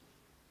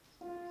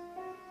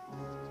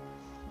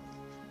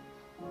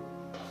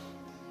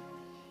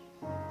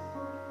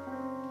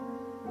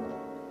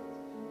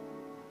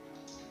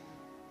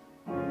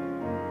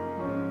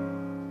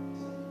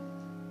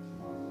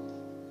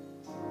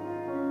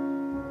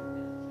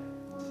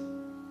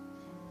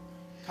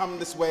 Come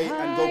this way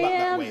and go back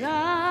that way.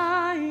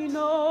 Thine,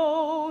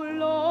 O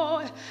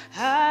Lord,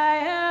 I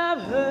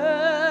have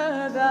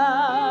heard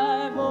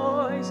thy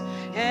voice,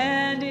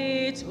 and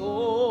it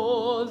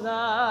told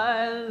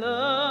thy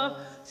love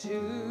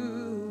to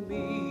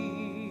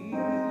me.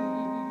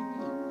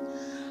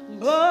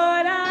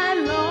 But I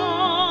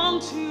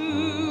long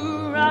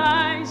to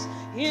rise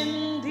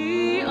in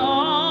the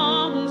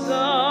arms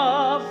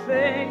of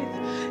faith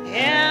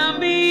and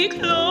be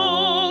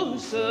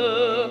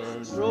closer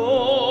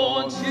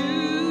drawn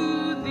to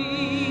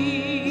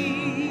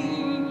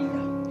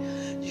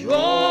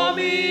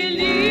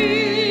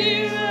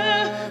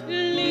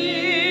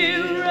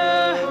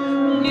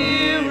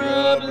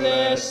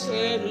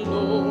blessed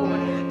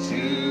Lord,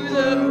 to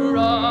the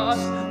cross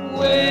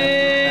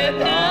where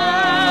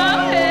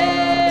thou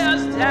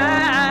hast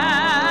died.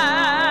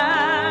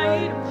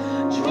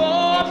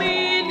 Draw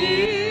me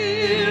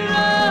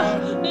nearer,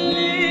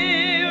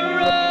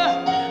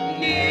 nearer,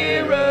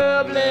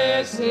 nearer,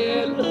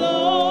 blessed Lord,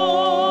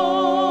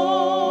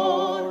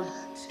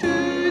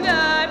 to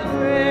thy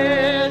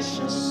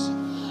precious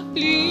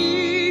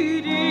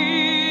bleeding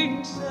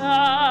side.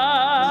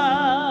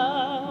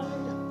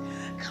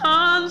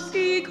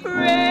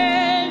 Consecrate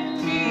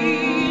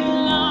me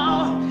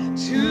now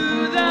to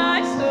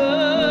thy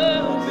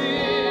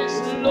service,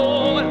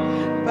 Lord,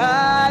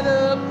 by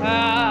the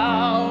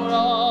power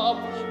of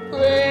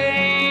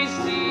grace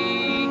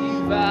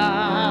divine.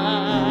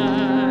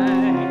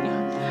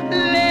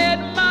 Let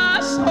my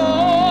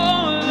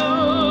soul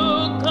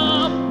look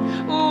up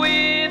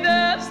with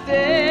a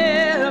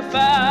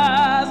steadfast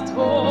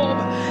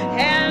hope,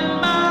 and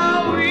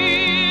my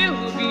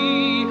will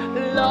be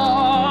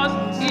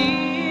lost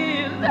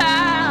in thine.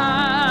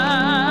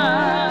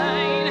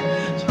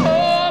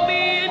 Draw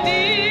me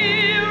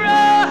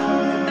nearer,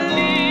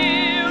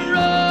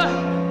 nearer,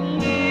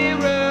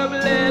 nearer,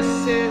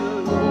 blessed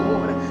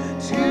Lord,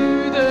 to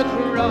the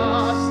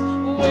cross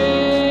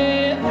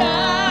where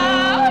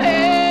thou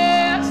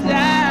hast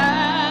died.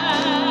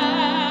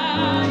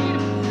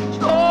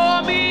 Draw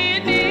me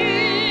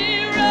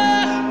nearer,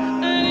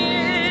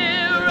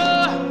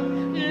 nearer,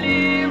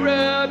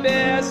 nearer,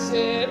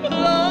 blessed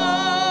Lord,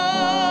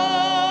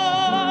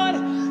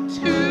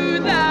 to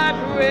thy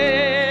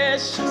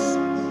precious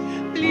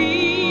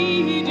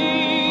bleeding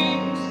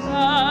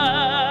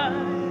side.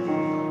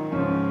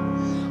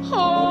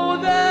 Oh,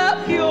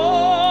 the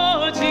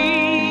pure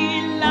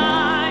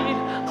delight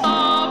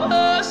of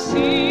a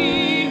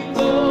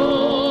single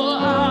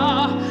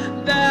hour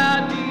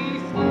that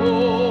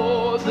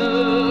before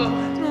the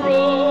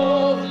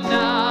throne I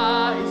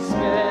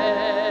spend.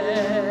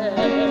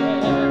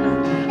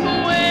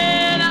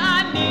 When I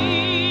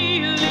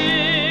kneel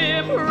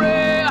in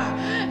prayer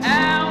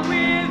and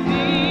with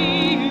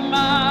thee,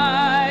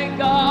 my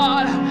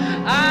God,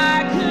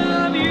 I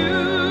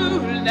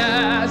commune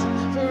as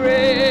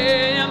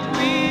friends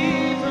we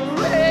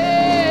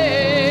prayed.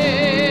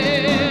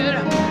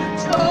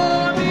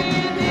 Draw me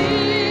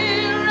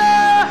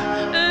nearer,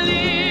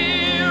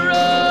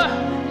 nearer,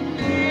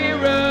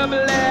 nearer,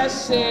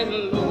 blessed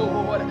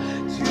Lord,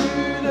 to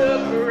the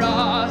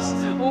cross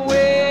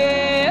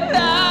where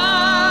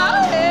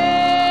thou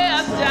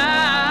hast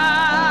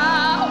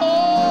died.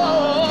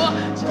 Oh,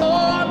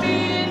 draw me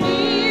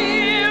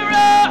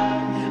nearer,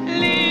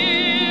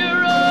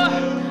 nearer,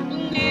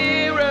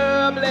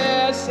 nearer,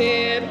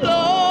 blessed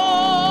Lord,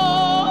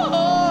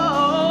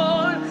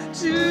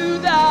 to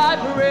thy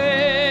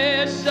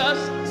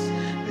precious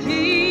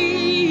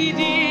bleeding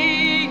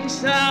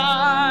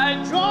side.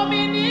 Draw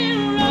me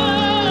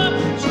nearer,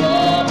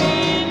 draw me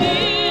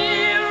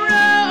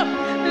nearer,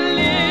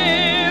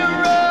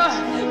 nearer,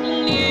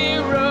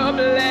 nearer,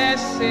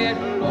 blessed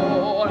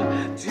Lord,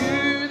 to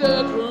the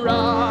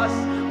cross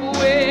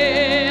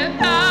where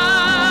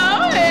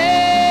thou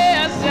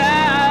hast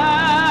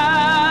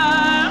died.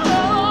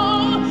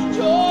 Oh,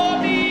 draw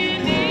me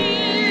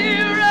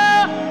nearer,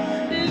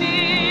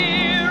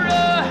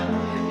 nearer,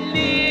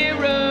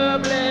 nearer,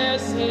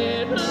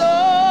 blessed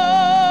Lord,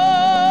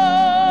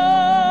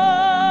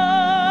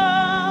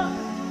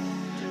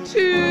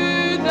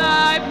 to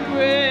thy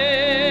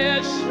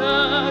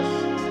precious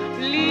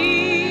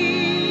bleeding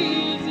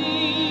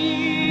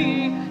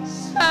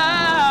side.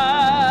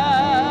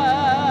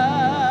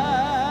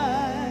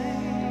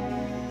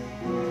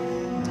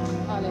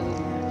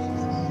 Hallelujah.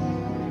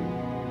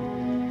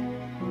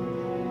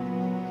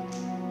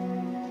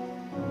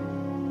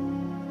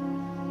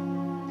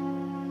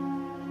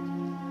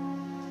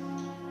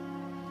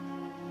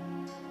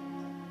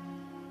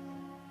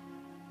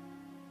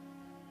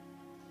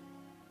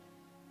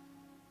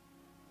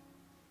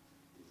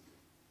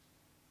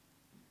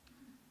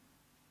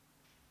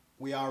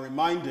 We are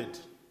reminded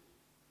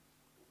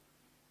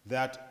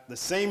that the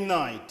same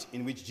night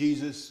in which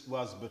Jesus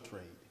was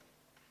betrayed,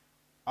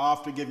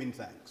 after giving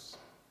thanks,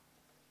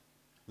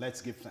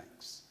 let's give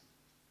thanks.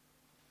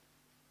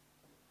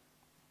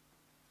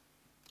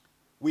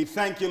 We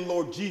thank you,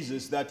 Lord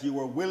Jesus, that you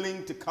were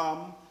willing to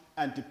come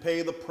and to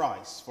pay the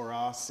price for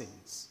our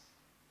sins.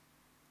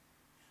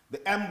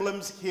 The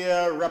emblems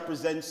here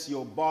represents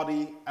your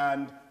body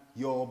and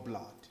your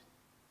blood.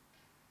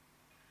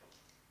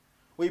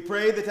 We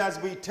pray that as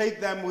we take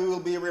them, we will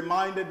be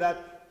reminded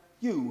that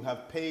you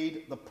have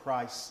paid the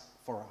price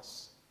for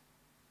us,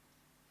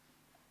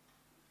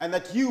 and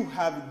that you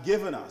have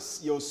given us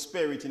your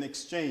Spirit in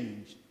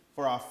exchange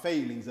for our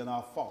failings and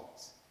our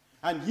faults.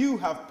 And you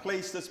have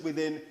placed us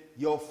within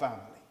your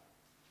family,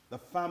 the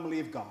family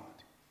of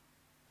God.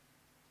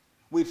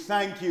 We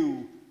thank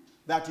you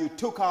that you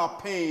took our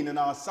pain and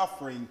our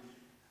suffering.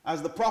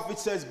 As the prophet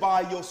says,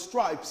 by your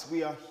stripes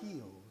we are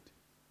healed.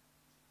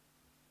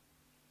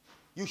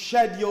 You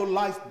shed your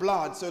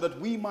lifeblood so that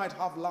we might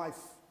have life.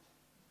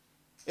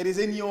 It is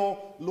in your,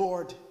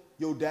 Lord,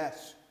 your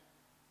death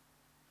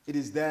It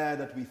is there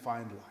that we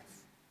find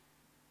life.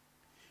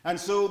 And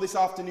so this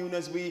afternoon,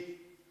 as we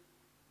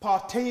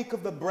partake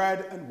of the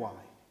bread and wine,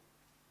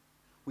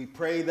 we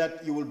pray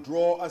that you will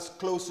draw us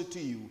closer to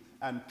you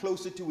and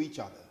closer to each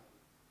other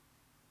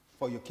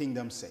for your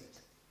kingdom's sake.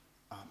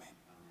 Amen.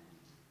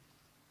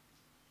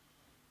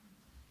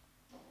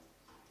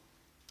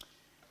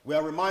 We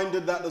are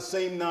reminded that the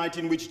same night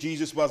in which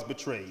Jesus was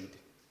betrayed,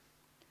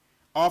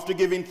 after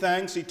giving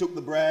thanks, he took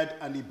the bread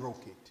and he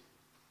broke it.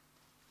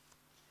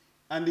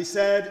 And he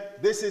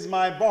said, "This is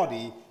my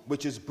body,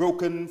 which is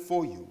broken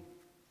for you.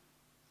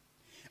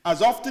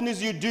 As often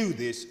as you do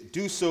this,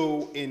 do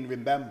so in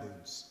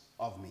remembrance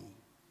of me."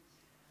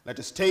 Let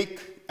us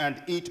take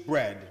and eat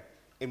bread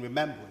in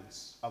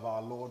remembrance of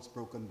our Lord's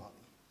broken body.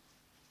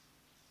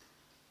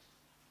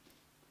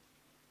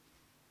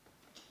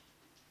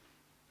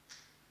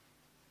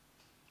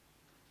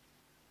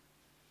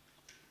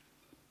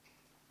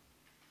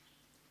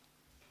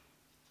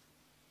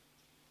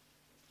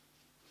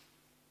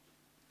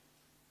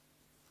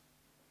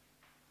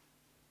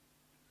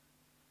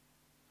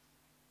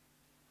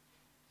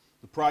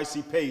 The price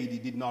he paid, he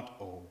did not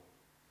owe.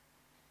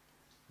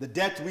 The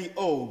debt we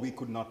owe, we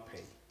could not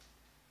pay.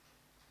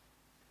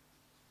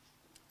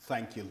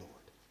 Thank you, Lord.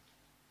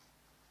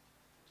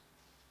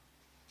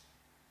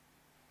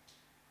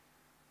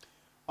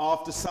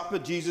 After supper,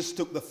 Jesus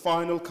took the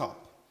final cup,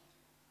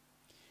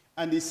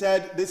 and he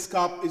said, "This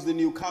cup is the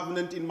new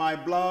covenant in my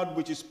blood,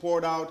 which is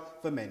poured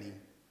out for many.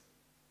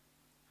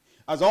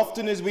 As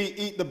often as we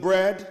eat the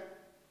bread,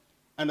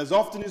 and as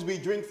often as we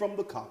drink from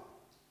the cup,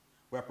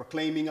 we're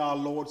proclaiming our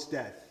Lord's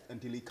death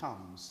until he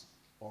comes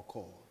or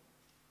call.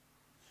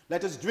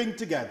 Let us drink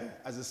together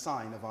as a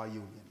sign of our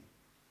union."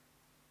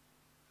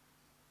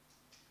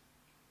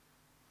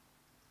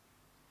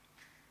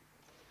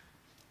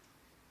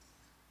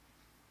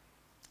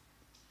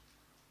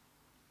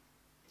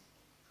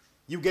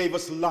 You gave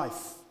us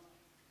life,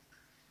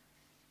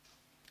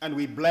 and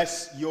we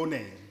bless your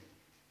name.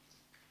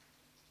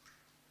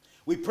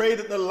 We pray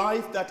that the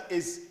life that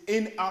is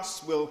in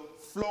us will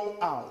flow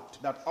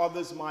out, that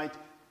others might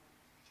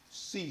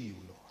see you,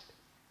 Lord,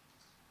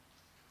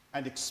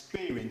 and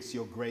experience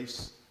your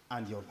grace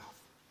and your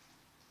love.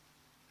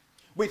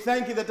 We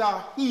thank you that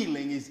our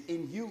healing is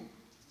in you.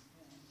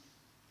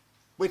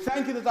 We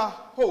thank you that our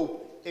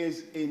hope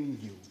is in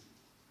you.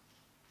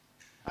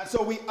 And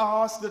so we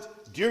ask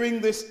that during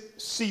this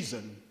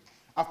season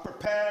of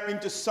preparing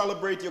to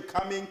celebrate your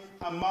coming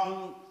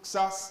amongst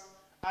us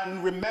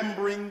and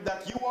remembering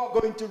that you are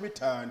going to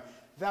return,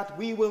 that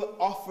we will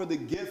offer the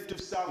gift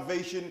of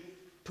salvation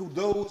to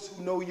those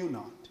who know you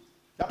not.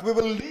 That we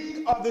will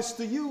lead others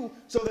to you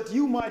so that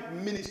you might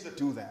minister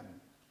to them.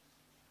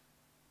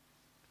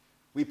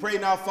 We pray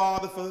now,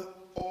 Father, for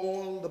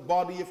all the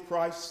body of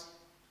Christ,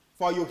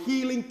 for your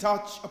healing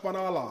touch upon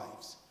our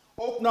lives.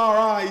 Open our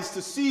eyes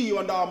to see you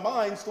and our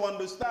minds to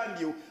understand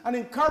you, and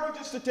encourage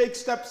us to take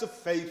steps of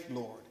faith,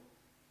 Lord.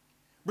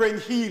 Bring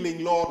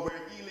healing, Lord,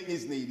 where healing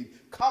is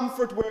needed.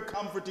 Comfort where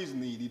comfort is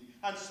needed,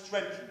 and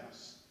strengthen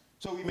us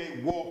so we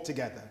may walk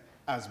together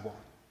as one.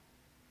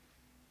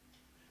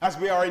 As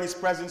we are in his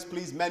presence,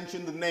 please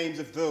mention the names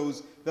of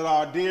those that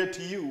are dear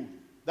to you,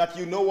 that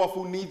you know of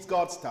who needs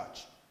God's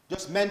touch.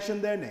 Just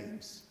mention their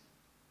names.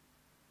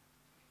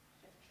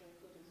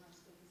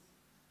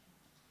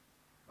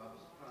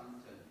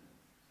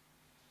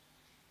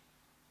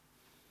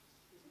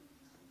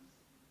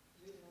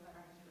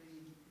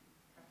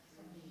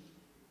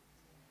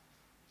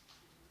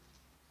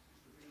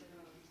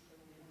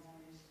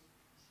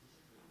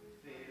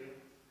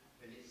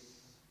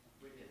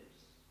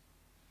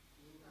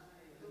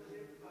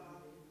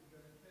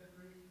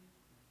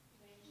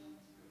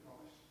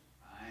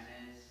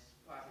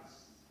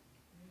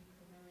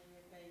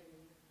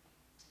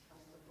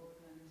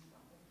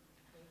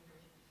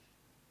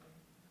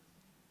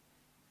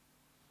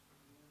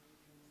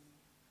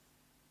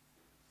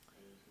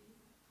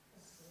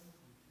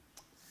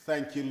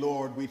 Thank you,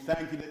 Lord. We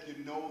thank you that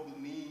you know the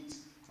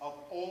needs of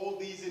all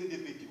these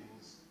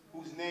individuals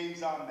whose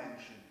names are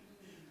mentioned.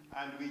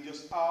 And we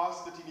just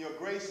ask that in your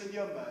grace and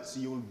your mercy,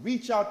 you will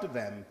reach out to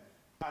them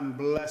and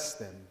bless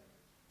them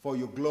for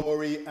your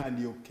glory and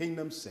your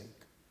kingdom's sake.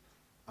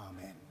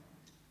 Amen.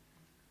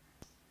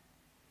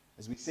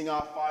 As we sing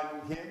our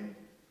final hymn,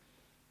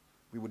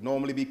 we would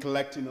normally be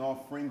collecting an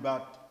offering,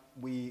 but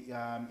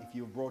if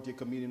you brought your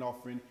communion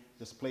offering,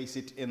 just place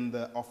it in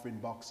the offering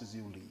box as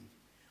you leave.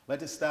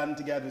 Let us stand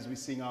together as we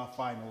sing our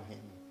final hymn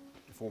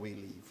before we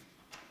leave.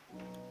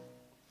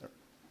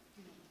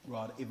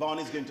 Right, Yvonne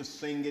is going to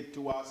sing it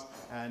to us,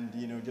 and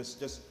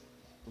just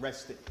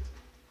rest it.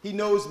 He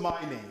knows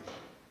my name.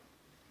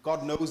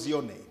 God knows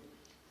your name.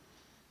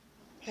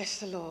 Bless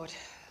the Lord.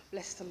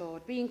 Bless the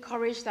Lord. Be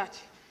encouraged that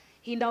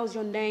he knows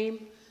your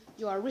name.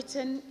 You are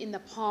written in the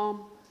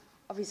palm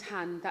of his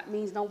hand. That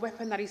means no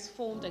weapon that is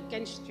formed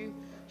against you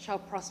shall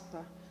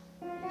prosper.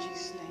 In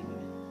Jesus' name.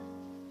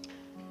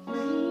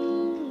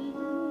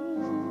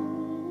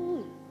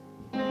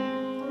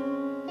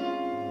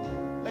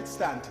 Let's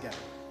stand together.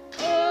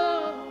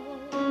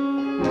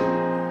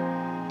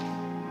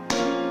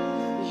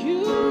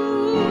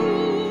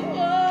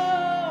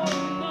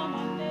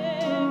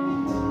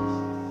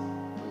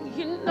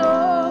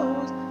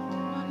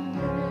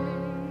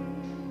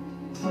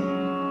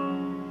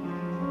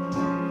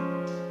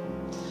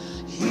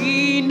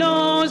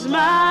 knows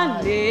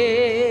my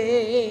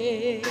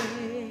name.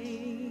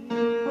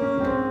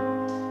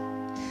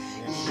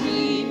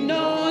 He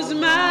knows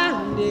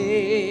my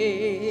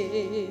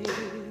name.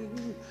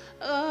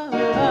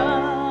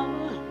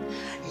 Oh,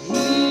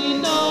 he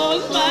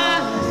knows my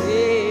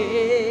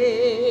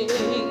name.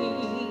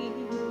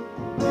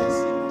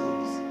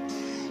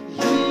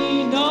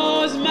 He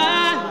knows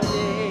my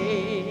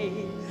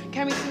name.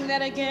 Can we sing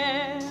that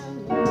again?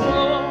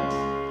 Oh,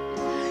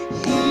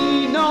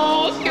 he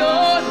knows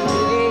your name.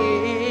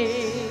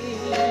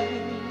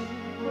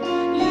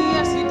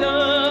 Yes, he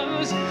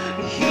does.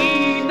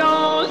 He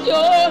knows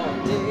your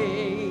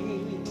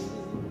name.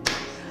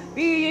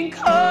 Be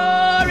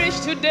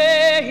encouraged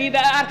today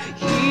that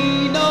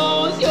he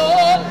knows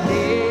your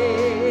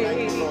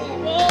name.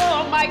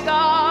 Oh my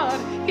God,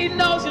 he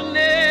knows your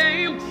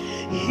name.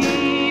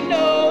 He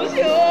knows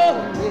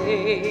your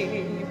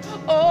name.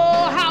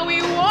 Oh, how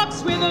he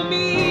walks with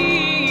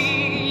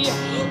me.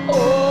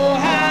 Oh,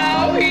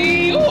 how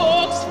he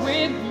walks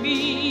with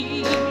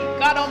me.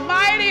 God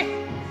Almighty.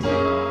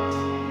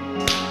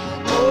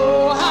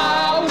 Oh,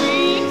 how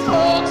he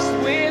talks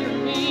with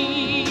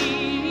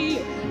me.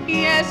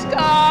 Yes,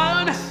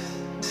 God.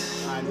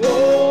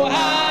 Oh,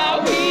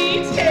 how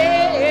he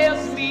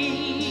tells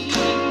me.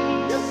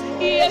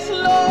 Yes,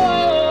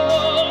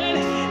 Lord,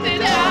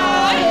 that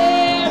I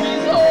am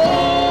his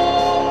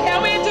own. Can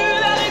we do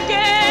that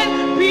again?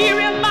 Be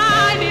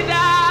reminded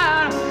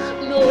that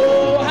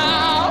know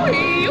how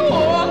he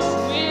walks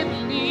with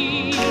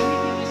me.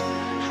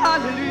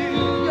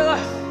 Hallelujah.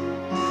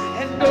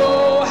 And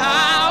know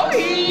how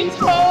he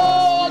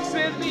talks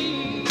with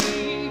me.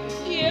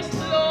 Yes,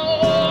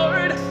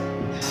 Lord.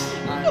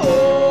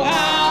 Oh,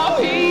 how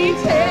he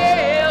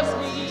tells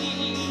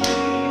me.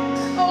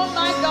 Oh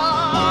my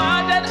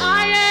God, that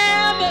I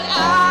am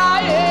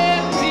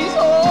his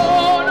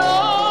own. Oh,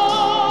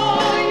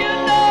 you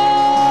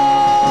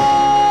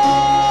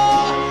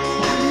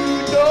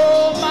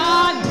know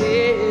my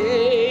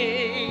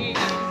name.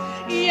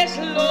 Yes,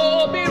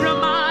 Lord, be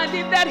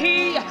reminded that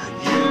you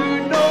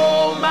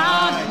know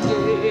my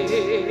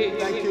name.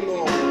 Thank you,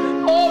 Lord.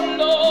 Oh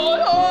Lord,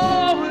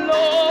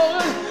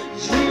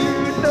 you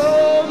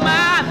know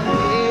my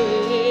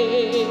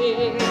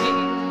name.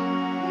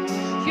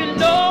 You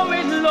know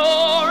it,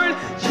 Lord,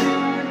 you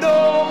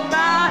know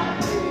my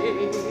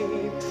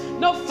name.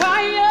 No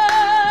fire,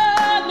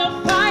 no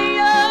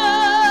fire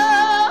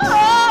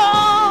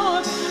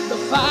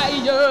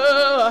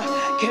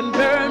can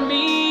burn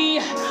me.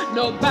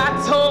 No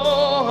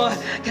battle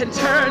can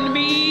turn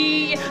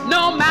me.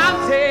 No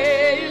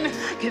mountain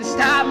can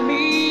stop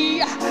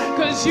me.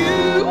 'Cause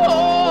you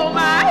hold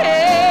my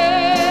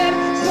hand.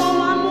 So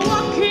I'm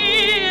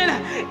walking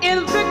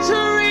in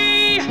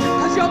victory.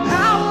 'Cause your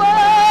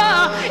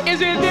power is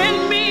within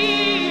me.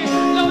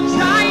 No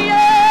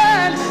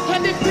giant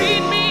can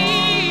defeat me.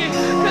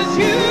 'Cause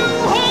you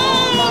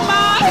hold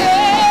my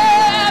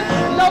hand.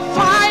 No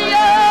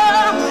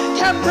fire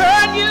can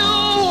burn you.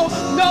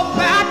 No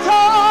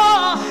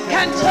battle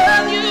can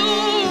turn you.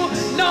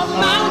 No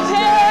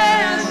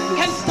mountain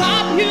can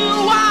stop you.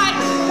 Why?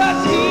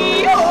 'Cause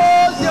he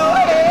holds your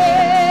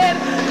hand.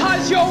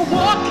 'Cause you're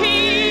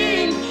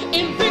walking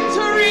in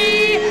victory.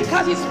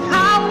 'Cause his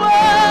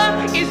power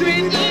is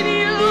within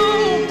you.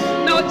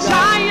 No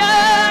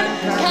giant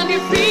can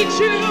defeat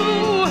you.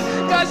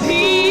 'Cause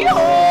he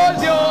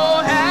holds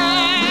your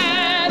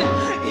hand.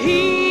 He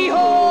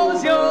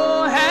holds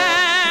your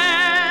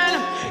hand.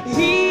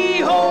 He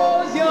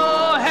holds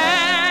your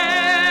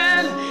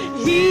hand.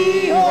 He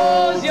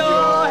holds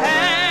your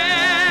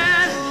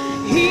hand.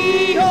 He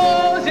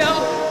holds your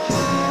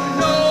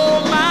know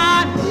my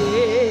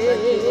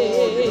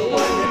name.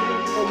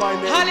 Oh, my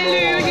name.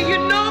 Hallelujah. You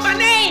know my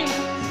name.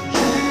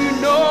 You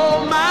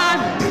know my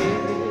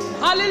name.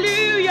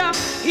 Hallelujah.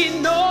 He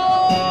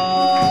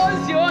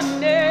knows your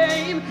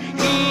name.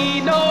 He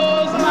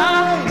knows my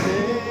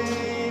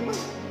Name.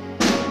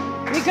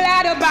 Be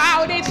glad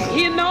about it.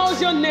 He knows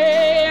your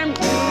name.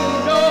 He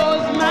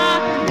knows my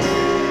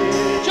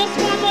name. Just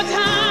one more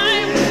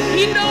time.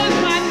 He knows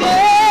my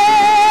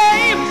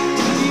name.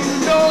 You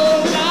know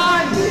my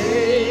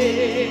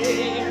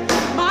name.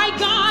 My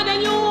God, and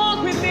you walk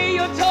with me,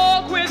 you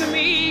talk with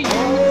me.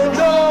 You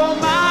know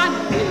my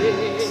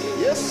name.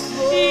 Yes,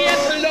 Lord.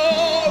 Yes,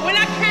 Lord. When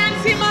I can't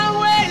see my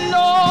way,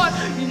 Lord,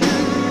 you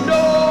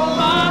know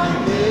my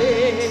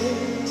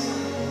name.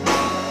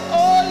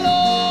 Oh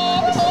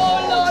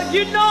Lord,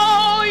 you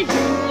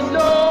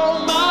know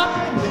my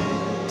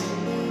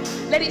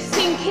name. Let it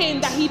sink in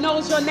that he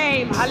knows your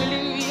name.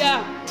 Hallelujah.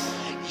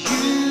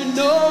 You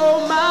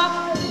know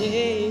my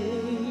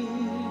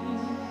name.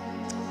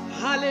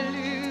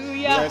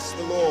 Hallelujah. Bless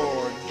the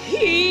Lord.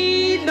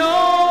 He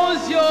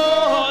knows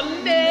your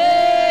name.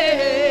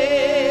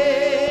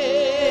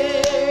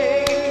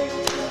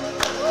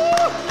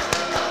 Woo.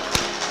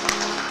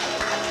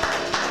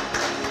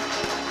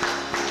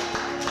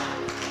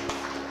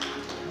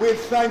 We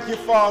thank you,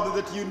 Father,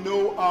 that you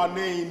know our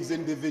names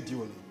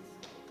individually.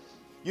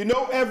 You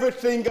know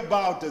everything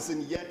about us,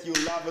 and yet you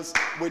love us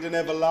with an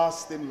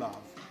everlasting love.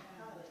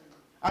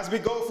 As we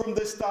go from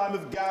this time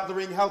of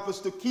gathering, help us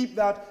to keep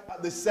that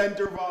at the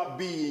center of our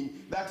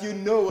being, that you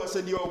know us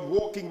and you are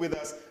walking with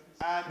us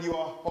and you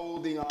are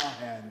holding our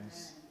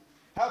hands.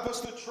 Help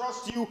us to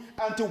trust you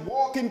and to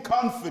walk in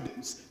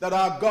confidence that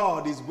our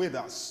God is with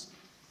us.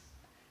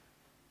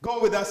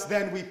 Go with us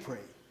then, we pray.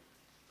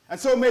 And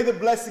so may the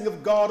blessing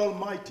of God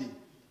Almighty,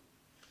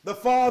 the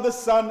Father,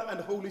 Son, and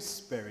Holy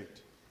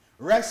Spirit,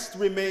 rest,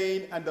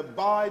 remain, and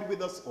abide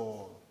with us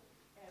all,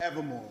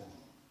 evermore.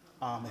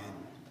 Amen.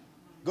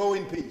 Go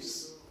in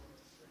peace,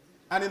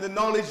 and in the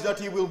knowledge that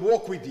he will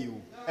walk with you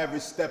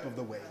every step of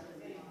the way.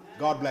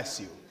 God bless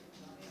you.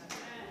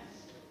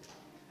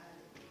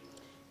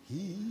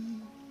 He